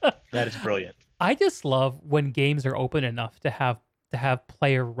know, that is brilliant. I just love when games are open enough to have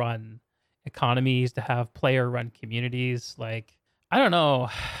player run economies, to have player run communities. Like I don't know,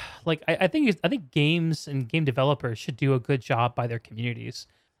 like I think games and game developers should do a good job by their communities.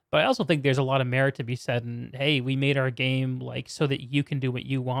 But I also think there's a lot of merit to be said in, hey, we made our game like so that you can do what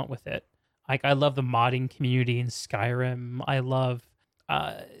you want with it. Like I love the modding community in Skyrim. I love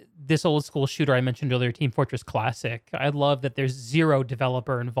uh, this old school shooter I mentioned earlier, Team Fortress Classic. I love that there's zero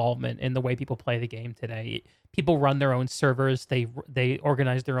developer involvement in the way people play the game today. People run their own servers. They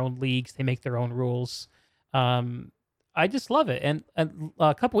organize their own leagues. They make their own rules. Um, I just love it. And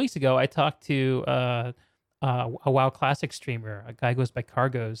a couple weeks ago, I talked to a WoW Classic streamer, a guy who goes by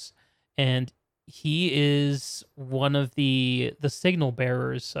Cargos, and he is one of the signal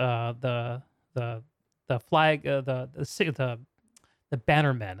bearers, the the flag, the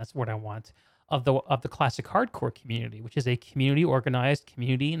bannermen. That's what I want of the classic hardcore community, which is a community organized,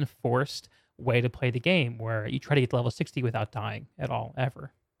 community enforced way to play the game, where you try to get to level 60 without dying at all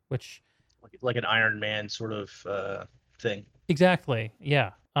ever. Which Like an Iron Man sort of thing. exactly,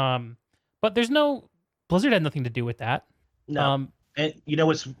 yeah. But there's no Blizzard had nothing to do with that. No. And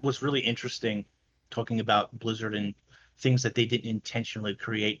what's really interesting, talking about Blizzard and things that they didn't intentionally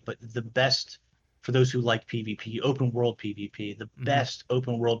create, but the best for those who like PvP, open world PvP, the Mhm. best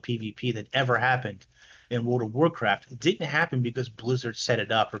open world PvP that ever happened in World of Warcraft didn't happen because Blizzard set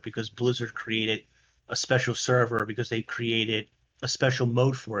it up or because Blizzard created a special server or because they created a special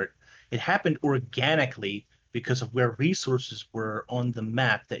mode for it. It happened organically because of where resources were on the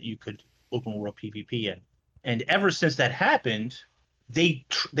map that you could open world PvP in. And ever since that happened, they've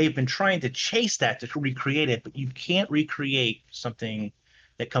been trying to chase that to recreate it, but you can't recreate something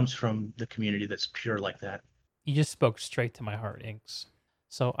that comes from the community that's pure like that. You just spoke straight to my heart, Inks.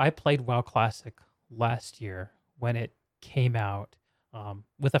 So I played WoW Classic last year when it came out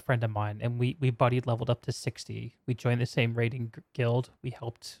with a friend of mine, and we buddied leveled up to 60. We joined the same raiding guild. We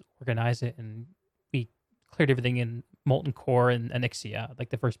helped organize it, and we cleared everything in Molten Core and Onyxia, like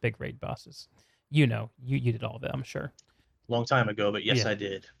the first big raid bosses. You did all of it, I'm sure. Long time ago, but yes, Yeah. I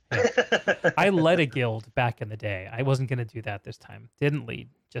did. Yeah. I led a guild back in the day. I wasn't going to do that this time. Didn't lead.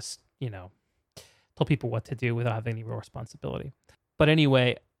 Just, told people what to do without having any real responsibility. But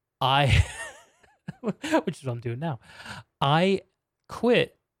anyway, I, which is what I'm doing now, I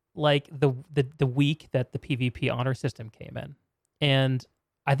quit like the week that the PvP honor system came in. And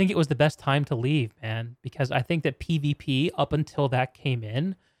I think it was the best time to leave, man, because I think that PvP up until that came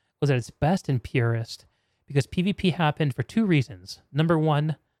in was at its best and purest because PvP happened for two reasons. Number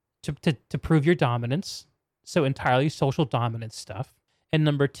one, to prove your dominance, so entirely social dominance stuff. And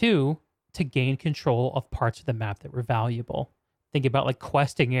number two, to gain control of parts of the map that were valuable. Think about like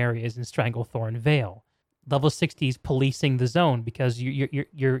questing areas in Stranglethorn Vale. Level 60s policing the zone because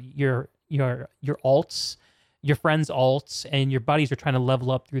your alts, your friends' alts, and your buddies are trying to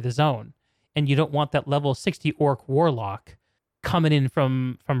level up through the zone, and you don't want that level 60 orc warlock coming in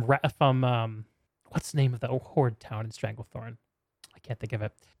from what's the name of the horde town in Stranglethorn? I can't think of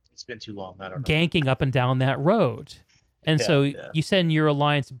it. It's been too long. I don't know. Ganking up and down that road. And so you send your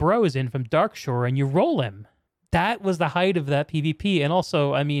alliance bros in from Darkshore and you roll him. That was the height of that PvP. And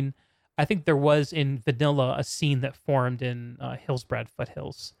also, I mean, I think there was in vanilla a scene that formed in Hillsbrad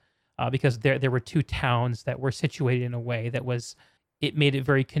Foothills because there were two towns that were situated in a way that it made it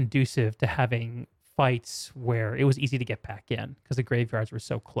very conducive to having fights where it was easy to get back in because the graveyards were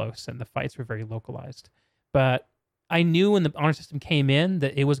so close and the fights were very localized. But I knew when the honor system came in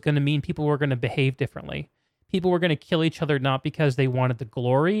that it was going to mean people were going to behave differently. People were going to kill each other not because they wanted the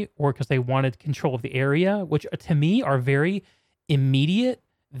glory or because they wanted control of the area, which to me are very immediate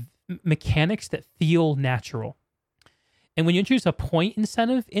mechanics that feel natural. And when you introduce a point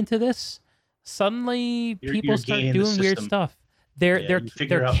incentive into this, suddenly people start doing weird stuff. They're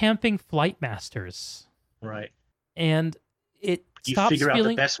camping flight masters, right? And it you stops figure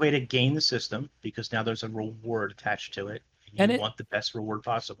feeling... out the best way to gain the system because now there's a reward attached to it. And you want the best reward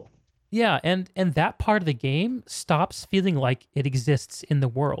possible. Yeah, and that part of the game stops feeling like it exists in the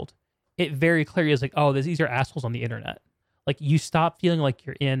world. It very clearly is like, oh, these are assholes on the internet. Like you stop feeling like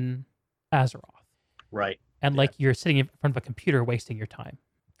you're in Azeroth, right? And like you're sitting in front of a computer wasting your time.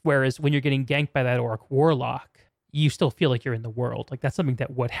 Whereas when you're getting ganked by that orc warlock, you still feel like you're in the world. Like that's something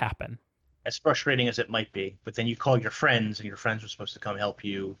that would happen. As frustrating as it might be, but then you call your friends, and your friends are supposed to come help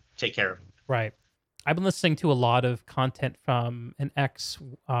you take care of them. Right. I've been listening to a lot of content from an ex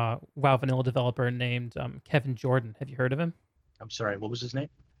WoW Vanilla developer named Kevin Jordan. Have you heard of him? I'm sorry, what was his name?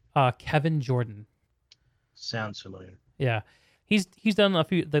 Kevin Jordan. Sounds familiar. Yeah, he's done a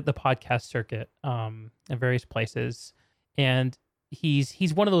few the podcast circuit in various places, and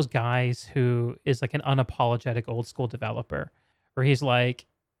he's one of those guys who is like an unapologetic old school developer, where he's like,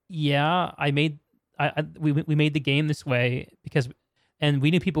 yeah, we made the game this way because. And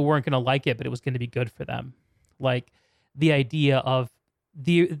we knew people weren't going to like it, but it was going to be good for them. Like the idea of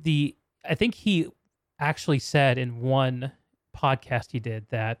I think he actually said in one podcast he did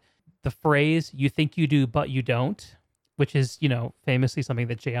that the phrase "you think you do, but you don't," which is, famously something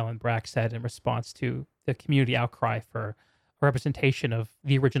that J. Allen Brack said in response to the community outcry for a representation of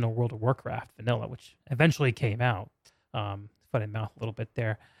the original World of Warcraft vanilla, which eventually came out. Foot in mouth a little bit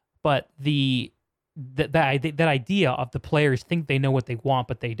there. But that idea of the players think they know what they want,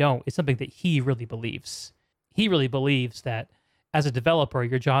 but they don't, is something that he really believes. He really believes that as a developer,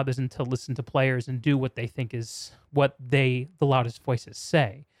 your job isn't to listen to players and do what they think is what the loudest voices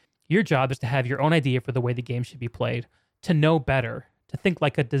say. Your job is to have your own idea for the way the game should be played, to know better, to think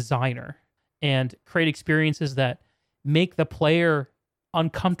like a designer, and create experiences that make the player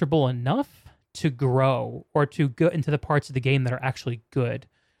uncomfortable enough to grow or to go into the parts of the game that are actually good.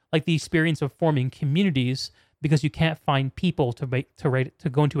 Like the experience of forming communities because you can't find people to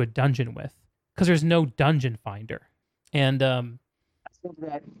go into a dungeon with because there's no dungeon finder. And I think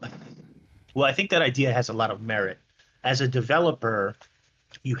that, well, I think that idea has a lot of merit. As a developer,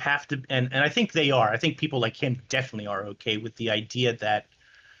 you have to, and I think they are. I think people like him definitely are okay with the idea that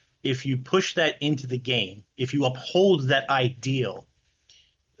if you push that into the game, if you uphold that ideal,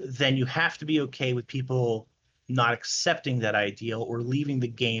 then you have to be okay with people not accepting that ideal or leaving the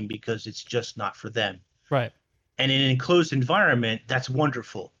game because it's just not for them. right. And in an enclosed environment, that's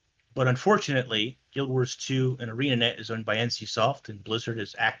wonderful. But unfortunately, Guild Wars 2 and ArenaNet is owned by NCSoft, and Blizzard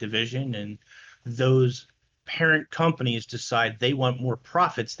is Activision, and those parent companies decide they want more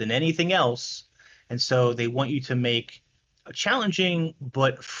profits than anything else. And so they want you to make a challenging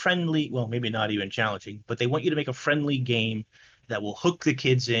but friendly, well, maybe not even challenging, but they want you to make a friendly game that will hook the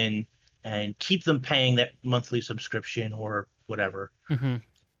kids in and keep them paying that monthly subscription or whatever. Hmm.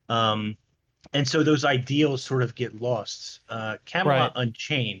 Um, and so those ideals sort of get lost. Camelot Right.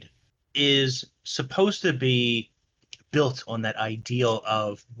 Unchained is supposed to be built on that ideal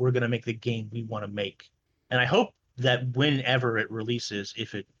of we're going to make the game we want to make. And I hope that whenever it releases,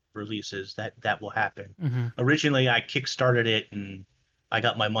 if it releases, that will happen. Hmm. Originally, I kickstarted it and I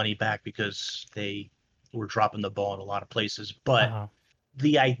got my money back because they were dropping the ball in a lot of places. But Uh-huh.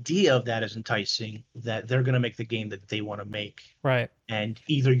 the idea of that is enticing, that they're going to make the game that they want to make. Right. And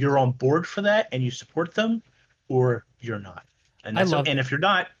either you're on board for that and you support them, or you're not. And I that's love and if you're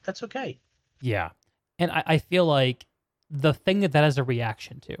not, that's okay. Yeah. And I feel like the thing that that is a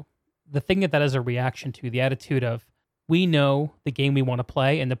reaction to, the thing that that is a reaction to, the attitude of we know the game we want to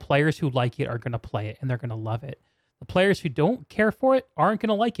play, and the players who like it are going to play it and they're going to love it. The players who don't care for it aren't going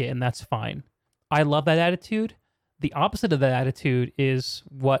to like it, and that's fine. I love that attitude. The opposite of that attitude is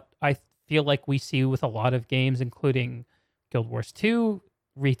what I feel like we see with a lot of games, including Guild Wars 2,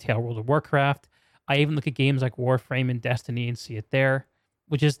 retail World of Warcraft. I even look at games like Warframe and Destiny and see it there,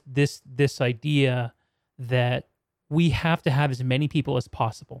 which is this idea that we have to have as many people as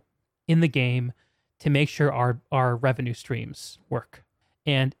possible in the game to make sure our revenue streams work.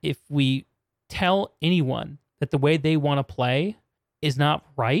 And if we tell anyone that the way they want to play is not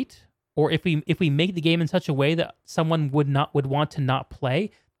right, or if we make the game in such a way that someone would want to not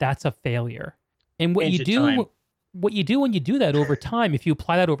play, that's a failure. And Change the time. what you do when you do that over time, if you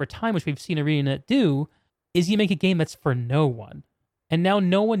apply that over time, which we've seen ArenaNet do, is you make a game that's for no one. And now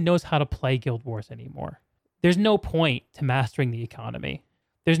no one knows how to play Guild Wars anymore. There's no point to mastering the economy.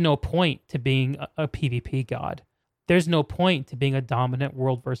 There's no point to being a PvP god. There's no point to being a dominant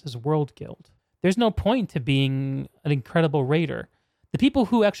world versus world guild. There's no point to being an incredible raider. The people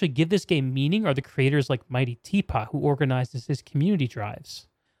who actually give this game meaning are the creators like Mighty Teapot, who organizes his community drives.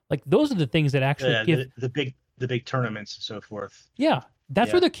 Like those are the things that actually Yeah, give. the big tournaments and so forth. Yeah, that's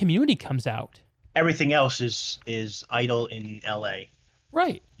Yeah. where the community comes out. Everything else is idle in LA,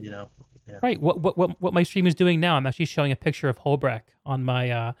 Right. you know. Yeah. Right. What my stream is doing now, I'm actually showing a picture of Holbrecht on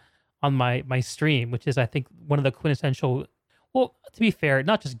my stream, which is I think one of the quintessential. Well, to be fair,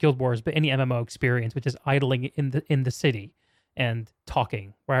 not just Guild Wars, but any MMO experience, which is idling in the city and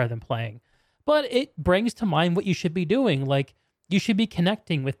talking rather than playing. But it brings to mind what you should be doing. Like you should be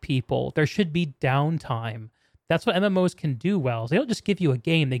connecting with people. There should be downtime. That's what MMOs can do well. They don't just give you a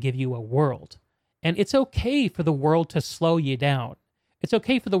game; they give you a world, and it's okay for the world to slow you down. It's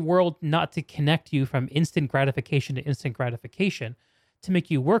okay for the world not to connect you from instant gratification to instant gratification, to make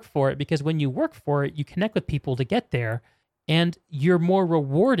you work for it, because when you work for it, you connect with people to get there, and you're more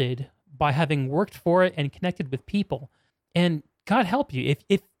rewarded by having worked for it and connected with people. And God help you,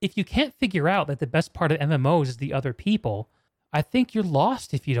 if you can't figure out that the best part of MMOs is the other people, I think you're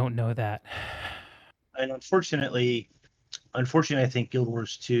lost if you don't know that. And unfortunately, I think Guild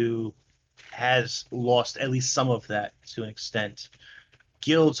Wars 2 has lost at least some of that to an extent.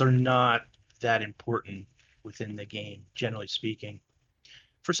 Guilds are not that important within the game, generally speaking.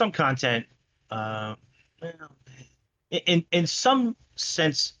 For some content, well, in some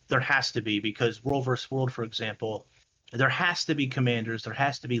sense, there has to be, because World versus World, for example, there has to be commanders, there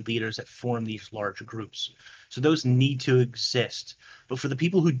has to be leaders that form these large groups. So those need to exist. But for the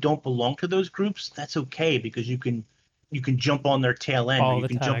people who don't belong to those groups, that's okay, because you can jump on their tail end, or Follow you the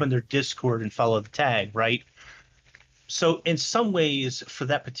can jump tag. on their Discord and follow the tag, right? So in some ways, for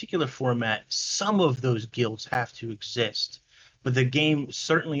that particular format, some of those guilds have to exist, but the game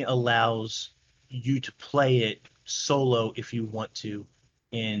certainly allows you to play it solo if you want to,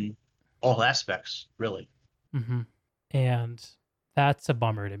 in all aspects, really. Hmm. And that's a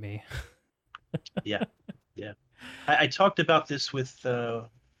bummer to me. Yeah, yeah. I talked about this with who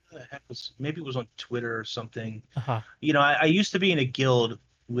the heck was, maybe it was on Twitter or something. Uh-huh. You know, I used to be in a guild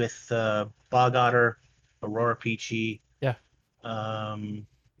with Bog Otter, Aurora Peachy, Yeah. um,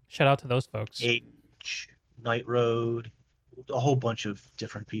 Shout out to those folks. Age, Night Road, a whole bunch of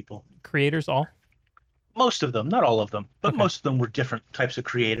different people. Creators all? Most of them, not all of them, but Okay. most of them were different types of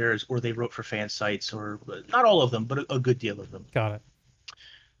creators, or they wrote for fan sites, or not all of them, but a good deal of them. Got it.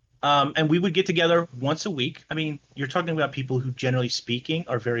 And we would get together once a week. I mean, you're talking about people who, generally speaking,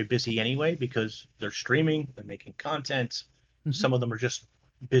 are very busy anyway because they're streaming, they're making content. Mhm. Some of them are just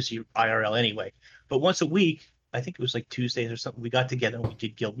busy IRL anyway. But once a week, I think it was like Tuesdays or something, we got together and we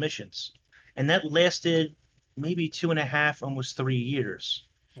did guild missions. And that lasted maybe 2.5, almost 3 years.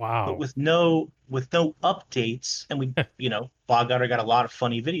 But Wow. with no updates, and we, Bogart got a lot of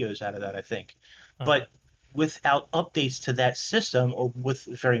funny videos out of that, I think. Uh, But without updates to that system, or with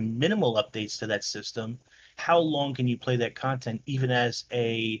very minimal updates to that system, how long can you play that content, even as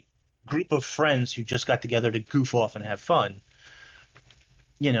a group of friends who just got together to goof off and have fun?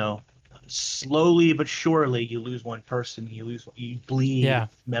 You know, slowly but surely, you lose one person, you bleed yeah.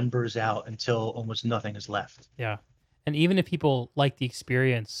 members out until almost nothing is left. Yeah. And even if people like the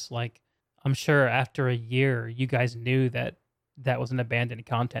experience, like I'm sure after a year, you guys knew that that was an abandoned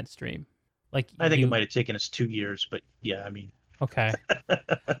content stream. Like I think it you, might have taken us 2 years, but yeah, I mean, okay.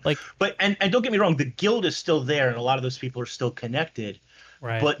 Like, but and don't get me wrong, the guild is still there, and a lot of those people are still connected.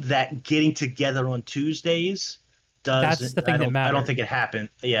 right. But that getting together on Tuesdays That's doesn't. the thing that I don't matters. think it happened.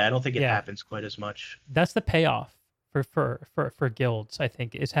 Yeah, I don't think it Yeah. happens quite as much. That's the payoff for guilds, I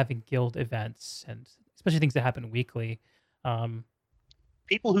think, is having guild events and especially things that happen weekly. Um,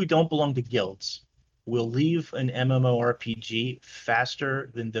 People who don't belong to guilds will leave an MMORPG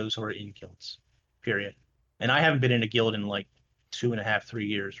faster than those who are in guilds. Period. And I haven't been in a guild in like 2.5, 3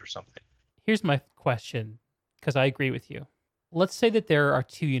 years or something. Here's my question, because I agree with you. Let's say that there are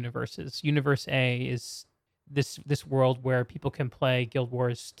two universes. Universe A is this world where people can play Guild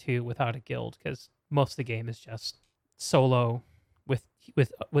Wars 2 without a guild because most of the game is just solo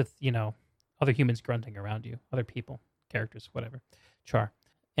with other humans grunting around you, other people, characters, whatever. Char.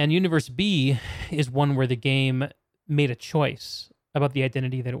 And Universe B is one where the game made a choice about the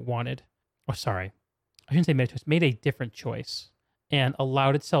identity that it wanted. Oh, sorry. I shouldn't say made a choice, made a different choice and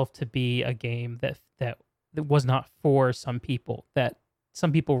allowed itself to be a game that was not for some people, that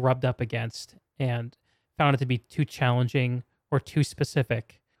some people rubbed up against and found it to be too challenging or too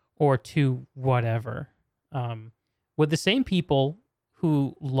specific or too whatever. With the same people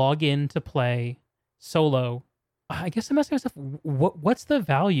who log in to play solo, I guess I'm asking myself, what's the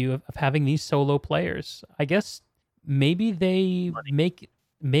value of having these solo players? I guess maybe they Money.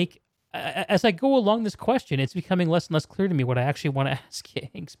 make as I go along this question, it's becoming less and less clear to me what I actually want to ask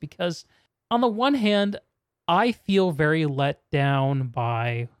Hanks. Because on the one hand, I feel very let down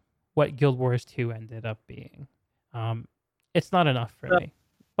by what Guild Wars 2 ended up being. Um, it's not enough for me.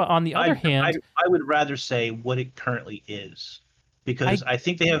 But on the other I hand, I would rather say what it currently is, because I I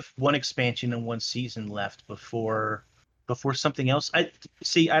think they have one expansion and one season left before something else. I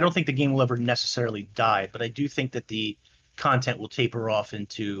see. I don't think the game will ever necessarily die, but I do think that the content will taper off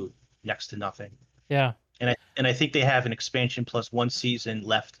into next to nothing. yeah, And I think they have an expansion plus one season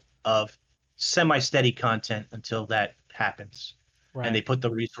left of semi-steady content until that happens, and they right. put the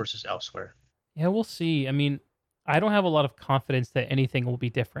resources elsewhere. Yeah, we'll see. I mean, I don't have a lot of confidence that anything will be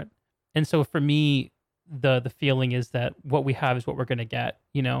different. And so for me, the feeling is that what we have is what we're going to get,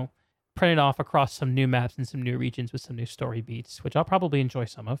 printed off across some new maps and some new regions with some new story beats, which I'll probably enjoy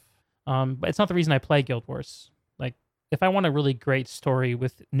some of. But it's not the reason I play Guild Wars. Like if I want a really great story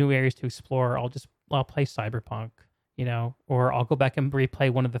with new areas to explore, I'll play Cyberpunk, or I'll go back and replay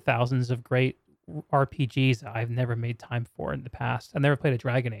one of the thousands of great RPGs that I've never made time for in the past. I've never played a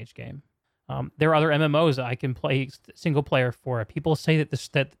Dragon Age game. There are other MMOs that I can play single player for. People say that the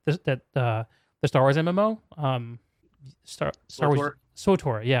Star Wars MMO, Star Wars SWTOR?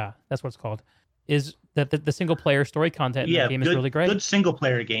 SWTOR, yeah, that's what it's called, is that the single player story content in that Yeah, game is really great. good single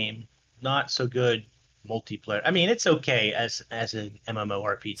player game, not so good multiplayer. I mean, it's okay as an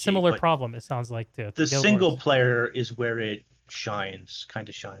MMORPG, Similar but problem, it sounds like to the Guild single Wars. player is where it shines, kind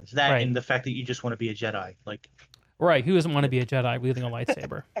of shines. That Right, and the fact that you just want to be a Jedi. Like right. Who doesn't want to be a Jedi wielding a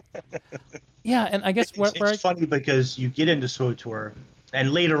lightsaber? Yeah, and I guess it's funny because you get into SWTOR,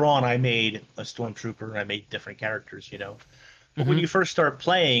 and later on I made a stormtrooper and I made different characters, But when Mhm. you first start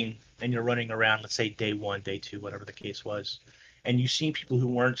playing and you're running around, let's say day one, day two, whatever the case was, and you see people who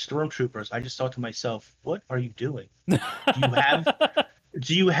weren't stormtroopers, I just thought to myself, what are you doing? Do you have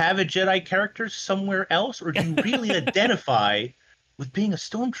do you have a Jedi character somewhere else, or do you really identify with being a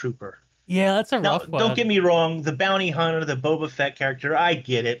stormtrooper? Yeah, that's a Now, rough don't get one. me wrong, the bounty hunter, the Boba Fett character, I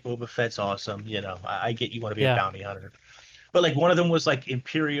get it. Boba Fett's awesome. I get you want to be a Yeah, bounty hunter. But like one of them was like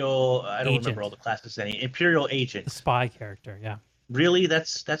Imperial, I don't remember all agent, the classes any. Imperial the agent. spy character. Yeah, Really,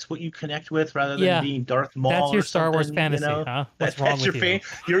 that's what you connect with rather than Yeah, being Darth that's Maul your or Star Wars something, you fantasy, know? huh? What's wrong That's your with you?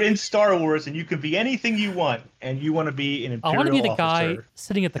 fan. You're in Star Wars and you can be anything you want, and you want to be an I want to be Imperial the guy officer.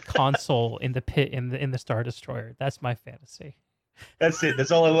 sitting at the console in the pit in the Star Destroyer. That's my fantasy. That's it.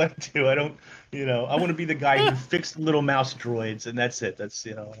 That's all I want to do. I don't, I want to be the guy who fixed little mouse droids, and that's it. That's,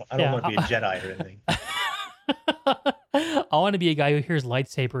 I don't want to be a Yeah. Jedi or anything. I want to be a guy who hears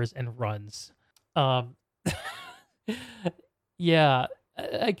lightsabers and runs. Um, yeah,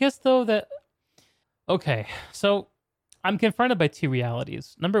 I guess though that okay. So I'm confronted by two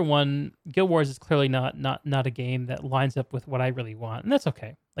realities. Number one, Guild Wars is clearly not a game that lines up with what I really want, and that's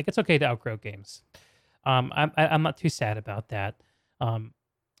okay. Like it's okay to outgrow games. I'm not too sad about that. Um,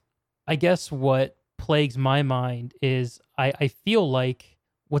 I guess what plagues my mind is I feel like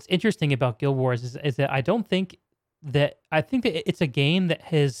what's interesting about Guild Wars is that I think that it's a game that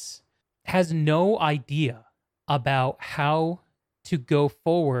has no idea about how to go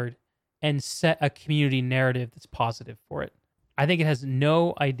forward and set a community narrative that's positive for it. I think it has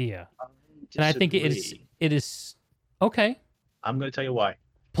no idea. I And I think disagree. it is okay. I'm going to tell you why.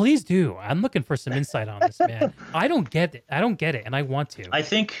 Please do. I'm looking for some insight on this, man. I don't get it. I don't get it, and I want to. I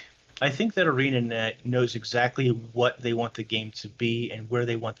think that ArenaNet knows exactly what they want the game to be and where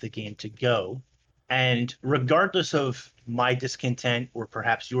they want the game to go. And regardless of my discontent, or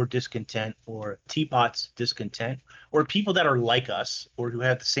perhaps your discontent, or Teapot's discontent, or people that are like us, or who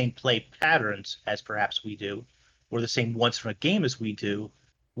have the same play patterns as perhaps we do, or the same wants from a game as we do,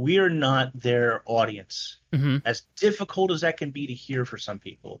 we are not their audience. Hmm. As difficult as that can be to hear for some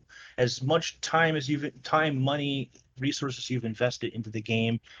people, as much time, money, resources you've invested into the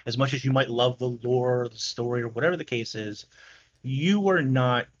game, as much as you might love the lore, the story, or whatever the case is, you are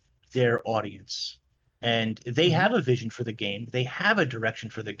not their audience. And they Hmm. have a vision for the game, they have a direction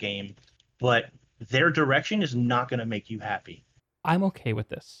for the game, but their direction is not going to make you happy. I'm okay with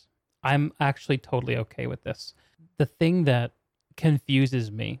this. I'm actually totally okay with this. The thing that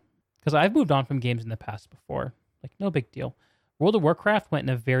confuses me, because I've moved on from games in the past before, like no big deal. World of Warcraft went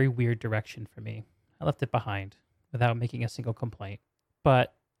in a very weird direction for me. I left it behind without making a single complaint.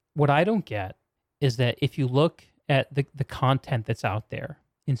 But what I don't get is that if you look at the content that's out there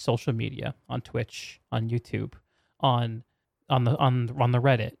in social media, on Twitch, on YouTube, on on the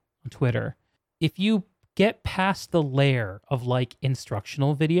Reddit, on Twitter, if you get past the layer of like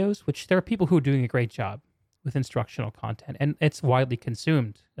instructional videos, which there are people who are doing a great job with instructional content, and it's widely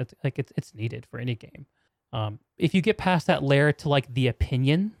consumed. It's needed for any game. If you get past that layer to like the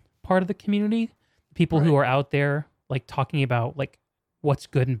opinion part of the community, people who Right. are out there like talking about like what's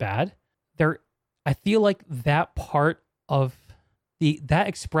good and bad, they're I feel like that part of that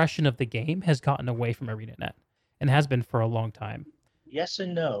expression of the game has gotten away from ArenaNet and has been for a long time. Yes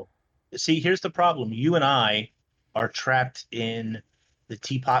and no. See, here's the problem. You and I are trapped in the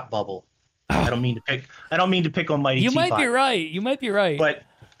teapot bubble. I don't mean to pick on Mighty You might be Teapot, right. You might be right. but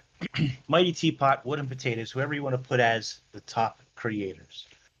Mighty Teapot, Wooden Potatoes, whoever you want to put as the top creators.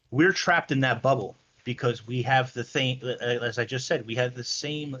 We're trapped in that bubble because we have the thing, as I just said, we have the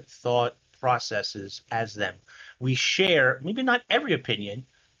same thought processes as them. We share, maybe not every opinion,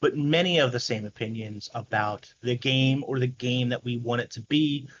 but many of the same opinions about the game, or the game that we want it to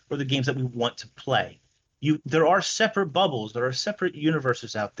be, or the games that we want to play. There are separate bubbles, there are separate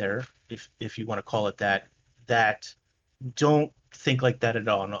universes out there, if you want to call it that, that don't think like that at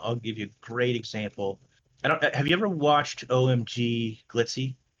all. And I'll give you a great example. Have you ever watched OMG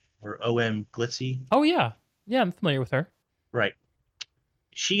Glitzy, or OM Glitzy? Oh yeah, yeah, I'm familiar with her. Right.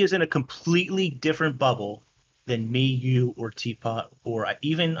 She is in a completely different bubble than me, you, or Teapot, or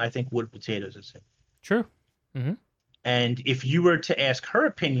even I think Wood Potatoes is in. True. Hmm. And if you were to ask her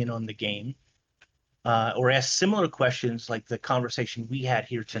opinion on the game, or ask similar questions like the conversation we had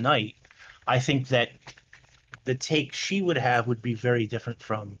here tonight, I think that the take she would have would be very different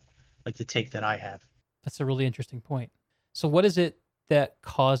from like the take that I have. That's a really interesting point. So, what is it that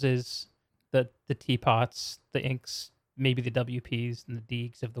causes the teapots, the inks, maybe the WPs and the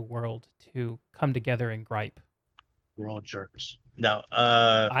Deegs of the world to come together and gripe? We're all jerks. No,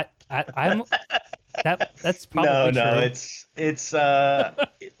 I'm that's no, probably no. true.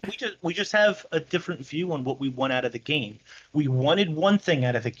 We just have a different view on what we want out of the game. We wanted one thing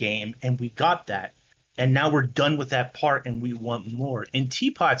out of the game, and we got that. And now we're done with that part, and we want more. In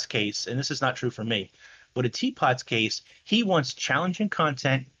Teapot's case, and this is not true for me, but in Teapot's case, he wants challenging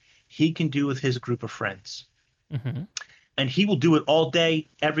content he can do with his group of friends, Hmm. and he will do it all day,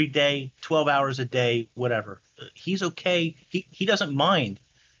 every day, 12 hours a day, whatever. He's okay. He doesn't mind,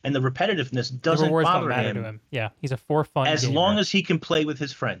 and the repetitiveness The doesn't rewards don't bother matter to him him. Yeah, he's a for fun as long gamer. as he can play with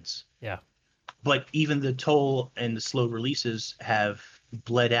his friends. Yeah. But even the toll and the slow releases have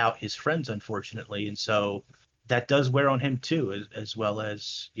bled out his friends, unfortunately, and so that does wear on him too, as well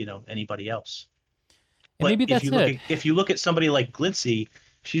as anybody else. And But maybe that's it. if you look at somebody like Glitzy,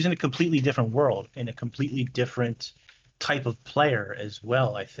 she's in a completely different world, in a completely different type of player as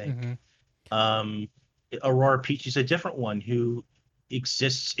well, I think. Hmm. Um, Aurora Peach is a different one who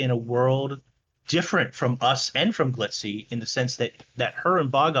exists in a world different from us and from Glitzy, in the sense that her and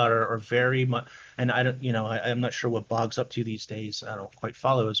Bogart are very much. And I don't, I'm not sure what Bog's up to these days. I don't quite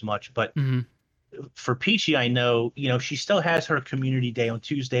follow as much, but Hmm. for Peachy, I know, she still has her community day on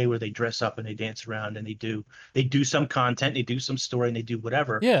Tuesday where they dress up and they dance around and they do some content, they do some story, and they do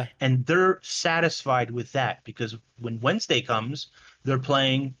whatever. Yeah. And they're satisfied with that, because when Wednesday comes, they're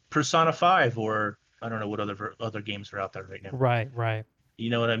playing Persona 5, or I don't know what other games are out there right now. Right. Right. You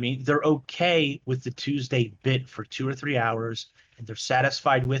know what I mean? They're okay with the Tuesday bit for 2 or 3 hours, and they're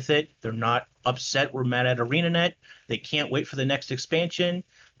satisfied with it. They're not upset we're mad at ArenaNet. They can't wait for the next expansion,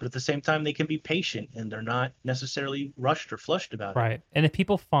 but at the same time, they can be patient, and they're not necessarily rushed or flushed about it. Right. And if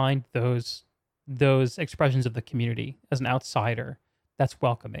people find those expressions of the community as an outsider, that's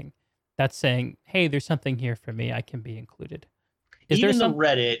welcoming. That's saying, "Hey, there's something here for me. I can be included." Is there Even the some?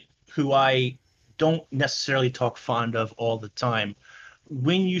 Reddit, who I don't necessarily talk fond of all the time,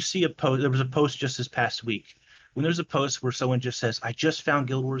 when you see a post, there was a post just this past week. When there's a post where someone just says, "I just found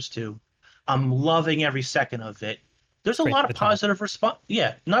Guild Wars 2. I'm loving every second of it." There's a Straight lot to of the top. positive response.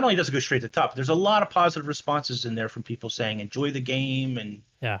 Yeah, not only does it go straight to the top, there's a lot of positive responses in there from people saying enjoy the game, and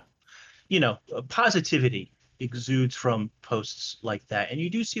Yeah. positivity exudes from posts like that. And you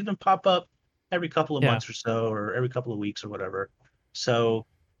do see them pop up every couple of Yeah. months or so, or every couple of weeks or whatever. So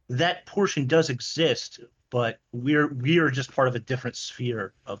that portion does exist, but we are just part of a different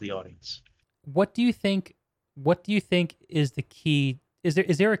sphere of the audience. What do you think? What do you think is the key? Is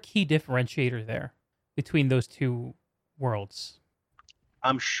there a key differentiator there between those two worlds?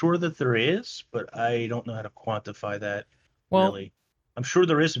 I'm sure that there is, but I don't know how to quantify that Well, really. I'm sure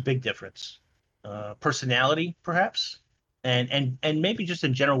there is a big difference. Personality, perhaps, and maybe just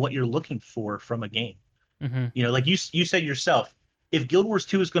in general what you're looking for from a game. hmm, Like you said yourself, if Guild Wars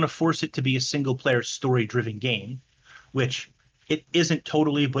 2 is going to force it to be a single player story driven game, which it isn't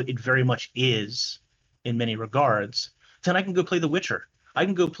totally, but it very much is in many regards, then I can go play The Witcher. I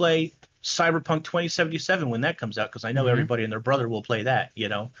can go play Cyberpunk 2077 when that comes out, because I know hmm, everybody and their brother will play that.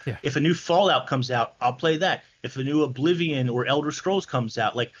 yeah, If a new Fallout comes out, I'll play that. If a new Oblivion or Elder Scrolls comes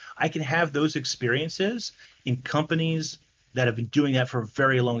out, like, I can have those experiences in companies that have been doing that for a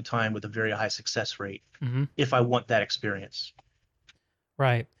very long time with a very high success rate, hmm, if I want that experience.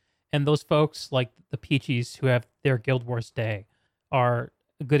 right. And those folks like the Peachies who have their Guild Wars Day are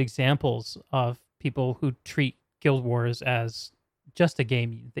good examples of people who treat Guild Wars as just a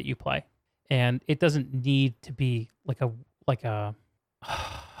game that you play, and it doesn't need to be like a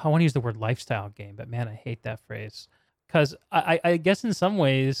I want to use the word lifestyle game, but man, I hate that phrase. Because I guess in some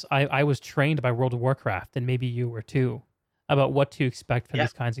ways I was trained by World of Warcraft, and maybe you were too, about what to expect from Yeah,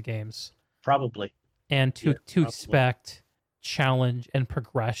 these kinds of games, probably. and to Yeah, to probably. expect challenge and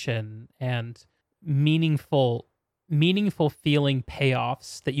progression and meaningful meaningful feeling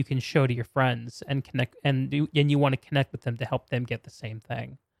payoffs that you can show to your friends and connect, and you want to connect with them to help them get the same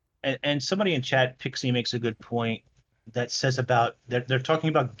thing. And somebody in chat, Pixie, makes a good point that says about they're talking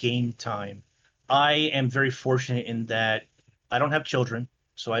about game time. I am very fortunate in that I don't have children,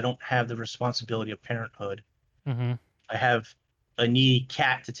 so I don't have the responsibility of parenthood. Hmm. I have a needy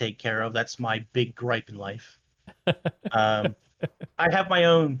cat to take care of. That's my big gripe in life. Um, I have my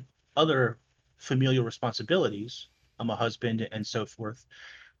own other familial responsibilities. I'm a husband and so forth,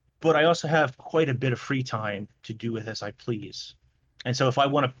 but I also have quite a bit of free time to do with as I please. And so if I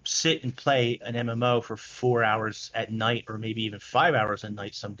want to sit and play an MMO for 4 hours at night, or maybe even 5 hours a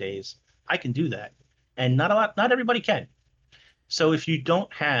night some days, I can do that. And not everybody can. So if you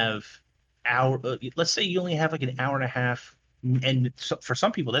don't have let's say you only have like an hour and a half, and so for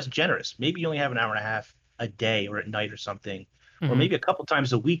some people that's generous. Maybe you only have an hour and a half a day or at night or something, or Hmm. maybe a couple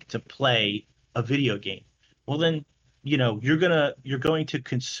times a week to play a video game. Well, then, you're going to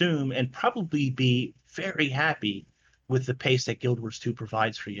consume and probably be very happy with the pace that Guild Wars 2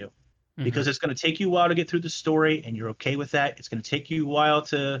 provides for you, Hmm. because it's going to take you a while to get through the story, and you're okay with that. It's going to take you a while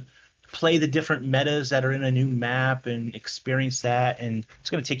to play the different metas that are in a new map and experience that, and it's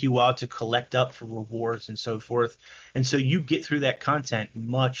going to take you a while to collect up for rewards and so forth. And so you get through that content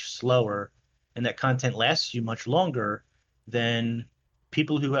much slower, and that content lasts you much longer than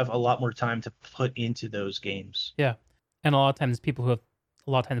people who have a lot more time to put into those games. Yeah, and a lot of times people who have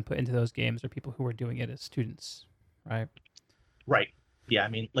a lot of time to put into those games are people who are doing it as students, right? Right. Yeah, I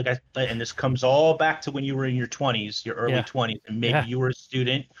mean, and this comes all back to when you were in your 20s, your early Yeah, 20s, and maybe yeah. you were a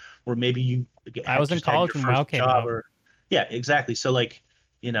student, or maybe you I had was in just had college your when WoW first came job, out. or yeah, exactly. So like,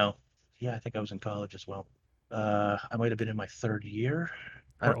 you know, yeah, I think I was in college as well. I might have been in my third year.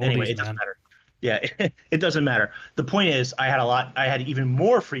 I We're don't, anyway, oldies, it doesn't man. matter. Yeah, it doesn't matter. The point is, I had even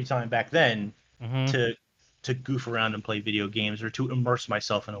more free time back then Hmm. to goof around and play video games or to immerse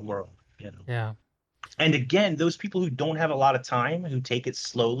myself in a world, you know. Yeah. And again, those people who don't have a lot of time, who take it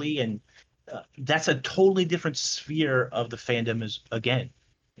slowly, and that's a totally different sphere of the fandom is again,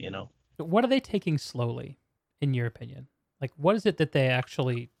 you know, But what are they taking slowly, in your opinion? Like, what is it that they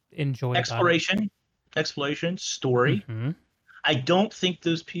actually enjoy about it? exploration, exploration, story. Hmm. I don't think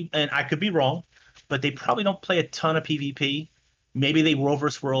those people, and I could be wrong, but they probably don't play a ton of PvP. Maybe they roll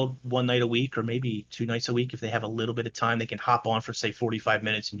versus world one night a week, or maybe two nights a week if they have a little bit of time. They can hop on for say 45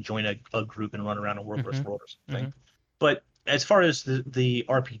 minutes and join a group and run around a world Hmm. versus world or Hmm. something. But as far as the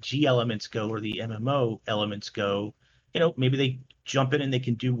RPG elements go or the MMO elements go, maybe they jump in and they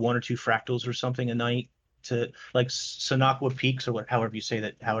can do one or two fractals or something a night to like Sonakwa Peaks or however you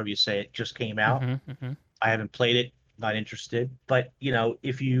say it, just came out. Hmm. Hmm. I haven't played it, not interested. But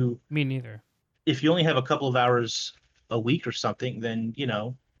Me neither. if you only have a couple of hours a week or something, then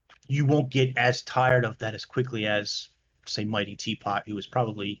you won't get as tired of that as quickly as say Mighty Teapot, who has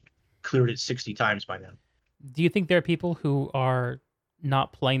probably cleared it 60 times by now. Do you think there are people who are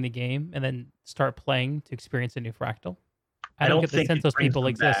not playing the game and then start playing to experience a new fractal? I I don't don't get the think sense it those brings people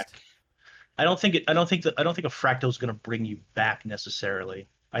them back. exist. I don't think a fractal is going to bring you back necessarily.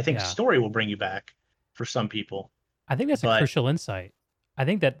 I think Yeah. story will bring you back for some people, I think that's a but crucial insight. I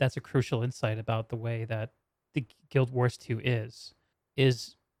think that that's a crucial insight about the way that the Guild Wars 2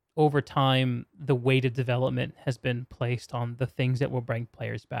 is over time the weight of development has been placed on the things that will bring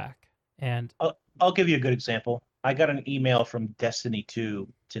players back. And I'll give you a good example. I got an email from Destiny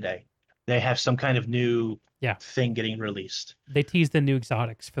 2 today. They have some kind of new yeah, thing getting released. they teased the new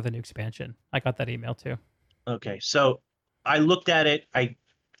exotics for the new expansion. I got that email too. Okay, so I looked at it, I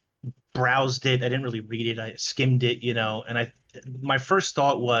browsed it, I didn't really read it, I skimmed it, and my first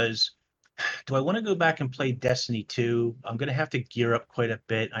thought was, do I want to go back and play Destiny 2? I'm going to have to gear up quite a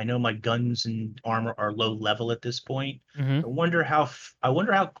bit. I know my guns and armor are low level at this point. Hmm. I wonder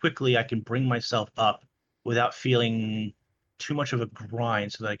how quickly I can bring myself up without feeling too much of a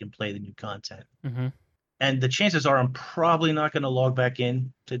grind so that I can play the new content. Hmm. And the chances are I'm probably not going to log back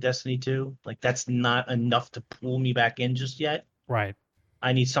in to Destiny 2. Like that's not enough to pull me back in just yet. Right.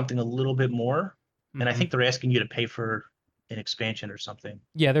 I need something a little bit more. And I Hmm. think they're asking you to pay for an expansion or something.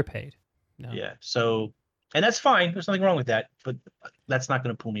 Yeah, they're paid. No. Yeah. So, and that's fine. There's nothing wrong with that, but that's not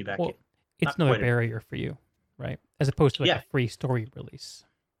going to pull me back in. Well, it's Not another quite enough. barrier for you, right? As opposed to like Yeah. a free story release.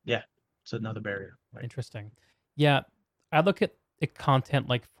 Yeah. It's another barrier. Right. Interesting. Yeah, I look at content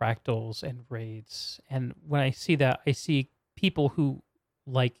like fractals and raids, and when I see that, I see people who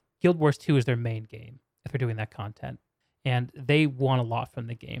like Guild Wars 2 is their main game if they're doing that content. And they want a lot from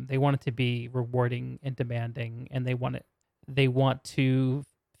the game. They want it to be rewarding and demanding, and they want to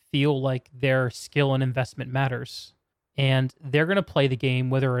feel like their skill and investment matters. And they're going to play the game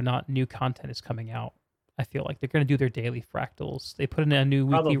whether or not new content is coming out. I feel like they're going to do their daily fractals. They put in a new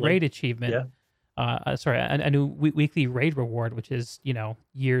weekly Probably. raid achievement, Yeah. sorry, a new weekly raid reward, which is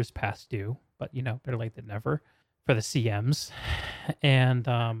years past due, but better late than never for the CMs. And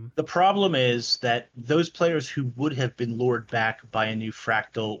The problem is that those players who would have been lured back by a new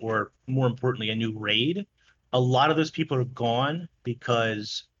fractal or more importantly, a new raid, a lot of those people are gone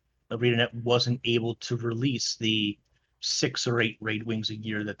because ArenaNet wasn't able to release the 6 or 8 raid wings a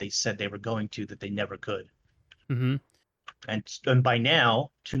year that they said they were going to, that they never could. mhm, And by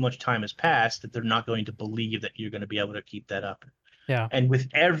now, too much time has passed that they're not going to believe that you're going to be able to keep that up. yeah, And with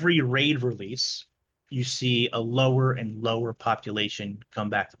every raid release, you see a lower and lower population come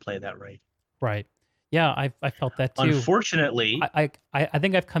back to play that raid. right, yeah, I felt that too. Unfortunately, I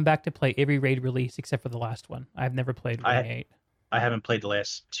think I've come back to play every raid release except for the last one. I've never played Ring I 8. I haven't played the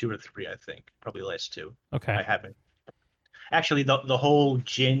last 2 or 3. I think probably the last 2. Okay, I haven't. Actually, the whole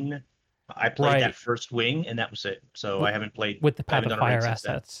Jin, I played right, that first wing, and that was it. So with, I haven't played. with the I Path haven't of done a raid Fire since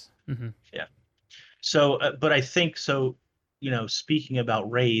then. assets. Hmm. Yeah. So, but I think so. Speaking about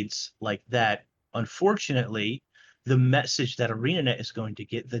raids like that, unfortunately, the message that ArenaNet is going to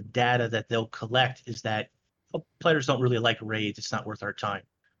get, the data that they'll collect, is that players don't really like raids. It's not worth our time,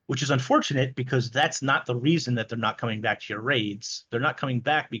 which is unfortunate because that's not the reason that they're not coming back to your raids. They're not coming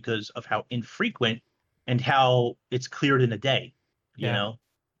back because of how infrequent and how it's cleared in a day. You Yeah, know,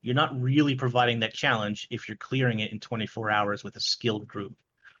 you're not really providing that challenge if you're clearing it in 24 hours with a skilled group.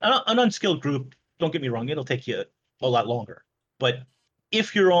 An unskilled group, don't get me wrong, it'll take you a lot longer. But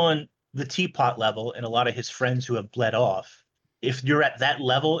if you're on the teapot level and a lot of his friends who have bled off, if you're at that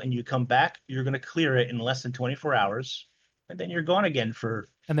level and you come back, you're going to clear it in less than 24 hours. And then you're gone again for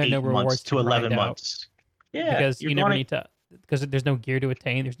And there are no 8 months rewards to to grind 11 out months. Yeah, because you're you never going need to, because there's no gear to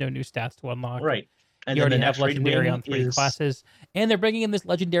attain. There's no new stats to unlock. right. And You then the already have next raid legendary wing on 3 is classes, and they're bringing in this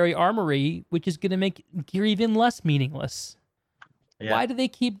legendary armory, which is going to make gear even less meaningless. yeah. Why do they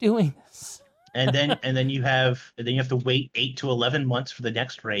keep doing this? and then you have to wait 8 to 11 months for the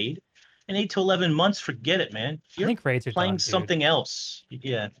next raid. And 8 to 11 months, forget it, man. I You're think raids are playing done, dude. something else.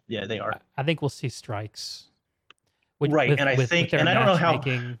 Yeah, they are. I think we'll see strikes. Right, and I think, and I don't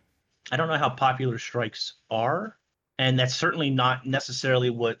know how popular strikes are, and that's certainly not necessarily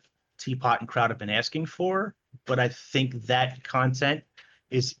what Teapot and Crowd have been asking for, but I think that content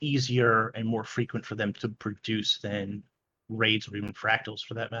is easier and more frequent for them to produce than raids or even fractals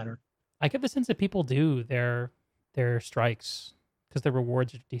for that matter. I get the sense that people do their strikes because the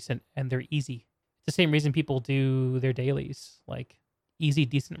rewards are decent and they're easy. It's the same reason people do their dailies, like easy,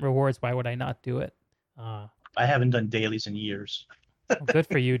 decent rewards. Why would I not do it? I haven't done dailies in years. Well, good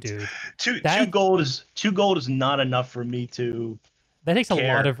for you, dude. Two gold is not enough for me to. That takes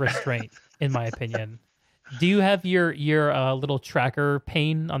care. a lot of restraint, in my opinion. Do you have your little tracker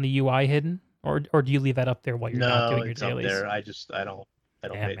pane on the UI hidden, or do you leave that up there while you're not doing your dailies? No, it's up there. I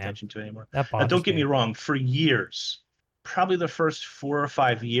don't pay attention to it anymore. That now, bothers don't get me me wrong. For years, probably the first 4 or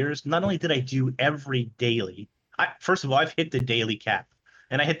 5 years, not only did I do every daily. First of all, I've hit the daily cap,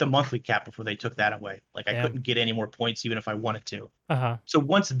 and I hit the monthly cap before they took that away. Like I couldn't get any more points even if I wanted to. So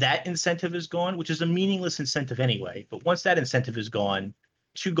once that incentive is gone, which is a meaningless incentive anyway, but once that incentive is gone,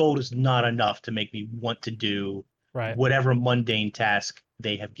 2 gold is not enough to make me want to do whatever mundane task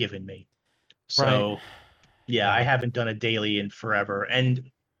they have given me. So, yeah, I haven't done a daily in forever.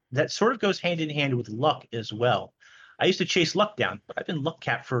 And that sort of goes hand in hand with luck as well. I used to chase luck down, but I've been luck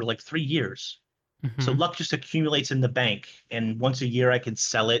capped for like 3 years. So luck just accumulates in the bank. And once a year I can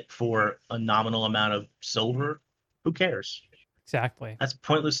sell it for a nominal amount of silver. Who cares? Exactly. That's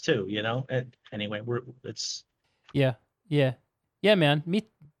pointless too, you know? And anyway, it's. Yeah, man. Me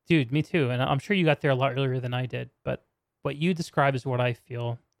too. And I'm sure you got there a lot earlier than I did. But what you describe is what I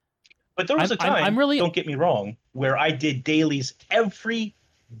feel. But there was a time, I'm really, don't get me wrong, where I did dailies every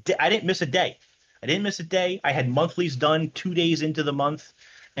day. I didn't miss a day. I had monthlies done 2 days into the month,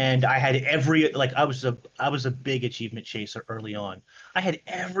 and I had I was a big achievement chaser early on. I had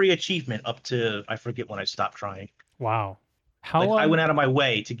every achievement up to, I forget when I stopped trying. Wow. I went out of my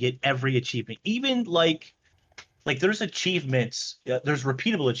way to get every achievement, even like there's achievements, there's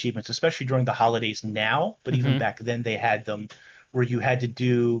repeatable achievements, especially during the holidays now, but even back then they had them where you had to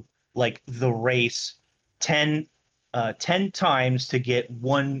do like the race 10 times to get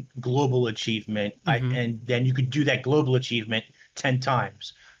one global achievement. And then you could do that global achievement 10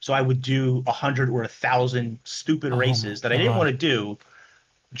 times. So I would do 100 or 1,000 stupid races that I didn't want to do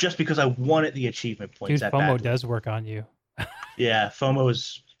just because I wanted the achievement points. Dude, FOMO does work on you. Yeah, FOMO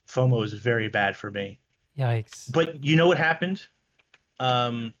is very bad for me. Yikes. But you know what happened?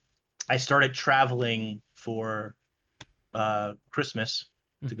 I started traveling for Christmas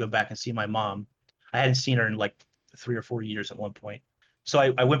to go back and see my mom. I hadn't seen her in like 3 or 4 years at one point. So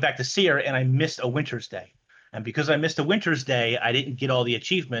I went back to see her, and I missed a Winter's Day. And because I missed a Winter's Day, I didn't get all the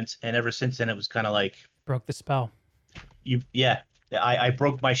achievements. And ever since then, it was kind of like... Broke the spell. I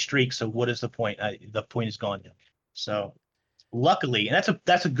broke my streak, so what is the point? The point is gone now. So luckily, and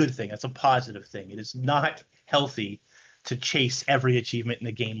that's a good thing. That's a positive thing. It is not healthy to chase every achievement in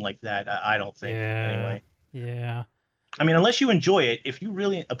the game like that. I don't think. Anyway. Yeah. I mean, unless you enjoy it. If you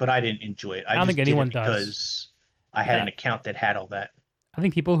really, but I didn't enjoy it. I don't think anyone does because I had an account that had all that. I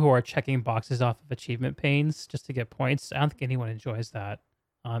think people who are checking boxes off of achievement panes just to get points, I don't think anyone enjoys that.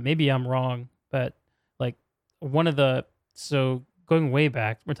 Maybe I'm wrong, but like so going way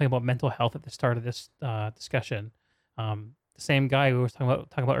back, we're talking about mental health at the start of this discussion. The same guy who was talking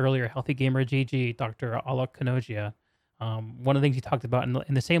about earlier, Healthy Gamer GG, Dr. Alok Kanogia. One of the things he talked about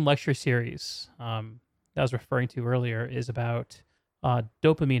in the same lecture series that I was referring to earlier is about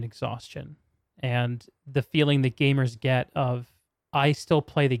dopamine exhaustion and the feeling that gamers get of, I still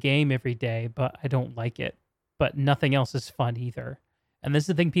play the game every day, but I don't like it. But nothing else is fun either. And this is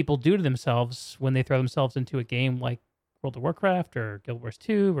the thing people do to themselves when they throw themselves into a game like World of Warcraft or Guild Wars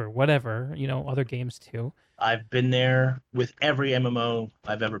 2 or whatever, other games too. I've been there with every MMO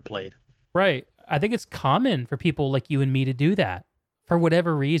I've ever played. Right. I think it's common for people like you and me to do that for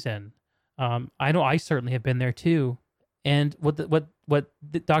whatever reason. I know I certainly have been there too. And what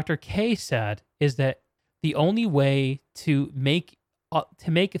Dr. K said is that the only way to make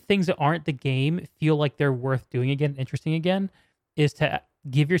things that aren't the game feel like they're worth doing again, interesting again, is to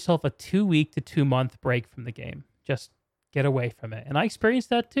give yourself a 2 week to 2 month break from the game. Just get away from it. And I experienced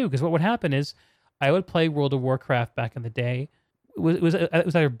that too, because what would happen is I would play World of Warcraft back in the day. It was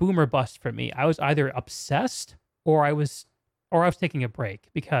either boom or bust for me. I was either obsessed or I was taking a break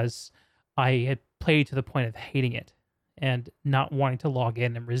because I had played to the point of hating it and not wanting to log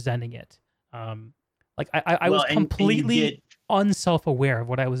in and resenting it. Like I was Well, and you completely get unself-aware of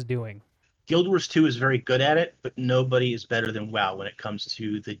what I was doing. Guild Wars 2 is very good at it, but nobody is better than WoW when it comes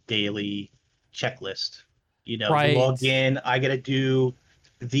to the daily checklist. You log Right. in, I got to do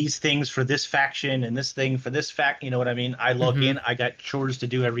these things for this faction and this thing for this fact. You know what I mean? I log Hmm. in, I got chores to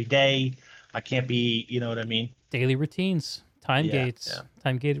do every day. I can't be, you know what I mean? Daily routines, time Yeah, gates, yeah.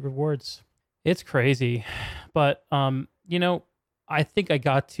 time gated rewards. It's crazy. But I think I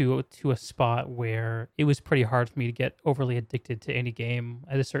got to a spot where it was pretty hard for me to get overly addicted to any game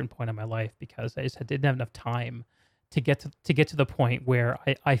at a certain point in my life because didn't have enough time to get to the point where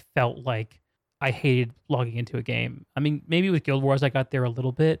I felt like I hated logging into a game. I mean, maybe with Guild Wars I got there a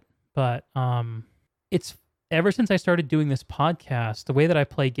little bit, but it's ever since I started doing this podcast, the way that I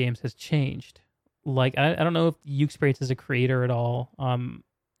play games has changed. Like I don't know if you experience as a creator at all.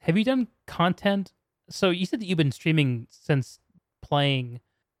 Have you done content? So you said that you've been streaming since playing.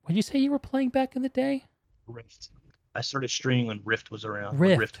 What did you say you were playing back in the day? Rift. I started streaming when Rift was around, when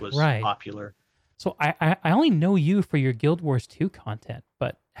Rift Rift, was right? popular. So I only know you for your Guild Wars 2 content,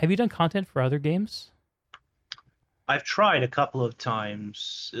 but have you done content for other games? I've tried a couple of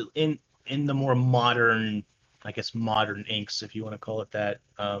times in the more modern, I guess modern inks, if you want to call it that.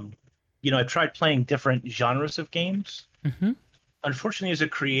 I've tried playing different genres of games. Mm-hmm. Unfortunately, as a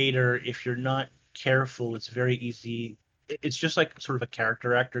creator, if you're not careful, it's very easy. It's just like sort of a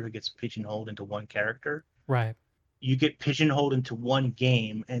character actor who gets pigeonholed into one character. Right. You get pigeonholed into one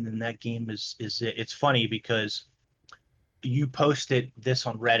game, and then that game is it. It's funny because you posted this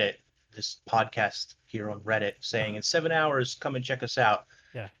on Reddit, this podcast here on Reddit, saying in 7 hours, come and check us out.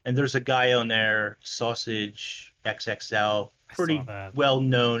 Yeah, And there's a guy on there, Sausage XXL, I saw pretty that. well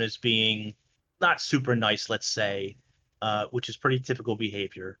known as being not super nice, let's say, which is pretty typical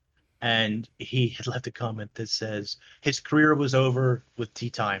behavior. And he had left a comment that says his career was over with tea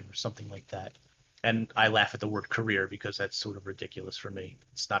time or something like that. And I laugh at the word career because that's sort of ridiculous for me.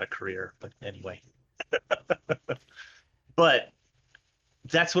 It's not a career, but anyway. But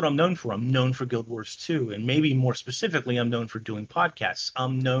that's what I'm known for. I'm known for Guild Wars 2, and maybe more specifically, I'm known for doing podcasts.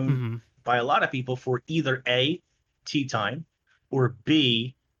 I'm known Mm-hmm. by a lot of people for either A, Tea Time, or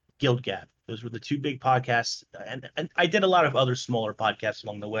B, Guild Gab. Those were the two big podcasts, and I did a lot of other smaller podcasts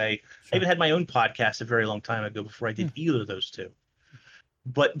along the way. I Sure. even had my own podcast a very long time ago before I Hmm. did either of those two.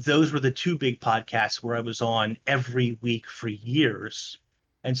 But those were the two big podcasts where I was on every week for years,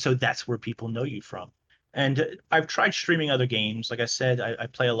 and so that's where people know you from. And I've tried streaming other games. Like I said, I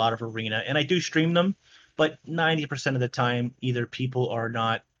play a lot of Arena, and I do stream them. But 90% of the time, either people are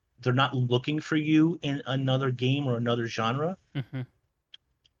not they're not looking for you in another game or another genre,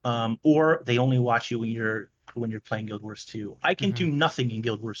 Mm-hmm. or they only watch you when you're playing Guild Wars 2. I can Mm-hmm. do nothing in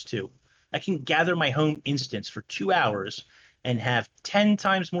Guild Wars 2. I can gather my home instance for 2 hours and have 10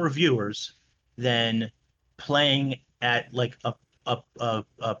 times more viewers than playing at like a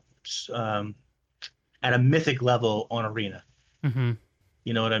um, at a mythic level on Arena. Mm-hmm.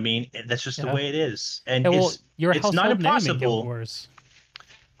 You know what I mean? That's just the Yeah. way it is, and Yeah. Well, you're a it's not household name in Guild impossible. Wars.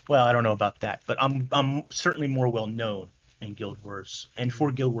 Well, I don't know about that, but I'm certainly more well known in Guild Wars and Mm-hmm.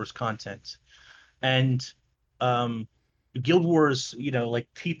 for Guild Wars content. And um, Guild Wars, like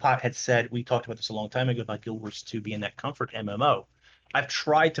Teapot had said, we talked about this a long time ago about Guild Wars 2 being that comfort MMO. I've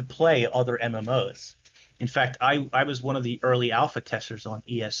tried to play other MMOs. In fact, I was one of the early alpha testers on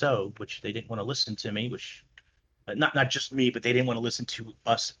ESO, which they didn't want to listen to me, which not just me, but they didn't want to listen to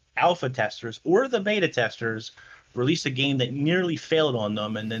us alpha testers or the beta testers release a game that nearly failed on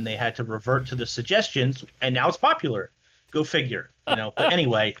them, and then they had to revert to the suggestions, and now it's popular. Go figure. But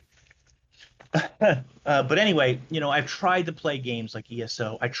anyway, I've tried to play games like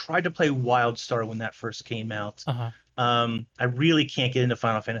ESO. I tried to play WildStar when that first came out. Uh-huh. I really can't get into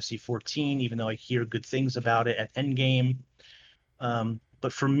Final Fantasy 14, even though I hear good things about it at Endgame.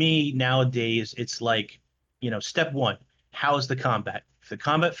 But for me nowadays, it's like, step one, how is the combat? If the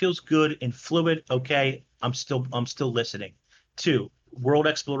combat feels good and fluid, okay, I'm still listening. Two, world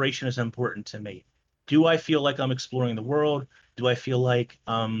exploration is important to me. Do I feel like I'm exploring the world? Do I feel like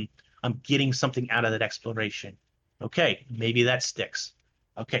I'm getting something out of that exploration? Okay, maybe that sticks.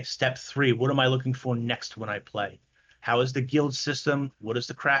 Okay, step three, what am I looking for next when I play? How is the guild system? What is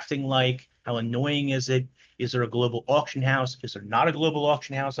the crafting like? How annoying is it? Is there a global auction house? Is there not a global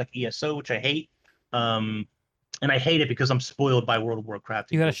auction house like ESO, which I hate? Um, and I hate it because I'm spoiled by World of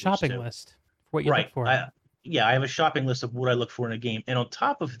Warcraft You and got a Guild Wars shopping 2. list for what you look Right. for. I have a shopping list of what I look for in a game. And on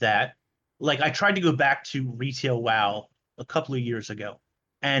top of that, like I tried to go back to retail WoW a couple of years ago,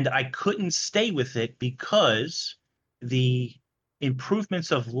 and I couldn't stay with it because the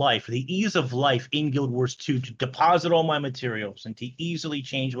improvements of life, the ease of life in Guild Wars 2 to deposit all my materials and to easily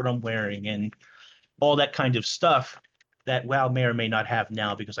change what I'm wearing and all that kind of stuff that WoW may or may not have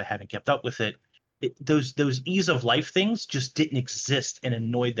now because I haven't kept up with it. Those ease of life things just didn't exist and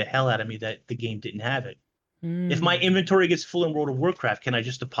annoyed the hell out of me that the game didn't have it. If my Hmm. inventory gets full in World of Warcraft, can I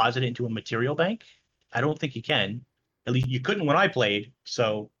just deposit it into a material bank? I don't think you can. At least you couldn't when I played.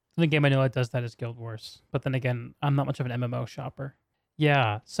 So The game I know that does that is Guild Wars, but then again, I'm not much of an MMO shopper.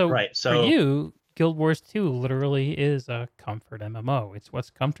 Yeah, so right. for So you, Guild Wars 2 literally is a comfort MMO. It's what's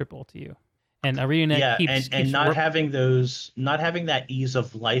comfortable to you. And ArenaNet yeah, keeps and keeps work. not having that ease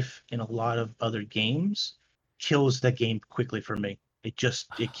of life in a lot of other games kills the game quickly for me. It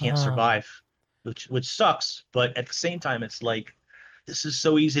can't Ah, survive, which sucks. But at the same time, it's like this is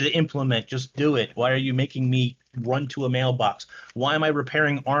so easy to implement. Just do it. Why are you making me run to a mailbox? Why am I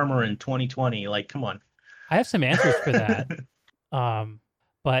repairing armor in 2020? Like, come on. I have some answers for that. Um,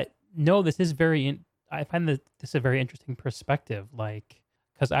 but no, this is I find that this is a very interesting perspective. Like,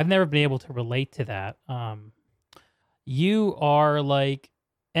 because I've never been able to relate to that. You are like,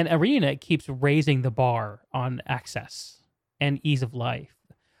 an arena keeps raising the bar on access and ease of life.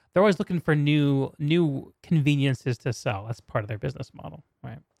 They're always looking for new conveniences to sell. That's part of their business model,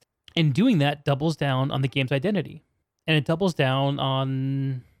 right? And doing that doubles down on the game's identity, and it doubles down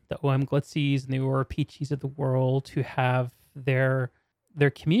on the OM Glitzys and the Aurora Peachies of the world who have their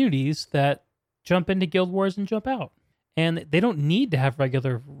communities that jump into Guild Wars and jump out. And they don't need to have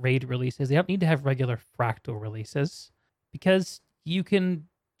regular raid releases. They don't need to have regular fractal releases because you can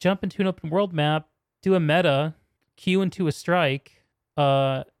jump into an open world map, do a meta, queue into a strike,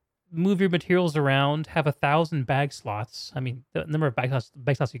 move your materials around, have 1,000 bag slots. I mean, the number of bag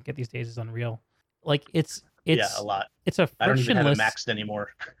slots you can get these days is unreal. Like Yeah, a lot. it's a I don't even have it frictionless. maxed anymore.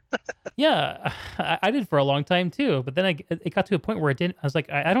 Yeah, I did for a long time too, but then it got to a point where it didn't. I was like,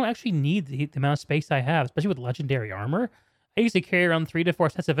 I don't actually need the amount of space I have, especially with legendary armor. I used to carry around 3 to 4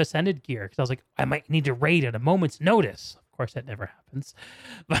 sets of ascended gear because I was like, I might need to raid at a moment's notice. Of course, that never happens,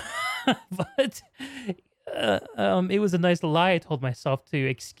 but it was a nice lie I told myself to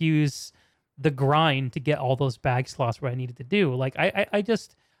excuse the grind to get all those bag slots where I needed to do. Like I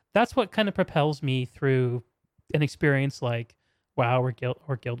just that's what kind of propels me through an experience like WoW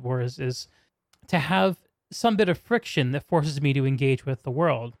or Guild Wars is to have some bit of friction that forces me to engage with the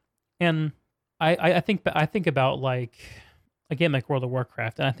world. And I think about like a game like World of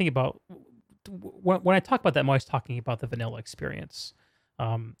Warcraft, and I think about when I talk about that, I'm always talking about the vanilla experience.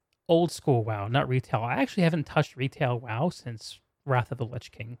 Um, Old school WoW, not retail. I actually haven't touched retail WoW since Wrath of the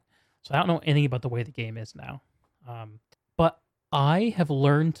Lich King, so I don't know anything about the way the game is now. But I have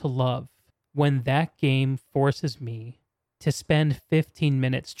learned to love when that game forces me to spend 15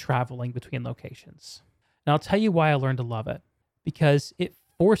 minutes traveling between locations. And I'll tell you why I learned to love it. Because it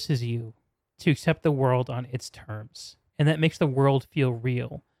forces you to accept the world on its terms. And that makes the world feel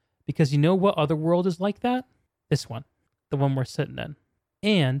real. Because you know what other world is like that? This one, the one we're sitting in.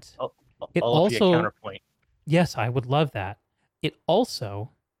 And I'll, it I'll offer you a also, counterpoint. yes, I would love that. It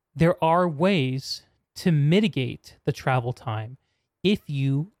also, there are ways to mitigate the travel time if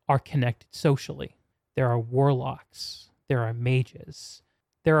you are connected socially. There are warlocks, there are mages.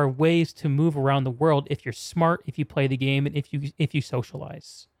 There are ways to move around the world if you're smart, if you play the game, and if you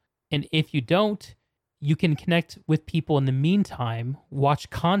socialize. And if you don't, you can connect with people in the meantime, watch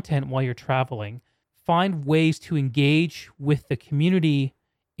content while you're traveling, find ways to engage with the community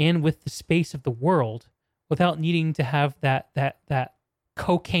and with the space of the world without needing to have that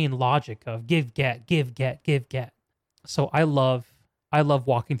cocaine logic of give get give get give get. So I love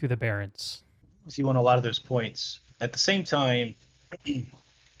walking through the barrens. See, on a lot of those points. At the same time,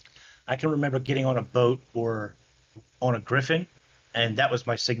 I can remember getting on a boat or on a griffin, and that was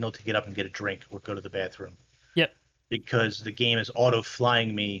my signal to get up and get a drink or go to the bathroom Yep. because the game is auto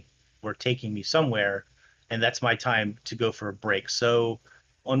flying me or taking me somewhere, and that's my time to go for a break. So,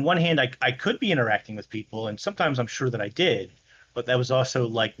 on one hand, I could be interacting with people, and sometimes I'm sure that I did, but that was also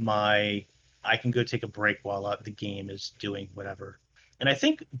like I can go take a break while the game is doing whatever. And I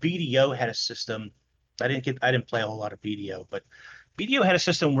think BDO had a system. I didn't play a whole lot of BDO, but BDO had a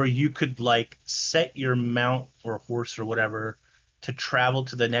system where you could like set your mount or horse or whatever to travel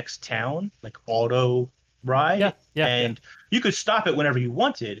to the next town, like auto Yeah, ride, yeah, yeah. and you could stop it whenever you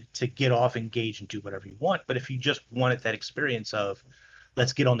wanted to get off, engage, and do whatever you want. But if you just wanted that experience of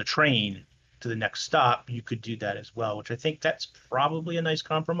let's get on the train, to the next stop, you could do that as well, which I think that's probably a nice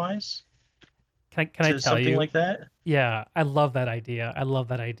compromise Can I to tell something you? like that. Yeah, I love that idea. I love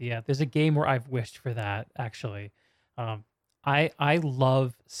that idea. There's a game where I've wished for that actually. Um, I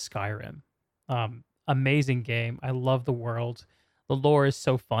love Skyrim. Amazing game. I love the world. The lore is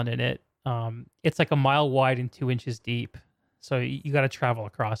so fun in it. It's like a mile wide and 2 inches deep, so you got to travel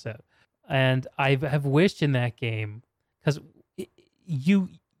across it. And I have wished in that game because you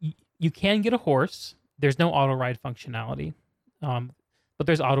you can get a horse. There's no auto ride functionality. Um, but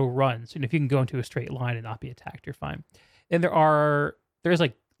there's auto runs, and if you can go into a straight line and not be attacked, you're fine. And there's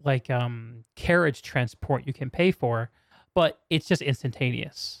carriage transport you can pay for, but it's just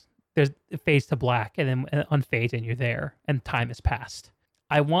instantaneous. It fades to black and then unfades, and you're there, and time has passed.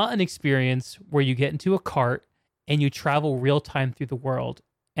 I want an experience where you get into a cart and you travel real time through the world,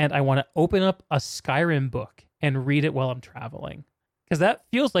 and I want to open up a Skyrim book and read it while I'm traveling, because that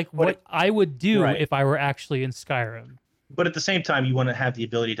feels like what I would do Right. if I were actually in Skyrim. But at the same time, you want to have the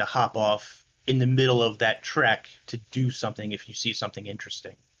ability to hop off in the middle of that trek to do something if you see something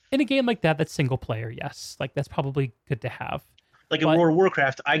interesting. In a game like that, that's single player, yes, like that's probably good to have. Like in But World of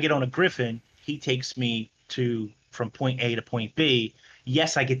Warcraft, I get on a Griffin, he takes me to from point A to point B.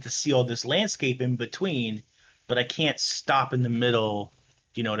 Yes, I get to see all this landscape in between, but I can't stop in the middle.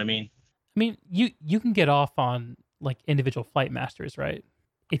 Do you know what I mean? I mean, you can get off on like individual flight masters, right?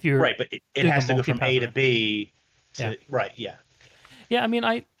 If you're Right, but it doing a has to go from A to multi-path. B Yeah, to right, yeah. yeah. I mean,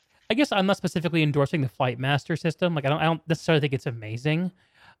 I guess I'm not specifically endorsing the flight master system. Like, I don't necessarily think it's amazing.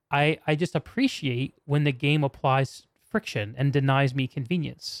 I just appreciate when the game applies friction and denies me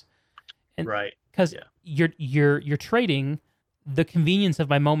convenience, and Right. because Yeah. you're trading the convenience of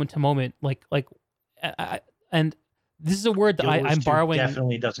my moment to moment, and this is a word that Guild Wars I'm 2 borrowing.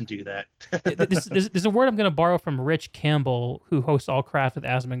 definitely doesn't do that. There's a word I'm going to borrow from Rich Campbell, who hosts All Craft with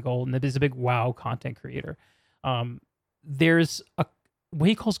Asmongold, and is a big WoW content creator. There's what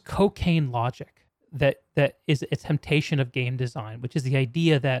he calls cocaine logic that is a temptation of game design, which is the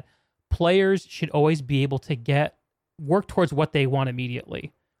idea that players should always be able to work towards what they want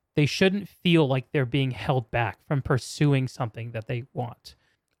immediately. They shouldn't feel like they're being held back from pursuing something that they want.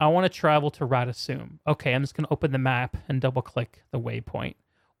 I want to travel to Radasum. Okay, I'm just going to open the map and double click the waypoint.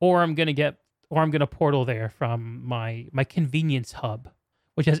 Or I'm going to portal there from my convenience hub,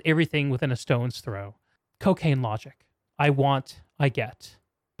 which has everything within a stone's throw. Cocaine logic. I want, I get.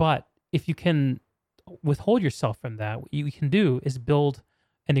 But if you can withhold yourself from that, what you can do is build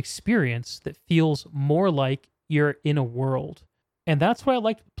an experience that feels more like you're in a world. And that's why I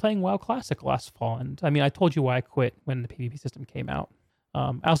liked playing WoW Classic last fall. And I mean, I told you why I quit when the PvP system came out.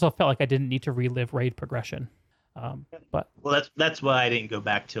 I also felt like I didn't need to relive raid progression. But Well, that's why I didn't go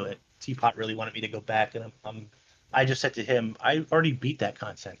back to it. Teapot really wanted me to go back, and I just said to him, I already beat that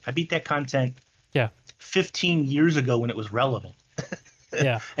content. I beat that content yeah, 15 years ago when it was relevant.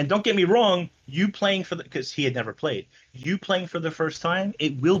 yeah, And don't get me wrong, you playing for because he had never played, you playing for the first time,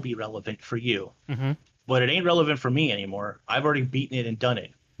 it will be relevant for you, hmm but it ain't relevant for me anymore. I've already beaten it and done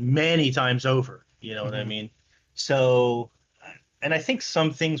it many times over. You know what I hmm mean? So, and I think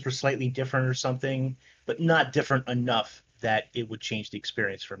some things were slightly different or something, but not different enough that it would change the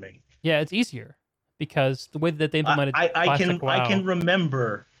experience for me. yeah. It's easier because the way that they I, implemented I, I Classic can I WoW. can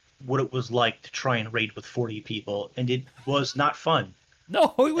remember what it was like to try and raid with 40 people, and it was not fun.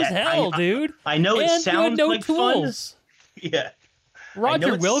 No, it was I, hell, I dude. I know it And you had sounds no like fun. tools. Yeah, I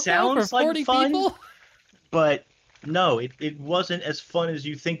know Roger it Wilco for sounds like 40 fun, people. but no, it wasn't as fun as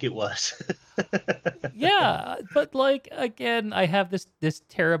you think it was. Yeah, but like again, I have this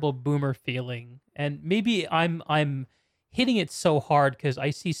terrible boomer feeling, and maybe I'm hitting it so hard because I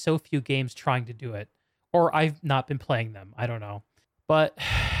see so few games trying to do it, or I've not been playing them. I don't know, but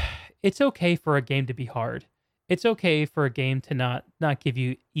it's okay for a game to be hard. It's okay for a game to not give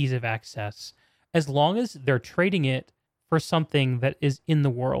you ease of access, as long as they're trading it for something that is in the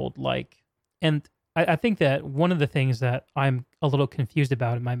world. And I think that one of the things that I'm a little confused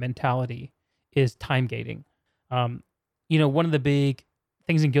about in my mentality is time gating. Um, one of the big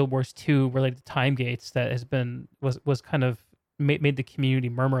things in Guild Wars 2 related to time gates that was kind of made the community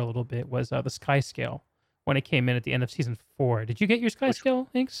murmur a little bit was the Sky Scale when it came in at the end of season 4. Did you get your Sky Which, Scale,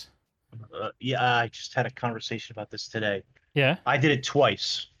 Inks? yeah, I just had a conversation about this today. Yeah. I did it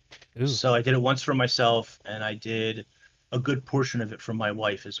twice. Ooh. So I did it once for myself, and I did a good portion of it for my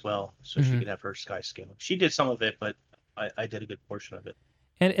wife as well, so she hmm could have her sky scale. She did some of it, but I did a good portion of it.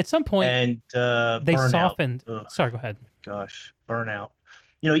 And at some point, And they burnout. softened. Ugh, Sorry, go ahead. gosh, burnout.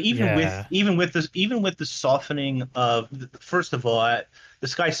 You know, Yeah. even with the softening of first of all, the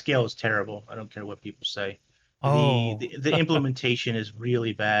sky scale is terrible. I don't care what people say. Oh, The implementation is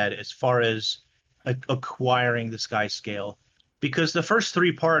really bad as far as acquiring the sky scale, because the first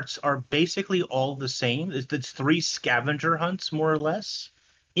three parts are basically all the same. It's three scavenger hunts more or less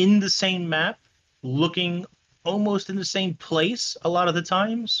in the same map, looking almost in the same place a lot of the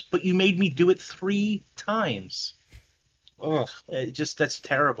times, but you made me do it three times. Ugh, it just that's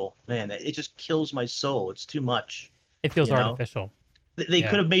terrible, man. It just kills my soul. It's too much, it feels you know. artificial. They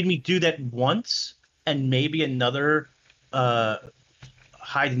could Yeah, have made me do that once and maybe another uh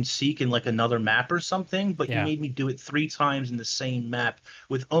hide and seek in like another map or something, but you yeah. made me do it three times in the same map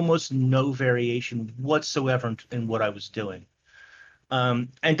with almost no variation whatsoever in what I was doing. And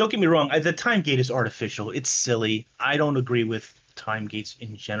don't get me wrong, the time gate is artificial. It's silly. I don't agree with time gates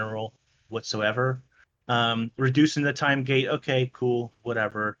in general whatsoever. Reducing the time gate, okay, cool,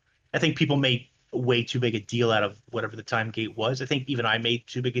 whatever. I think people made way too big a deal out of whatever the time gate was. I think even I made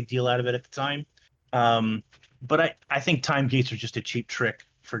too big a deal out of it at the time. But I think time gates are just a cheap trick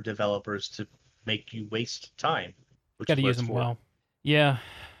for developers to make you waste time, which Got is to what use it's them for. well. Yeah,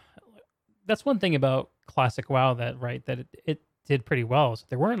 that's one thing about classic WoW that it did pretty well. Is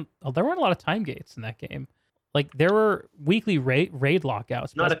there weren't a lot of time gates in that game. Like there were weekly raid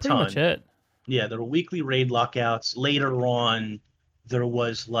lockouts, but Not that's a pretty much ton. it. Yeah, there were weekly raid lockouts. Later on, there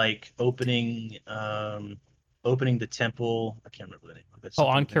was like opening the temple. I can't remember the name of it. Oh,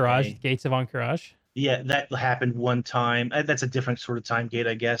 Something with an Encourage, A. Gates of Encourage. Yeah, that happened one time. That's a different sort of time gate,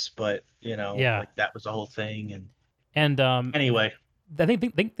 I guess, but Yeah, like that was the whole thing. And and anyway, I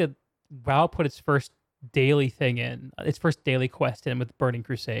think that WoW put its first daily thing in, its first daily quest in with Burning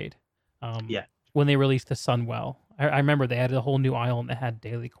Crusade. Um, yeah, when they released the Sunwell, I remember they added a whole new island that had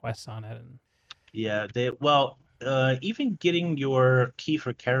daily quests on it, and yeah. Even getting your key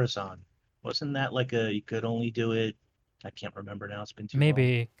for Karazhan, wasn't that like you could only do it? I can't remember now. It's been too long.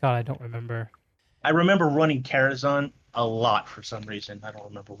 maybe God, I don't remember. I remember running Karazhan a lot for some reason. I don't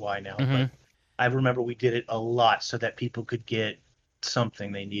remember why now, but Mm-hmm. I remember we did it a lot so that people could get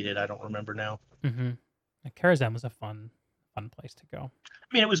something they needed. I don't remember now. Mm-hmm. Karazhan was a fun place to go. I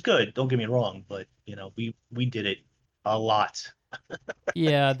mean, it was good. Don't get me wrong, but we did it a lot.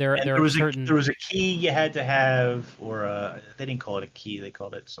 Yeah, And there there are was a there certain. was a key you had to have, or they didn't call it a key. They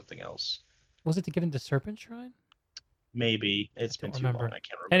called it something else. Was it to get into Serpent Shrine? Maybe I it's been don't too long. remember. I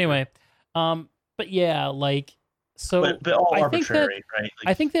can't remember. Anyway, but yeah, like so. But all I think that arbitrary, right? I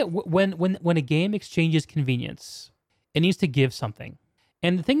Like think that when a game exchanges convenience, it needs to give something,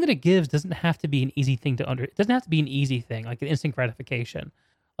 and the thing that it gives doesn't have to be an easy thing to under. It doesn't have to be an easy thing, like an instant gratification.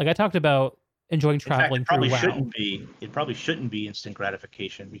 Like I talked about enjoying in fact, traveling through WoW. It probably shouldn't be instant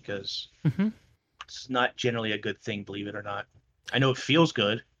gratification because Hmm. it's not generally a good thing, believe it or not. I know it feels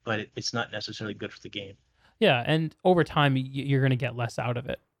good, but it's not necessarily good for the game. Yeah, and over time you're going to get less out of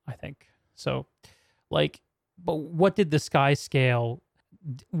it. I think so. Like, but what did the sky scale?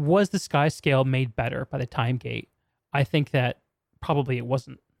 Was the sky scale made better by the time gate? I think that probably it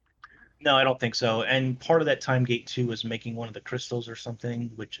wasn't. No, I don't think so. And part of that time gate too was making one of the crystals or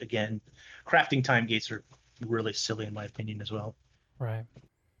something, which again, crafting time gates are really silly in my opinion as well. Right.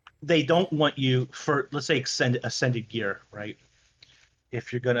 They don't want you for, let's say, ascended gear, right?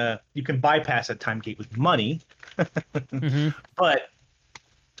 If you're gonna, you can bypass that time gate with money, Hmm. but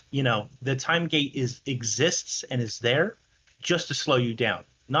the time gate exists and is there just to slow you down,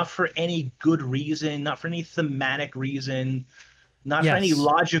 not for any good reason, not for any thematic reason, not for any Yes,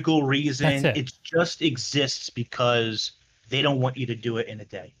 logical that's reason. it. It just exists because they don't want you to do it in a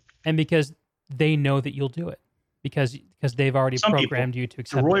day. And because they know that you'll do it, because they've already Some people, programmed you to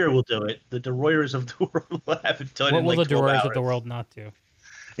accept it. Deroyer will do it. The Deroyers of the world will have it done What in will like the 12 Dorers of the hours. world not do?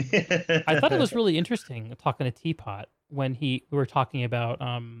 I thought it was really interesting talking to Teapot when we were talking about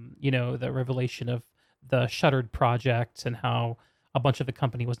the revelation of the Shuttered project and how a bunch of the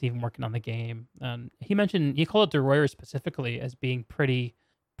company wasn't even working on the game. And he called it Deroyer specifically as being pretty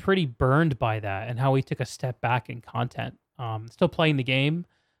burned by that and how he took a step back in content. Still playing the game,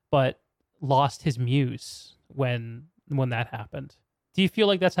 but lost his muse when that happened. Do you feel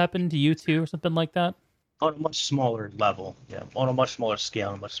like that's happened to you too, or something like that? On a much smaller level, yeah, on a much smaller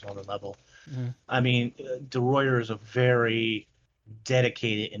scale, a much smaller level. Mhm. I mean, Deroyer is a very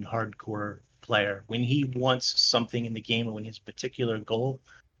dedicated and hardcore player. When he wants something in the game or when his particular goal,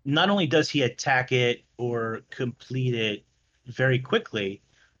 not only does he attack it or complete it very quickly,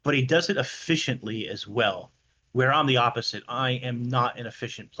 but he does it efficiently as well. Where I'm the opposite. I am not an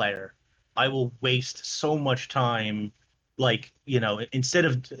efficient player. I will waste so much time, like, instead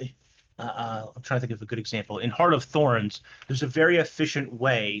of I'm trying to think of a good example. In Heart of Thorns, there's a very efficient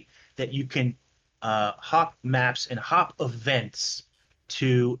way that you can hop maps and hop events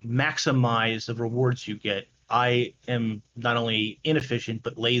to maximize the rewards you get I am not only inefficient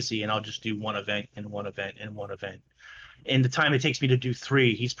but lazy, and I'll just do one event and one event and one event. In the time it takes me to do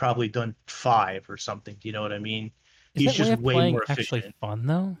three, he's probably done five or something. Do you know what I mean? Is He's that way just of way playing more actually efficient. fun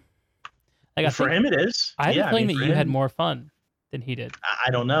though? Like I For think him, it is. I have a Yeah, I feeling mean, that for you had him, more fun than he did.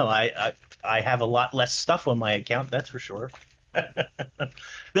 I don't know. I have a lot less stuff on my account, that's for sure.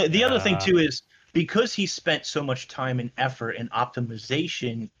 The other thing Yeah. too is because he spent so much time and effort and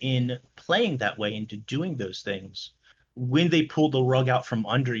optimization in playing that way into doing those things, when they pull the rug out from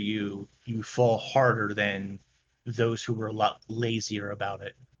under you, you fall harder than those who were a lot lazier about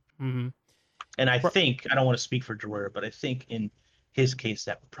it. Hmm. And I think, I don't want to speak for Drewer, but I think in his case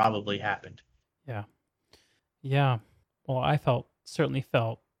that probably happened. Yeah. Yeah. Well, I certainly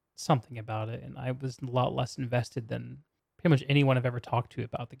felt something about it, and I was a lot less invested than pretty much anyone I've ever talked to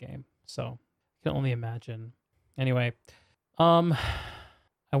about the game. So I can only imagine. Anyway, um,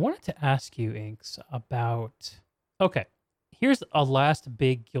 I wanted to ask you, Inks, about. Okay, here's a last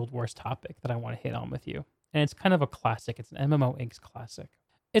big Guild Wars topic that I want to hit on with you, and it's kind of a classic. It's an MMO Inks classic.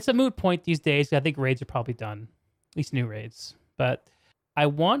 It's a moot point these days. I think raids are probably done, at least new raids, but I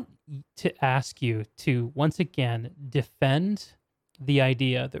want to ask you to once again defend the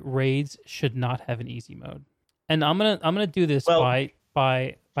idea that raids should not have an easy mode. And I'm gonna do this Well,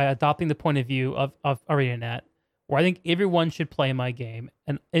 by adopting the point of view of ArenaNet, where I think everyone should play my game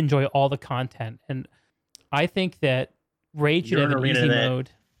and enjoy all the content. And I think that raid should you're have an an arena easy that mode.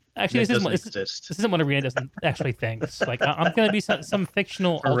 Actually, that doesn't exist this isn't what Arena doesn't actually thinks. Like I'm gonna be some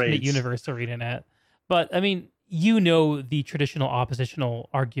fictional for alternate raids. universe ArenaNet, but I mean, the traditional oppositional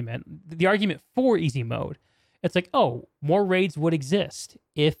argument, the argument for easy mode. It's like, oh, more raids would exist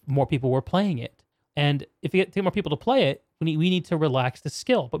if more people were playing it, and if you get more people to play it, we need to relax the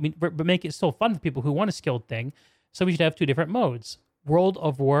skill, but make it so fun for people who want a skilled thing. So we should have two different modes. World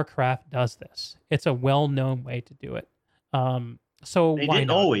of Warcraft does this. It's a well-known way to do it. So They why didn't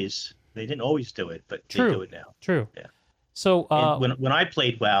not? always. They didn't always do it, but they do True, it now. true. Yeah. So, And when I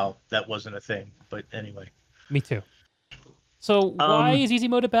played WoW, that wasn't a thing. But anyway. me too. So, why Um. is easy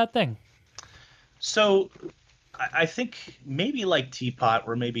mode a bad thing? So I think maybe like Teapot,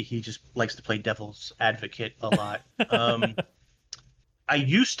 or maybe he just likes to play devil's advocate a lot. I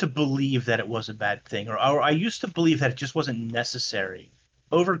used to believe that it was a bad thing, or I used to believe that it just wasn't necessary.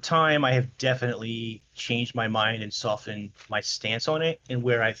 Over time, I have definitely changed my mind and softened my stance on it, and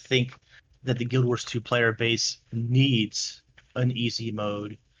where I think that the Guild Wars 2 player base needs an easy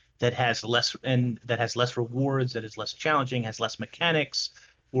mode that has less rewards, that is less challenging, has less mechanics,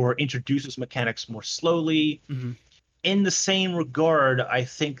 or introduces mechanics more slowly. Hmm. In the same regard, I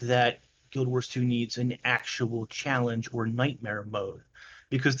think that Guild Wars 2 needs an actual challenge or nightmare mode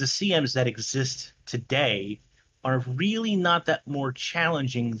because the CMs that exist today are really not that more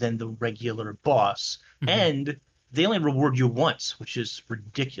challenging than the regular boss, Hmm. and they only reward you once, which is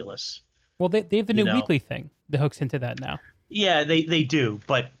ridiculous. Well, they have the You new know, weekly thing that hooks into that now. yeah, they do,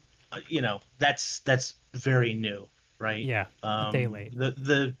 but that's very new, right? Yeah, a day late.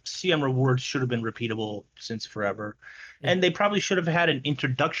 The CM rewards should have been repeatable since forever, Yeah. and they probably should have had an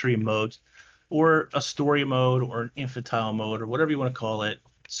introductory mode, or a story mode, or an infantile mode, or whatever you want to call it,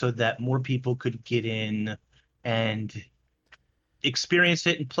 so that more people could get in and experience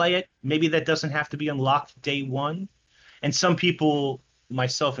it and play it. Maybe that doesn't have to be unlocked day one. And some people,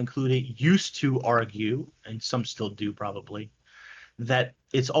 myself included, used to argue, and some still do probably, that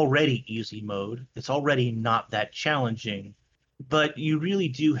it's already easy mode. It's already not that challenging. But you really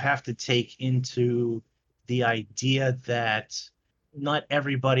do have to take into the idea that not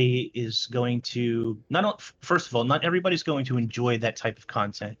everybody is going to not first of all, not everybody's going to enjoy that type of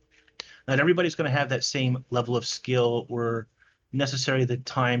content. Not everybody's going to have that same level of skill or necessarily the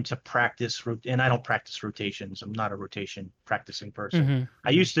time to practice. And I don't practice rotations. I'm not a rotation practicing person. Hmm.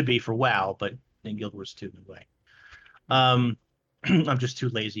 I Hmm. used to be for WoW, but in Guild Wars 2, no way. Um, I'm just too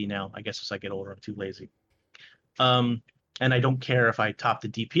lazy now. I guess as I get older, I'm too lazy. Um, and I don't care if I top the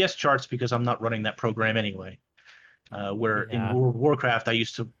DPS charts because I'm not running that program anyway. Where in Yeah. World of Warcraft, I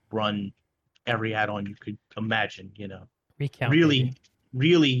used to run every add-on you could imagine. Recount, baby. Really,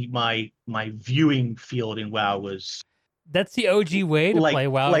 really, my viewing field in WoW was That's the OG way to play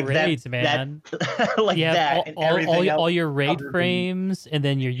WoW like that raids, man. like You have that, and everything else all your raid covered in frames, and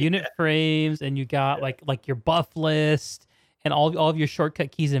then your unit frames, and you got like your buff list, and all of your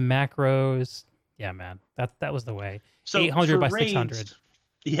shortcut keys and macros. Yeah, man, that was the way. so 800 for by 600. raids.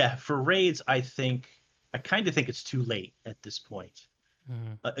 Yeah, for raids, I kind of think it's too late at this point.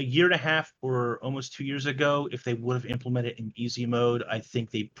 Mm. A year and a half or almost 2 years ago, if they would have implemented in easy mode, I think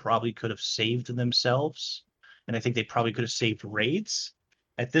they probably could have saved themselves, and I think they probably could have saved raids.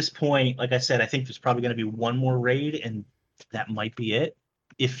 At this point, like I said, I think there's probably going to be one more raid, and that might be it,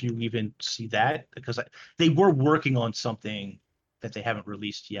 if you even see that, because they were working on something that they haven't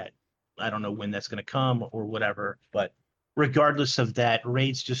released yet. I don't know when that's going to come or whatever, but regardless of that,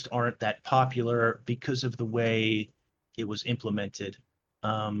 raids just aren't that popular because of the way it was implemented.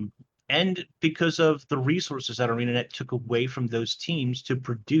 And because of the resources that ArenaNet took away from those teams to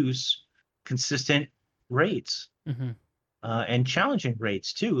produce consistent raids Hmm. and challenging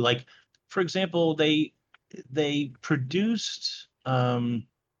raids too. Like, for example, they produced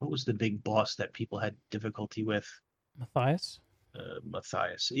what was the big boss that people had difficulty with? Matthias.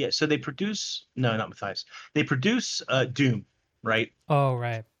 Matthias. Yeah, so they produce no, not Matthias. They produce Doom, right? Oh,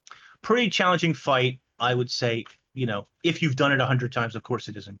 right. Pretty challenging fight, I would say. If you've done it 100 times, of course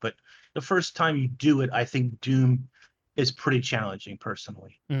it isn't. But the first time you do it, I think Doom is pretty challenging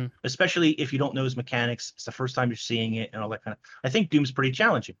personally, Mm. especially if you don't know his mechanics. It's the first time you're seeing it and all that kind of. I think Doom's pretty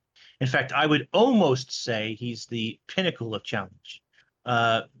challenging. In fact, I would almost say he's the pinnacle of challenge.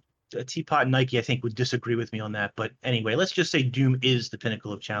 Uh, Teapot and Nike, I think, would disagree with me on that. But anyway, let's just say Doom is the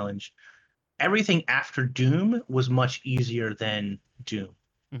pinnacle of challenge. Everything after Doom was much easier than Doom.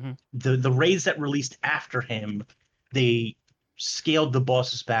 Hmm. The raids that released after him, they scaled the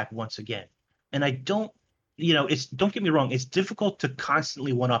bosses back once again. And I don't, it's don't get me wrong, it's difficult to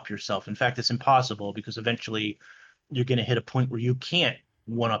constantly one up yourself. In fact, it's impossible because eventually you're going to hit a point where you can't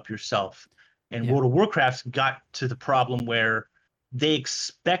one up yourself. And Yeah. World of Warcraft got to the problem where they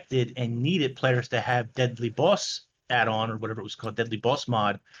expected and needed players to have Deadly Boss add-on or whatever it was called, Deadly Boss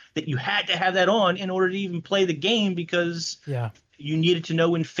mod, that you had to have that on in order to even play the game because Yeah. you needed to know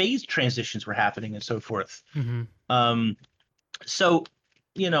when phase transitions were happening and so forth. Hmm. Um, so,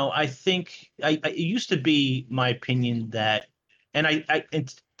 I think it used to be my opinion that, and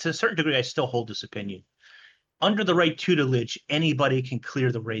to a certain degree, I still hold this opinion. Under the right tutelage, anybody can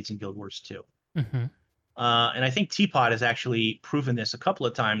clear the raids in Guild Wars 2. Hmm. And I think Teapot has actually proven this a couple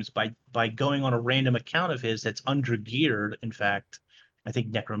of times by going on a random account of his that's under-geared, in fact. I think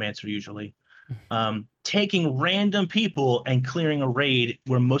Necromancer usually. Taking random people and clearing a raid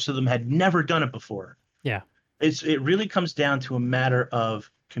where most of them had never done it before. Yeah. It really comes down to a matter of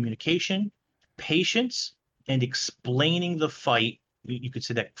communication, patience, and explaining the fight. You could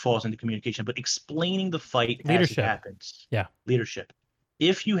say that falls into communication, but explaining the fight as it Leadership. happens. Yeah. Leadership.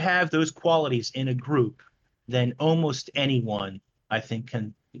 If you have those qualities in a group, then almost anyone, I think,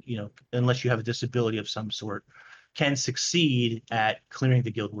 can, unless you have a disability of some sort, can succeed at clearing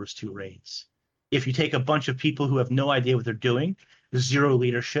the Guild Wars 2 raids. If you take a bunch of people who have no idea what they're doing, zero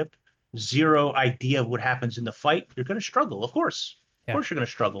leadership, zero idea of what happens in the fight, you're going to struggle. Of course, Yeah. you're going to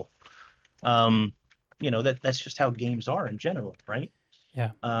struggle. That's just how games are in general, right?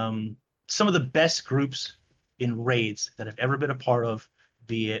 Yeah. Some of the best groups in raids that I've ever been a part of,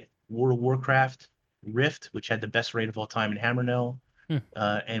 be it World of Warcraft, Rift, which had the best raid of all time in Hammerknell, Hmm.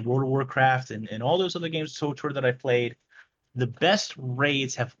 and World of Warcraft, and all those other games tour that I played, the best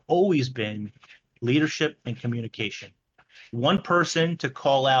raids have always been leadership and communication. One person to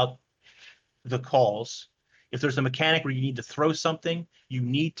call out the calls. If there's a mechanic where you need to throw something, you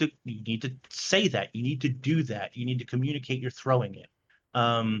need to say that. You need to do that. You need to communicate you're throwing it.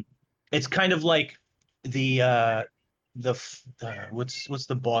 It's kind of like the what's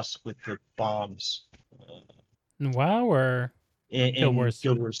the boss with the bombs WoW or Guild in Wars?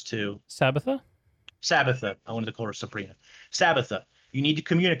 Guild Wars 2? Sabbatha? Sabbatha. I wanted to call her Sabrina. Sabbatha. You need to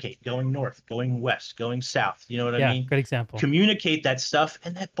communicate going north, going west, going south. You know what I Yeah. mean? Good example. Communicate that stuff,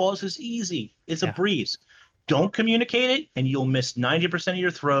 and that boss is easy. It's a Yeah. breeze. Don't communicate it, and you'll miss 90% of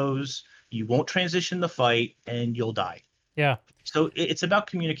your throws. You won't transition the fight, and you'll die. Yeah. So it's about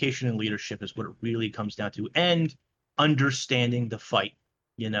communication and leadership is what it really comes down to, and understanding the fight.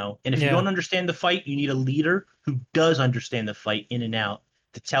 And if you Yeah. don't understand the fight, you need a leader who does understand the fight in and out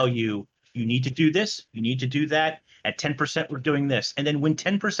to tell you, you need to do this, you need to do that. At 10%, we're doing this. And then when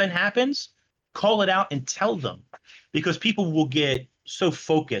 10% happens, call it out and tell them, because people will get so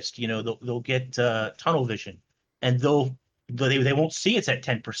focused, they'll get tunnel vision, and they won't see it's at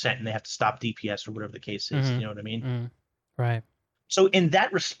 10% and they have to stop DPS or whatever the case is. Mhm. You know what I mean? Mm. Right. So in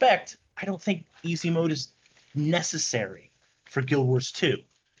that respect, I don't think easy mode is necessary for Guild Wars 2.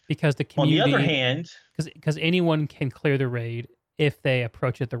 Because the On the community, other hand, because anyone can clear the raid if they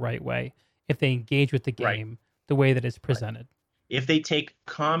approach it the right way, if they engage with the Right. game the way that it's presented. if they take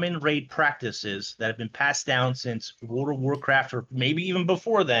common raid practices that have been passed down since World of Warcraft or maybe even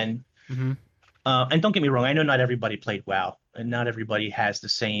before then, Hmm. and don't get me wrong, I know not everybody played WoW and not everybody has that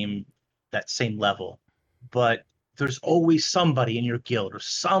same level, but there's always somebody in your guild or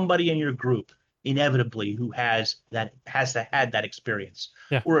somebody in your group inevitably who has to had that experience,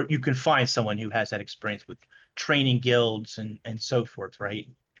 Yeah. or you can find someone who has that experience with training guilds and so forth, right?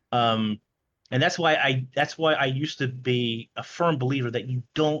 Um, and that's why I used to be a firm believer that you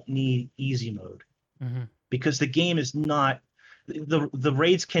don't need easy mode, Hmm. because the game is not the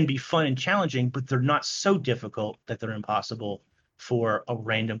raids can be fun and challenging, but they're not so difficult that they're impossible for a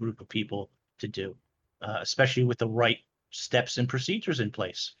random group of people to do, especially with the right steps and procedures in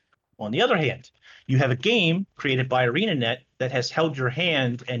place. On the other hand, you have a game created by ArenaNet that has held your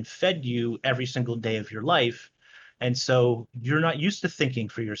hand and fed you every single day of your life. And so you're not used to thinking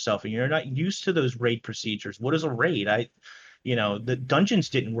for yourself, and you're not used to those raid procedures. What is a raid? The dungeons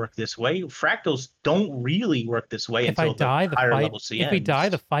didn't work this way. Fractals don't really work this way If I until the die, the higher fight. level If we die,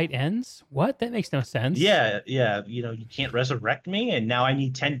 the CNs. fight ends. What? That makes no sense. Yeah, yeah. You can't resurrect me, and now I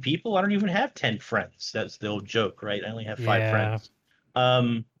need 10 people. I don't even have 10 friends. That's the old joke, right? I only have five Yeah. friends.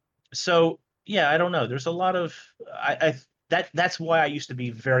 Um, so yeah, I don't know. There's a lot of that's why I used to be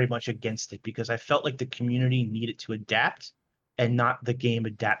very much against it, because I felt like the community needed to adapt and not the game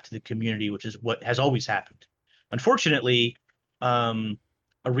adapt to the community, which is what has always happened. Unfortunately, um,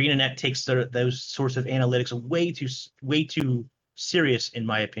 ArenaNet takes those sorts of analytics way too serious, in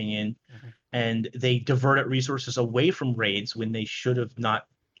my opinion, Hmm. and they diverted resources away from raids when they should have not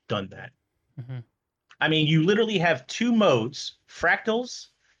done that. Hmm. I mean, you literally have two modes: fractals.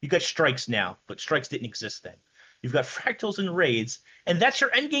 You got strikes now, but strikes didn't exist then. You've got fractals and raids, and that's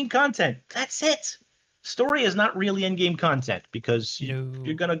your endgame content. That's it. Story is not really endgame content, because you're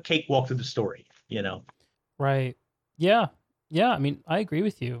No. gonna cakewalk through the story. You know. Right. Yeah. Yeah. I mean, I agree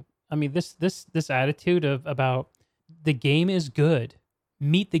with you. I mean, this attitude of about the game is good,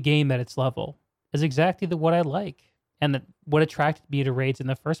 meet the game at its level is exactly what I like, and what attracted me to raids in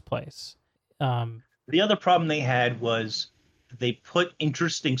the first place. Um, The other problem they had was they put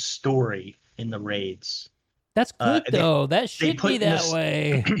interesting story in the raids. that's Uh, good they though. That they should be put that this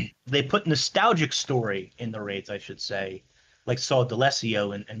way. they put nostalgic story in the raids, I should say, like Saul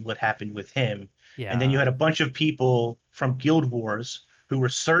D'Alessio and what happened with him. And then you Yeah. had a bunch of people from Guild Wars who were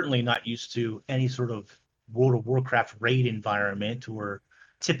certainly not used to any sort of World of Warcraft raid environment or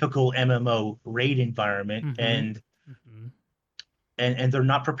typical MMO raid environment, Mm-hmm. and Mm-hmm. they're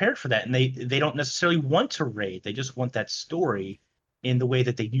not prepared for that, and they don't necessarily want to raid. They just want that story in the way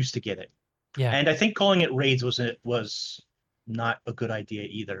that they used to get it. Yeah. And I think calling it raids was not a good idea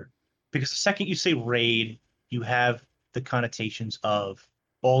either, because the second you say raid, you have the connotations of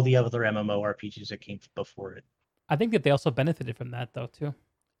all the other MMORPGs that came before it. I think that they also benefited from that though too.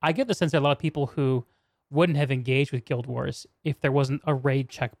 I get the sense that a lot of people who wouldn't have engaged with Guild Wars if there wasn't a raid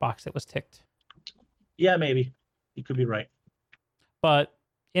checkbox that was ticked. Yeah, maybe you could be right. But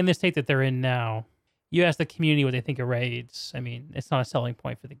in the state that they're in now, you ask the community what they think of raids. I mean, it's not a selling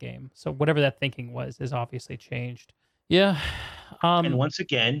point for the game. So whatever that thinking was is obviously changed. Yeah. And Um. once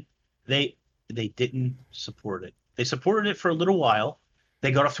again, they they didn't support it. They supported it for a little while.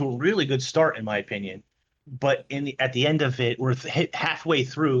 They got off to a really good start, in my opinion. But at the end of it, or halfway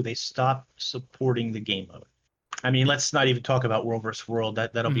through, they stopped supporting the game mode. I mean, let's not even talk about World versus World.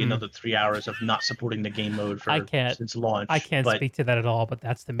 That'll be Mhm. another 3 hours of not supporting the game mode I for can't. since I launch. can't But speak to that at all. But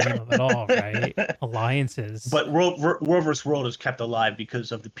that's the meme of it all, right? Alliances. World vs. World is kept alive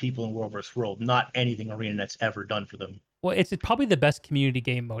because of the people in World vs. World, not anything ArenaNet's ever done for them. Well, it's probably the best community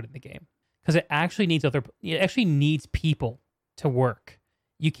game mode in the game because it actually needs other. It actually needs people to work.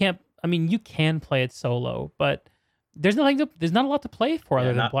 You can't. I mean, you can play it solo, but there's nothing. There's not a lot to play for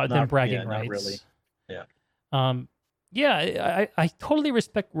Yeah, other than bragging not really. rights. Yeah. Um, yeah, I totally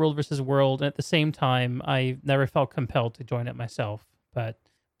respect World versus World, and at the same time, I never felt compelled to join it myself. But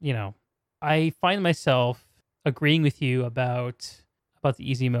you know, I find myself agreeing with you about the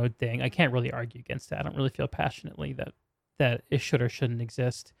easy mode thing. I can't really argue against that. I don't really feel passionately that it should or shouldn't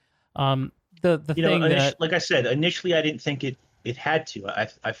exist. The thing that Like I said, initially I didn't think it had to.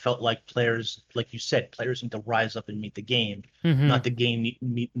 I felt like players, like you said, players need to rise up and meet the game, Mhm. not the game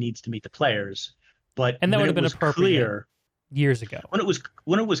needs to meet the players. But And that when would have it been was appropriate clear, years ago. when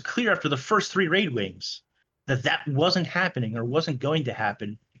it was clear after the first three raid wings that that wasn't happening or wasn't going to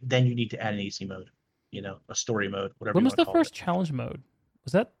happen, then you need to add an easy mode, a story mode, whatever When you was want to the call it. first challenge mode?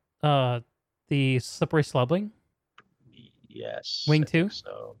 Was that the slippery slubbing Yes, wing I think 2?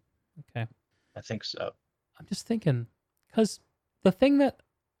 so. Okay. I think so. I'm just thinking cuz the thing that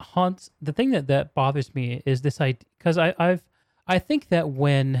the thing that bothers me is this idea cuz I think that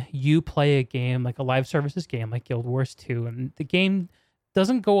when you play a game like a live services game like Guild Wars 2 and the game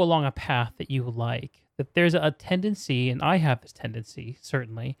doesn't go along a path that you like, that there's a tendency, and I have this tendency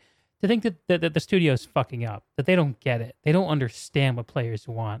certainly, to think that the studio's fucking up, that they don't get it. They don't understand what players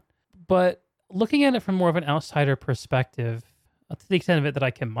want. But looking at it from more of an outsider perspective, to the extent of it that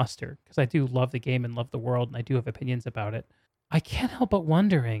I can muster, because I do love the game and love the world, and I do have opinions about it. I can't help but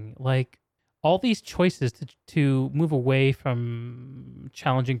wondering, like, all these choices to move away from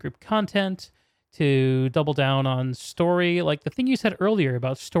challenging group content, to double down on story, like the thing you said earlier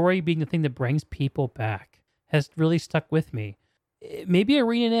about story being the thing that brings people back, has really stuck with me. Maybe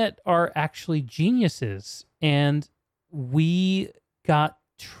ArenaNet are actually geniuses, and we got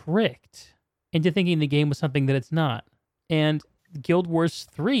tricked into thinking the game was something that it's not. And Guild Wars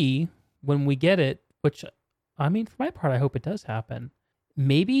 3, when we get it, which, I mean, for my part, I hope it does happen,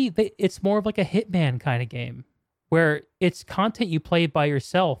 maybe it's more of like a Hitman kind of game where it's content you play by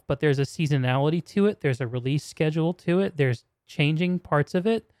yourself, but there's a seasonality to it, there's a release schedule to it, there's changing parts of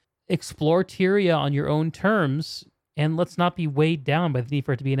it. Explore Tyria on your own terms, and let's not be weighed down by the need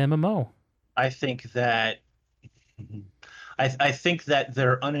for it to be an MMO. I think that I think that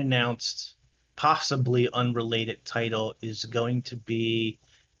their unannounced, possibly unrelated title is going to be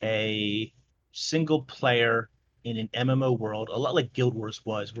a single player in an MMO world, a lot like Guild Wars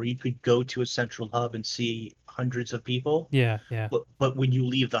was, where you could go to a central hub and see hundreds of people. Yeah, yeah. But when you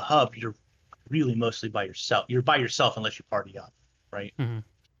leave the hub, you're really mostly by yourself. You're by yourself unless you party up, right? Mm-hmm.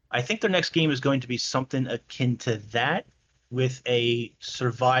 I think their next game is going to be something akin to that, with a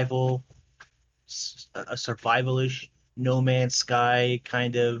survivalish No Man's Sky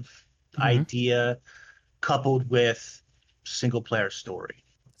kind of Mm-hmm. idea, coupled with single player story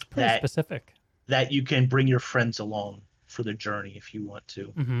It's pretty that specific. that you can bring your friends along for the journey if you want to.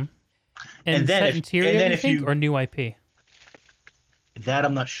 Mm-hmm. And And then set if in and Tyria, then you if think, you or new IP? that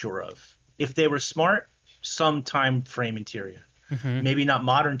I'm not sure of. If they were smart, some time frame interior. Mm-hmm. Maybe not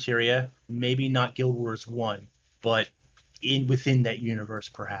modern Tyria, maybe not Guild Wars 1, but in within that universe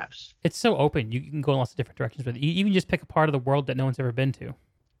perhaps. It's so open. You can go in lots of different directions with it. You can just pick a part of the world that no one's ever been to.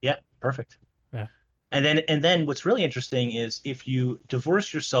 Yeah, perfect. Yeah. And then what's really interesting is if you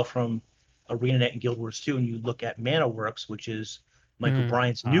divorce yourself from ArenaNet and Guild Wars 2 and you look at ManaWorks, which is Michael Mm.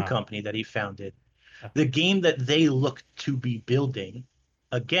 Bryan's new company that he founded, Yeah. the game that they look to be building,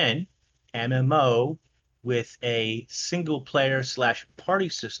 again, MMO with a single player slash party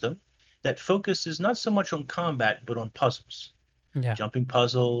system that focuses not so much on combat but on puzzles, Yeah. jumping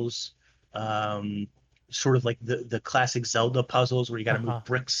puzzles, um, sort of like the classic Zelda puzzles where you got to Uh-huh. move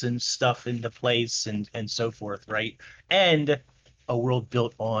bricks and stuff into place and so forth, right? And a world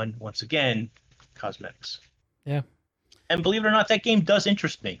built on, once again, cosmetics. Yeah. And believe it or not, that game does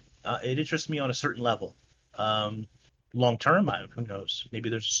interest me. It interests me on a certain level. Long term, who knows? Maybe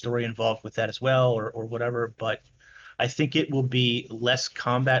there's a story involved with that as well, or whatever. But I think it will be less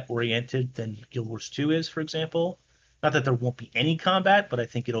combat oriented than Guild Wars 2 is, for example. Not that there won't be any combat, but I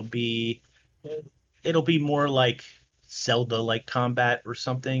think it'll be more like Zelda-like combat or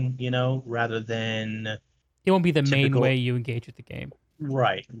something, rather than It won't be the main typical. way you engage with the game.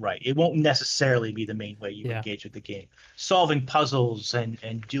 Right, right. It won't necessarily be the main way you Yeah. engage with the game. Solving puzzles and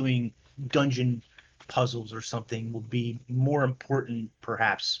doing dungeon puzzles or something will be more important,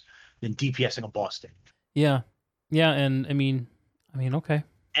 perhaps, than DPSing a boss stage. Yeah. Yeah. And okay.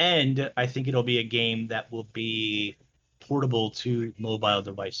 And I think it'll be a game that will be portable to mobile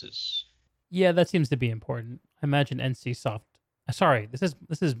devices. Yeah, that seems to be important. I imagine NCSoft. Sorry, this is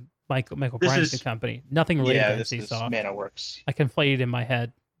Michael This Bryan's is company. Nothing related Yeah, to this is NCSoft. ManaWorks. I conflated in my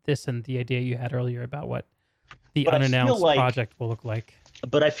head this and the idea you had earlier about what the But I feel unannounced like project will look like.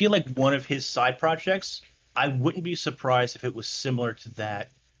 But I feel like one of his side projects, I wouldn't be surprised if it was similar to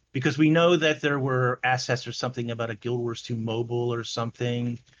that, because we know that there were assets or something about a Guild Wars 2 mobile or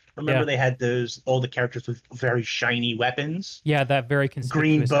something. Remember Yeah. they had all the characters with very shiny weapons, Yeah, that very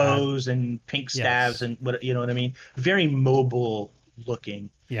green conspicuous ad. bows and pink staves Yes. and what, you know what I mean? Very mobile looking.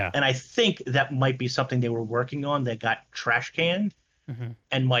 Yeah. And I think that might be something they were working on that got trash canned. Mm-hmm.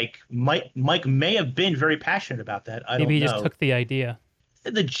 And Mike may have been very passionate about that. I Maybe he don't just know. took the idea.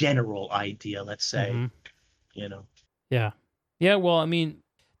 The general idea, let's say, Mm-hmm. you know. Yeah. Yeah, well, I mean,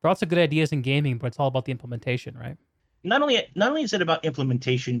 there are lots of good ideas in gaming, but it's all about the implementation, right? Not only is it about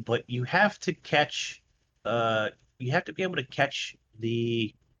implementation, but you have to be able to catch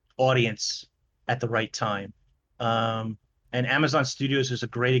the audience at the right time. And Amazon Studios is a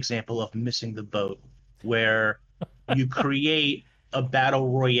great example of missing the boat, where you create a battle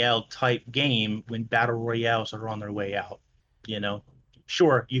royale type game when battle royales are on their way out.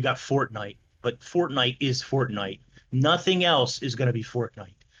 Sure, you got Fortnite, but Fortnite is Fortnite. Nothing else is going to be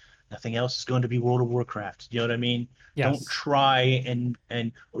Fortnite. Nothing else is going to be World of Warcraft. You know what I mean? Don't Yes. try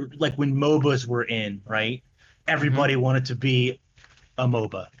or like when MOBAs were in, right? Everybody wanted to be a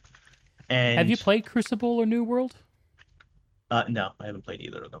MOBA. And Have you played Crucible or New World? No, I haven't played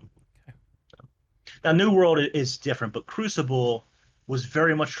either of them. Okay. So. Now, New World is different, but Crucible was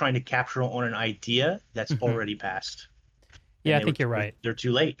very much trying to capture on an idea that's Hmm. already passed, Yeah, and I think you're right. they're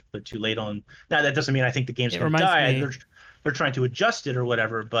too late. They're too late on. Now, that doesn't mean I think the game's It going to reminds die. me. They're trying to adjust it or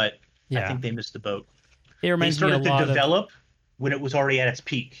whatever, but I Yeah, think they missed the boat. it They reminds me a started to lot of. develop when it was already at its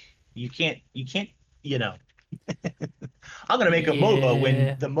peak. You can't, you know. I'm going to make a MOBA when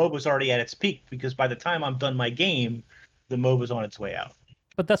Yeah, the MOBA's already at its peak because by the time I'm done my game, the MOBA's on its way out.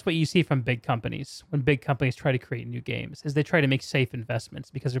 but that's what you see from big companies when big companies try to create new games, is they try to make safe investments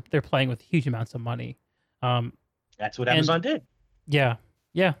because they're playing with huge amounts of money. Um, That's what and Amazon did. yeah,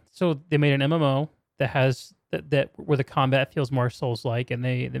 yeah. So they made an MMO that has that where the combat feels more Souls like, and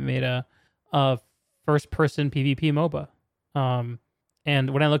they made a first person PvP MOBA. Um,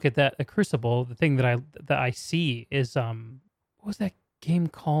 and when I look at that, a Crucible, the thing that I see is what was that game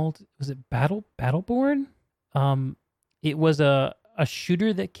called? Was it Battleborn? Um, it was a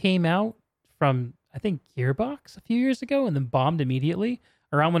shooter that came out from, I think, Gearbox a few years ago and then bombed immediately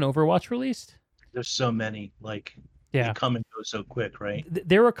around when Overwatch released. There's so many, like they Yeah. come and go so quick, right?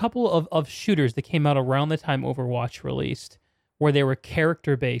 There were a couple of shooters that came out around the time Overwatch released where they were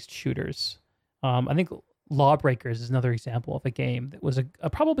character based shooters. I think Lawbreakers is another example of a game that was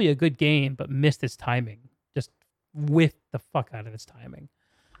probably a good game, but missed its timing. Just whiffed the fuck out of its timing.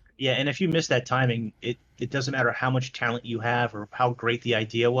 Yeah, and if you miss that timing, it doesn't matter how much talent you have or how great the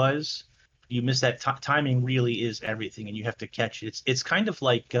idea was. You miss that timing really is everything, and you have to catch it. It's kind of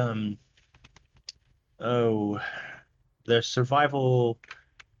like oh, the survival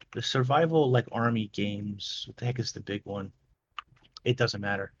like army games. What the heck is the big one? It doesn't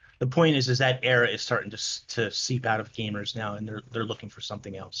matter. The point is that era is starting to seep out of gamers now, and they're looking for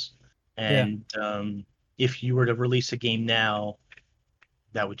something else. Yeah. And if you were to release a game now,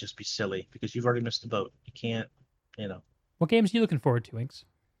 that would just be silly because you've already missed the boat. You can't, you know. What games are you looking forward to, Inks?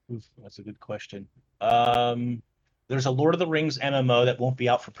 Oof, that's a good question. Um, there's a Lord of the Rings MMO that won't be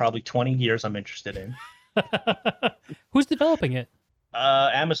out for probably 20 years. I'm interested in. Who's developing it?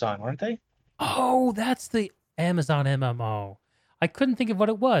 Amazon, aren't they? Oh, that's the Amazon MMO. I couldn't think of what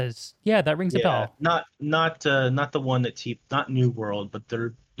it was. Yeah, that rings a Yeah, bell. not the one that not New World, but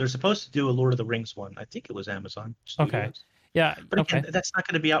they're supposed to do a Lord of the Rings one. I think it was Amazon Okay. Studios. Yeah. But Okay. again, that's not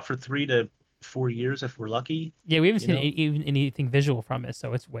going to be out for 3 to 4 years if we're lucky. Yeah, we haven't You seen know, even anything visual from it,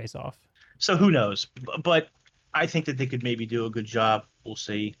 so it's ways off. so who knows? But I think that they could maybe do a good job. We'll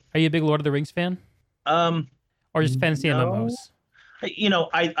see. Are you a big Lord of the Rings fan, Um, or just fantasy no, MMOs?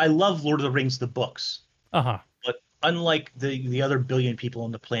 I love Lord of the Rings the books, Uh huh. but unlike the other billion people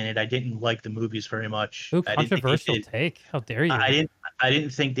on the planet, I didn't like the movies very much. Ooh, I didn't think they controversial did. take. How dare you? I didn't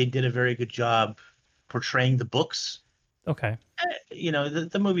think they did a very good job portraying the books. Okay.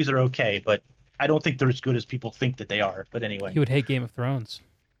 The movies are okay, but I don't think they're as good as people think that they are. But anyway, You would hate Game of Thrones.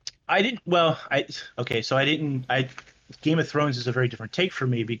 I didn't. Well, I okay. So I didn't. I Game of Thrones is a very different take for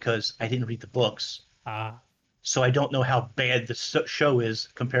me because I didn't read the books, Ah, so I don't know how bad the show is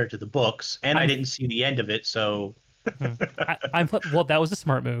compared to the books, and I I'm. didn't see the end of it. So Hmm. I'm flipped. Well, that was a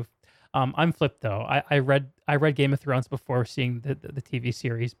smart move. I'm flipped though. I read Game of Thrones before seeing the TV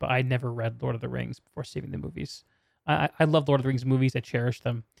series, but I never read Lord of the Rings before seeing the movies. I love Lord of the Rings movies. I cherish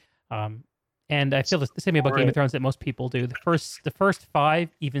them. Um, and I feel the same way about Game of Thrones that most people do. The first 5,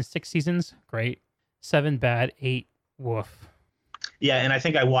 even 6 seasons, great. 7, bad. 8, woof. yeah, and I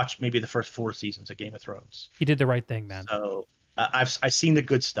think I watched maybe the first 4 seasons of Game of Thrones. You did the right thing, man. So I've seen the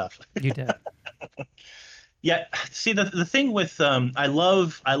good stuff. You did. Yeah, see the thing with I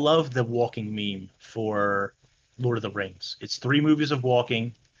love the walking meme for Lord of the Rings. It's 3 movies of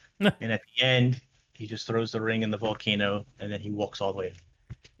walking, and at the end he just throws the ring in the volcano and then he walks all the way in.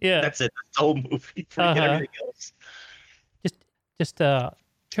 Yeah. That's it. That's the whole movie. Forget Uh-huh. everything else. Just just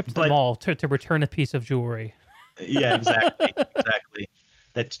trip to the But mall to return a piece of jewelry. yeah, exactly, exactly.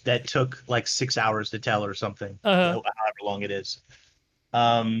 That took like 6 hours to tell or something, Uh-huh. however long it is.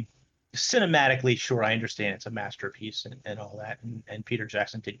 Um, Cinematically, sure, I understand it's a masterpiece and all that, and Peter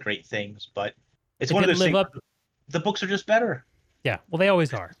Jackson did great things, but it's It one of didn't those live things. up. The books are just better. Yeah. Well, they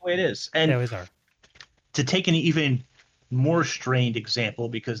always are. That's the way it is. They And always are. to take an even more strained example,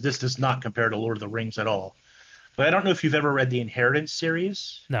 because this does not compare to Lord of the Rings at all, but I don't know if you've ever read the Inheritance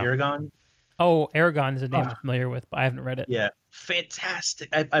series, No. Aragon. Oh, Aragon is a name Oh, I'm familiar with, but I haven't read it. yeah, fantastic.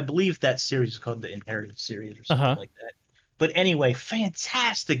 I believe that series is called the Inheritance series or something Uh-huh. like that. But anyway,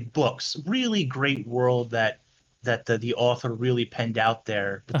 fantastic books, really great world that the author really penned out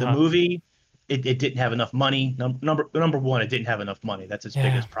there. But the Uh-huh. movie, it didn't have enough money. Number one, it didn't have enough money. That's its Yeah.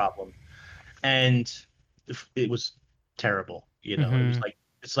 biggest problem, and it was terrible. It was Mm-hmm. like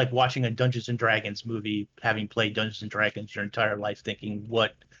it's like watching a Dungeons and Dragons movie, having played Dungeons and Dragons your entire life, thinking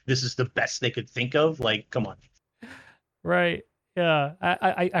what this is the best they could think of. Like, come on. Right. Yeah.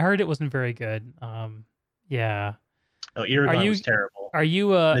 I heard it wasn't very good. Yeah. Oh, Are Eragon was you terrible. are you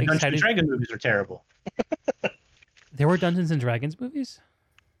The Dungeons and excited? Dragon movies are terrible. There were Dungeons and Dragons movies?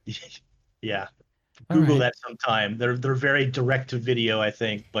 Yeah. All Google right. that sometime. They're very direct to video, I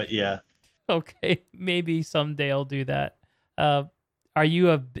think, but yeah. Okay. Maybe someday I'll do that. Uh are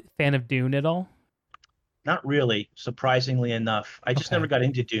you a fan of Dune at all? Not really, surprisingly enough. I just never Okay. got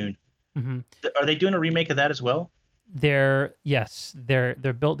into Dune. Hmm. Are they doing a remake of that as well? They're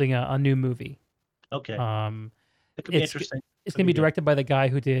building a new movie. Okay. Um That could be it's interesting. it's Could going be to be good. directed by the guy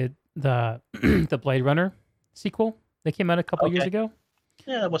who did the the Blade Runner sequel that came out a couple years Okay. ago.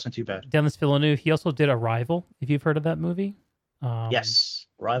 Yeah, that wasn't too bad. Dennis Villeneuve. He also did Arrival, if you've heard of that movie. Um, Yes.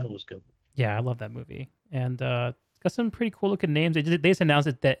 Rival was good. yeah, I love that movie, and it's got some pretty cool looking names. They just announced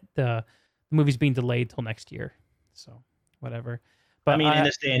that the movie's being delayed till next year, so whatever. I But mean, in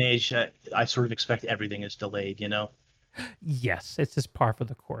this day and age, I sort of expect everything is delayed, you know? yes, it's just par for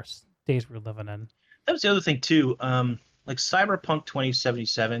the course. Days we're living in. That was the other thing, too. Like Cyberpunk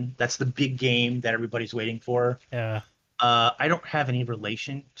 2077, that's the big game that everybody's waiting for. Yeah. I don't have any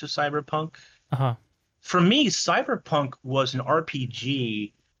relation to Cyberpunk. Uh huh. For me, Cyberpunk was an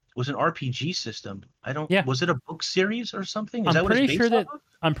RPG system. I don't, Yeah. was it a book series or something? Is I'm that what it's pretty sure based off that of?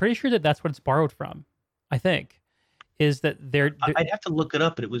 I'm pretty sure that that's what it's borrowed from. I think is that I'd have to look it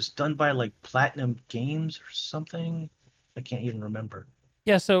up, but it was done by like Platinum Games or something. I can't even remember.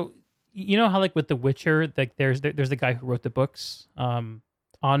 yeah. So you know how like with The Witcher, like there's the guy who wrote the books,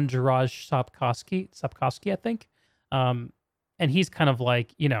 Andraj Sapkowski, I think, and he's kind of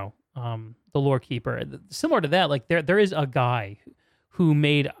like the lore keeper. Similar to that, like there is a guy who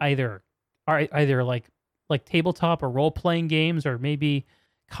made either like tabletop or role playing games or maybe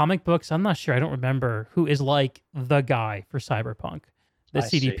comic books. I'm not sure. I don't remember who is like the guy for Cyberpunk that I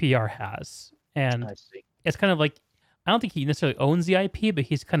see. CDPR has, and I see. it's kind of like I don't think he necessarily owns the IP, but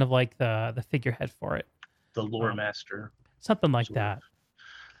he's kind of like the figurehead for it, The lore um, master, something like sort of. that.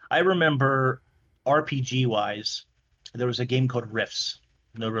 I remember RPG wise, there was a game called Rifts,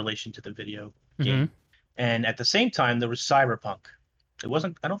 no relation to the video Hmm. game. And at the same time, there was Cyberpunk. It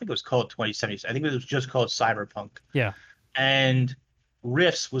wasn't, I don't think it was called 2070. I think it was just called Cyberpunk. Yeah, And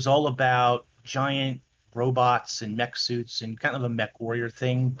Rifts was all about giant robots and mech suits and kind of a mech warrior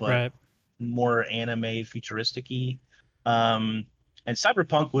thing, but right. more anime futuristic y. And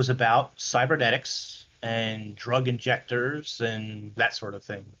Cyberpunk was about cybernetics and drug injectors and that sort of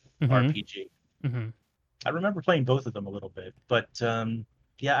thing. Hmm. RPG. Hmm. I remember playing both of them a little bit, but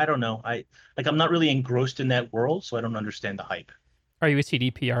yeah, I don't know. I'm not really engrossed in that world, so I don't understand the hype. Are you a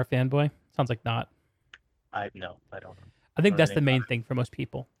CDPR fanboy? Sounds like not. I don't know. I I think don't know that's the anything about main thing for most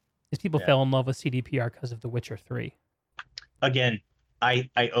people. Is people it. Yeah. fell in love with CDPR because of The Witcher 3. Again, I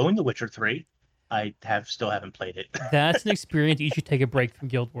own The Witcher 3. I still haven't played it. That's an experience you should take a break from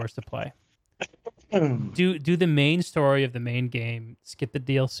Guild Wars to play. Do the main story of the main game. Skip the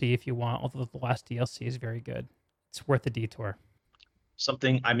DLC if you want, although the last DLC is very good. It's worth the detour.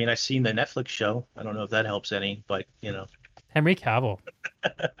 Something, I mean, I've seen the Netflix show. I don't know if that helps any, but you know. Henry Cavill,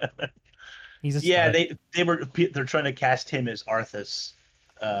 he's a Yeah, stud. they're trying to cast him as Arthas.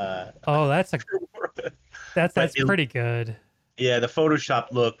 Uh, Oh, that's but pretty good. yeah, the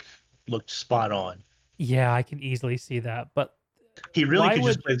Photoshop looked spot on. Yeah, I can easily see that. But He really why could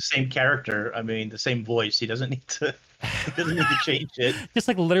just would play the same character. I mean, the same voice. He doesn't need to. He doesn't need to change it. just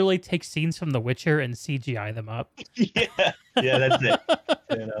like literally take scenes from The Witcher and CGI them up? Yeah, yeah, that's it.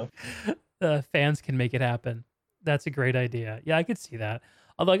 You know, Fans can make it happen. That's a great idea. Yeah, I could see that.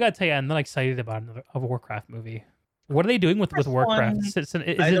 Although I gotta tell you, I'm not excited about a Warcraft movie. What are they doing with first Warcraft? one, Is I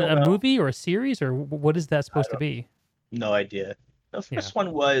it don't a know. movie or a series or what is that I supposed to don't. be? No idea. The Yeah, first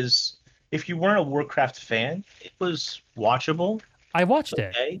one was, if you weren't a Warcraft fan, it was watchable. I It's watched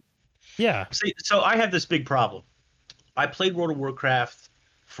it. okay. Yeah, See, so I have this big problem. I played World of Warcraft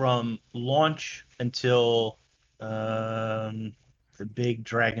from launch until the big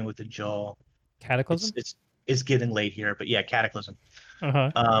dragon with the jaw. It's Cataclysm. it's it's getting late here, but yeah, Cataclysm.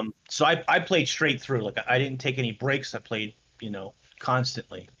 Uh huh. So I played straight through. Like I didn't take any breaks. I played,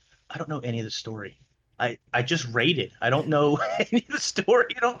 constantly. I don't know any of the story. I just raided. I don't know any of the story.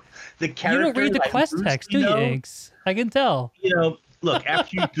 The You don't characters read the I quest text, loosely do you, know. Inks? I can tell. Look,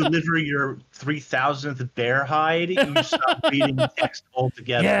 after you deliver your 3,000th bear hide, you stop reading the text Yeah,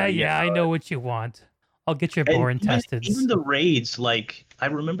 altogether. yeah, I know what you want. I'll get your And boar even intestines. the raids, like I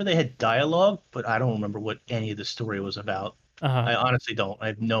remember they had dialogue, but I don't remember what any of the story was about. Uh huh. I honestly don't. I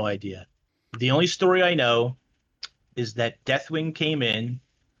have no idea. The only story I know is that Deathwing came in.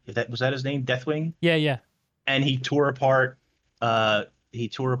 If that was that his name, Deathwing, Yeah, yeah. and he tore apart he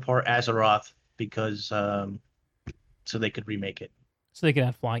tore apart Azeroth because so they could remake it. So they can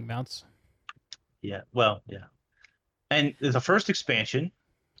add flying mounts. Yeah, well, yeah. And the first expansion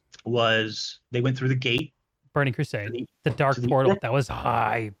was they went through the gate Burning to Crusade, the the to Dark the Portal. orc. That was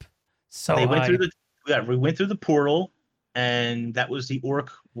hype. So They went through hype. the Yeah, we went through the portal, and that was the orc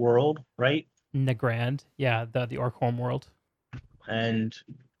world, right? Nagrand. Yeah, the Orc home world. And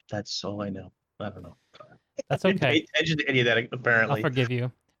that's all I know. I don't know. I That's didn't okay. pay attention to any of that I'll apparently. forgive you.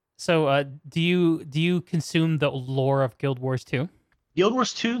 So, do you consume the lore of Guild Wars 2? Guild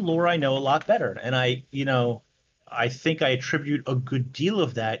Wars 2 lore I know a lot better, and I think I attribute a good deal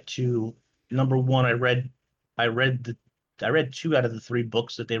of that to number one. I read the I read two out of the three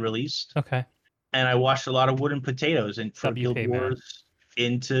books that they released, Okay. and I watched a lot of Wood and Potatoes and for Guild WP, man. Wars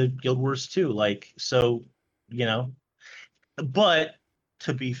into Guild Wars 2. Like so, you know. But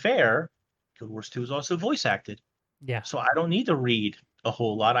to be fair, Guild Wars 2 is also voice acted, Yeah. so I don't need to read a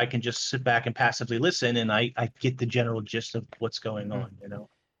whole lot. I can just sit back and passively listen, and I get the general gist of what's going Mhm. on. You know.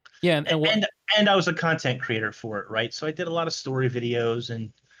 Yeah, and what? And I was a content creator for it, right? So I did a lot of story videos,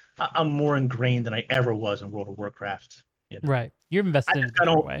 and I'm more ingrained than I ever was in World of Warcraft. You know, Right. You're invested in a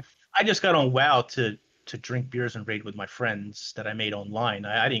different way. I just got on WoW to drink beers and raid with my friends that I made online.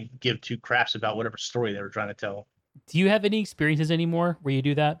 I didn't give two craps about whatever story they were trying to tell. Do you have any experiences anymore where you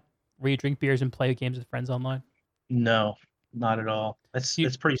do that? Where you drink beers and play games with friends online? No, not at all. Do you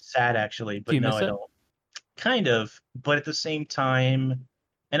That's pretty sad actually, do but you no, miss I it? don't. Kind of, but at the same time,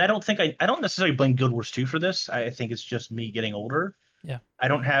 and I don't necessarily blame Guild Wars 2 for this. I think it's just me getting older. Yeah. I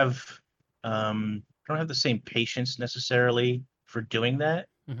don't have I don't have the same patience necessarily for doing that.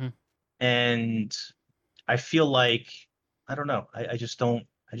 Hmm. And I feel like I don't know. I just don't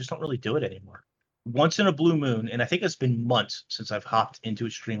really do it anymore. Once in a blue moon, and I think it's been months since I've hopped into a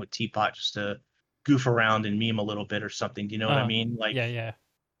stream with Teapot just to goof around and meme a little bit or something. Do you know what I mean? Yeah, Like yeah.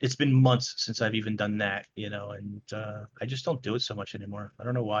 it's been months since I've even done that, and I just don't do it so much anymore. I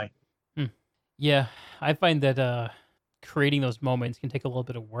don't know why. Hmm. Yeah, I find that creating those moments can take a little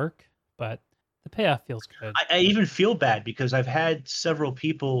bit of work, but the payoff feels good. I even feel bad because I've had several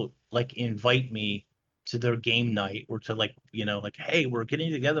people like invite me to their game night or to like, like, hey, we're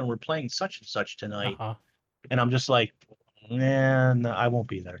getting together and we're playing such and such tonight. Uh-huh. And I'm just like, nah, no, I won't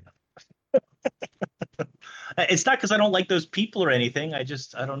be there. It's not because I don't like those people or anything. I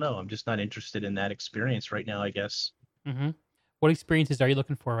don't know. I'm just not interested in that experience right now, I guess. Hmm. What experiences are you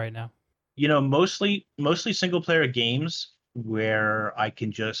looking for right now? Mostly single player games where I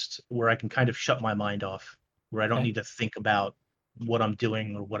can kind of shut my mind off, where I don't Okay. need to think about what I'm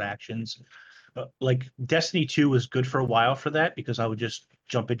doing or what actions. Like Destiny 2 was good for a while for that because I would just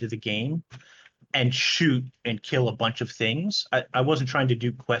jump into the game and shoot and kill a bunch of things. I wasn't trying to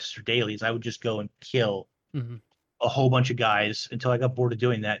do quests or dailies. I would just go and kill Hmm. a whole bunch of guys until I got bored of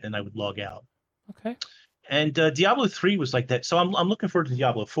doing that, and I would log out. Okay. And Diablo 3 was like that. So I'm looking forward to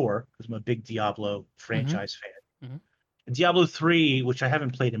Diablo 4 because I'm a big Diablo Hmm. franchise fan. Hmm. Diablo 3, which I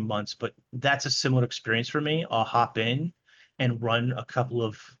haven't played in months, but that's a similar experience for me. I'll hop in and run a couple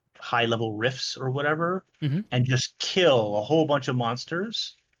of high level rifts or whatever Hmm. and just kill a whole bunch of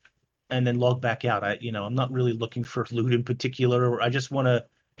monsters and then log back out. I'm not really looking for loot in particular. I just want to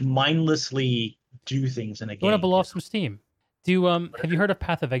mindlessly do things in a You want to game. blow off some steam? Have you heard of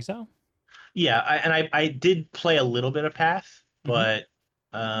Path of Exile? Yeah, I did play a little bit of Path, Hmm. but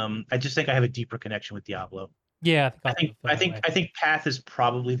I just think I have a deeper connection with Diablo. Yeah, I think a lot of people feel that way. I think Path is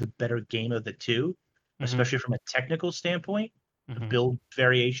probably the better game of the two, Hmm. especially from a technical standpoint, the Hmm. build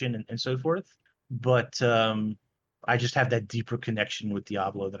variation and so forth. But I just have that deeper connection with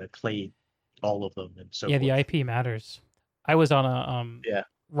Diablo that I played all of them and so Yeah, the forth. IP matters. I was on a Yeah.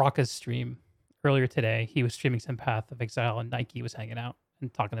 Rocka's stream earlier today. He was streaming some Path of Exile, and Nike was hanging out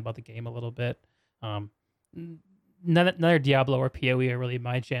and talking about the game a little bit. Um, neither Diablo or PoE are really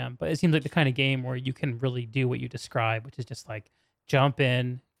my jam, but it seems like the kind of game where you can really do what you describe, which is just like jump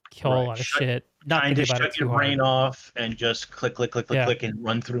in, kill a Right. lot of shit, not Kind think of about it shut your too hard. brain off and just click, click, click, click, Yeah. click, and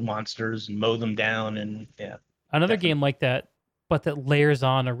run through monsters and mow them down. And yeah, Another definitely. game like that, but that layers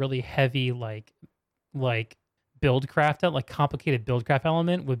on a really heavy like like complicated buildcraft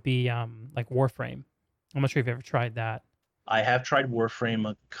element would be like Warframe. I'm not sure if you've ever tried that. I have tried Warframe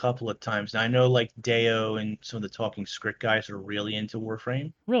a couple of times. Now I know like Deo and some of the Talking Script guys are really into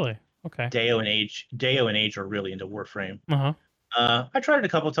Warframe. Really? Okay. Deo and Age are really into Warframe. Uh-huh. I tried it a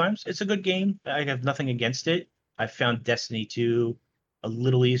couple of times. It's a good game. I have nothing against it. I found Destiny 2 a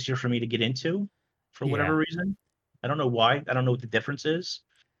little easier for me to get into for whatever Yeah. reason. I don't know why. I don't know what the difference is.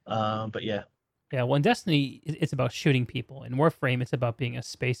 But yeah. Yeah, well, in Destiny, it's about shooting people. In Warframe, it's about being a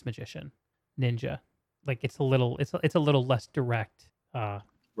space magician, ninja. Like it's a little less direct. Uh,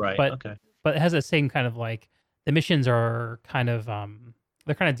 Right. but Okay. but it has the same kind of like the missions are kind of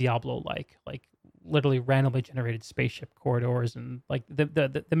they're kind of Diablo like literally randomly generated spaceship corridors and like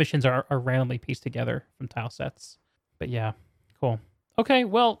the missions are randomly pieced together from tile sets. But yeah, cool. Okay,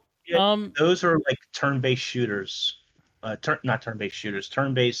 well, Yeah, those are like turn-based shooters. Not turn-based shooters,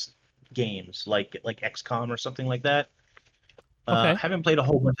 turn-based games like XCOM or something like that. okay, Haven't played a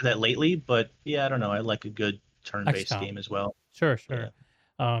whole bunch of that lately, but yeah, I don't know. I like a good turn-based XCOM. game as well. Sure, Yeah. sure.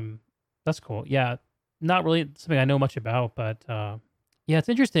 Um, that's cool. Yeah, not really something I know much about, but yeah, it's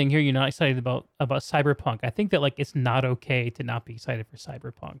interesting here. You're not excited about Cyberpunk. I think that like it's not okay to not be excited for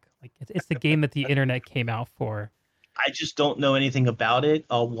Cyberpunk. Like it's the game that the internet came out for. I just don't know anything about it.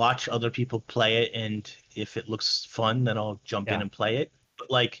 I'll watch other people play it, and if it looks fun, then I'll jump in Yeah, and play it.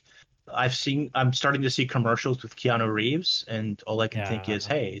 But like, I'm starting to see commercials with Keanu Reeves, and all I can think is,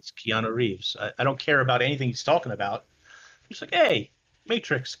 yeah. hey, it's Keanu Reeves. I don't care about anything he's talking about. He's like, hey,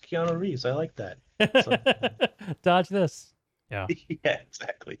 Matrix, Keanu Reeves. I like that. So, Dodge this. Yeah. yeah,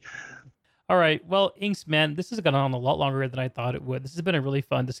 exactly. All right. Well, Inks, man, this has gone on a lot longer than I thought it would. This has been a really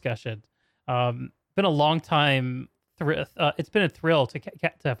fun discussion. Been a long time. It's been a thrill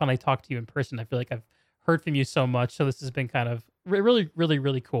to finally talk to you in person. I feel like I've heard from you so much, so this has been kind of really, really,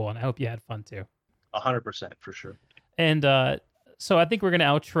 really cool, and I hope you had fun too. 100% for sure. And so I think we're gonna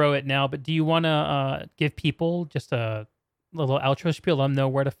outro it now. But do you want to give people just a little outro spiel? Let them know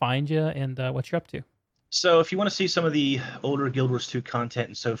where to find you and what you're up to. So if you want to see some of the older Guild Wars 2 content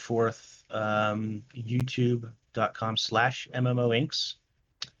and so forth, youtube.com/MMOinks.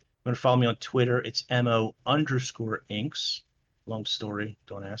 You want to follow me on Twitter, it's MO_inks. Long story,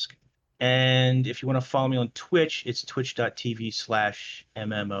 don't ask. And if you want to follow me on Twitch, it's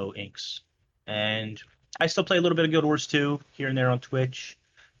twitch.tv/MMOinks. And I still play a little bit of Guild Wars 2 here and there on Twitch,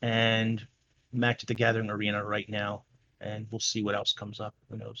 and Magic the Gathering Arena right now. And we'll see what else comes up.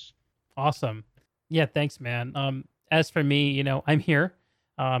 Who knows? Awesome. Yeah, thanks, man. As for me, I'm here.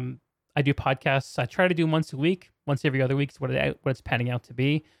 I do podcasts. I try to do them once a week, once every other week is what it's panning out to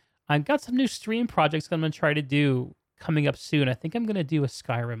be. I've got some new stream projects that I'm going to try to do coming up soon. I think I'm going to do a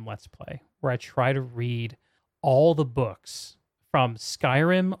Skyrim Let's Play where I try to read all the books from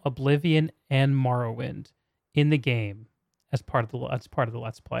Skyrim, Oblivion, and Morrowind in the game as part of the Let's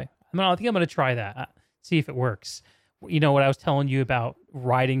Play. I think I'm going to try that. See if it works. You know what I was telling you about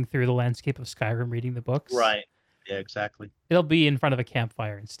riding through the landscape of Skyrim, reading the books? Right. Yeah, exactly. It'll be in front of a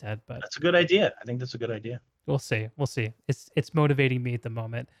campfire instead, but That's a good idea. I think that's a good idea. we'll see. We'll see. It's motivating me at the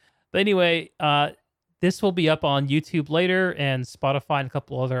moment. But anyway, this will be up on YouTube later and Spotify and a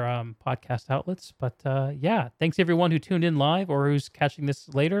couple other podcast outlets. But yeah, thanks everyone who tuned in live or who's catching this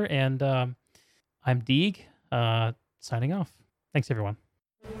later. And I'm Deeg, signing off. Thanks everyone.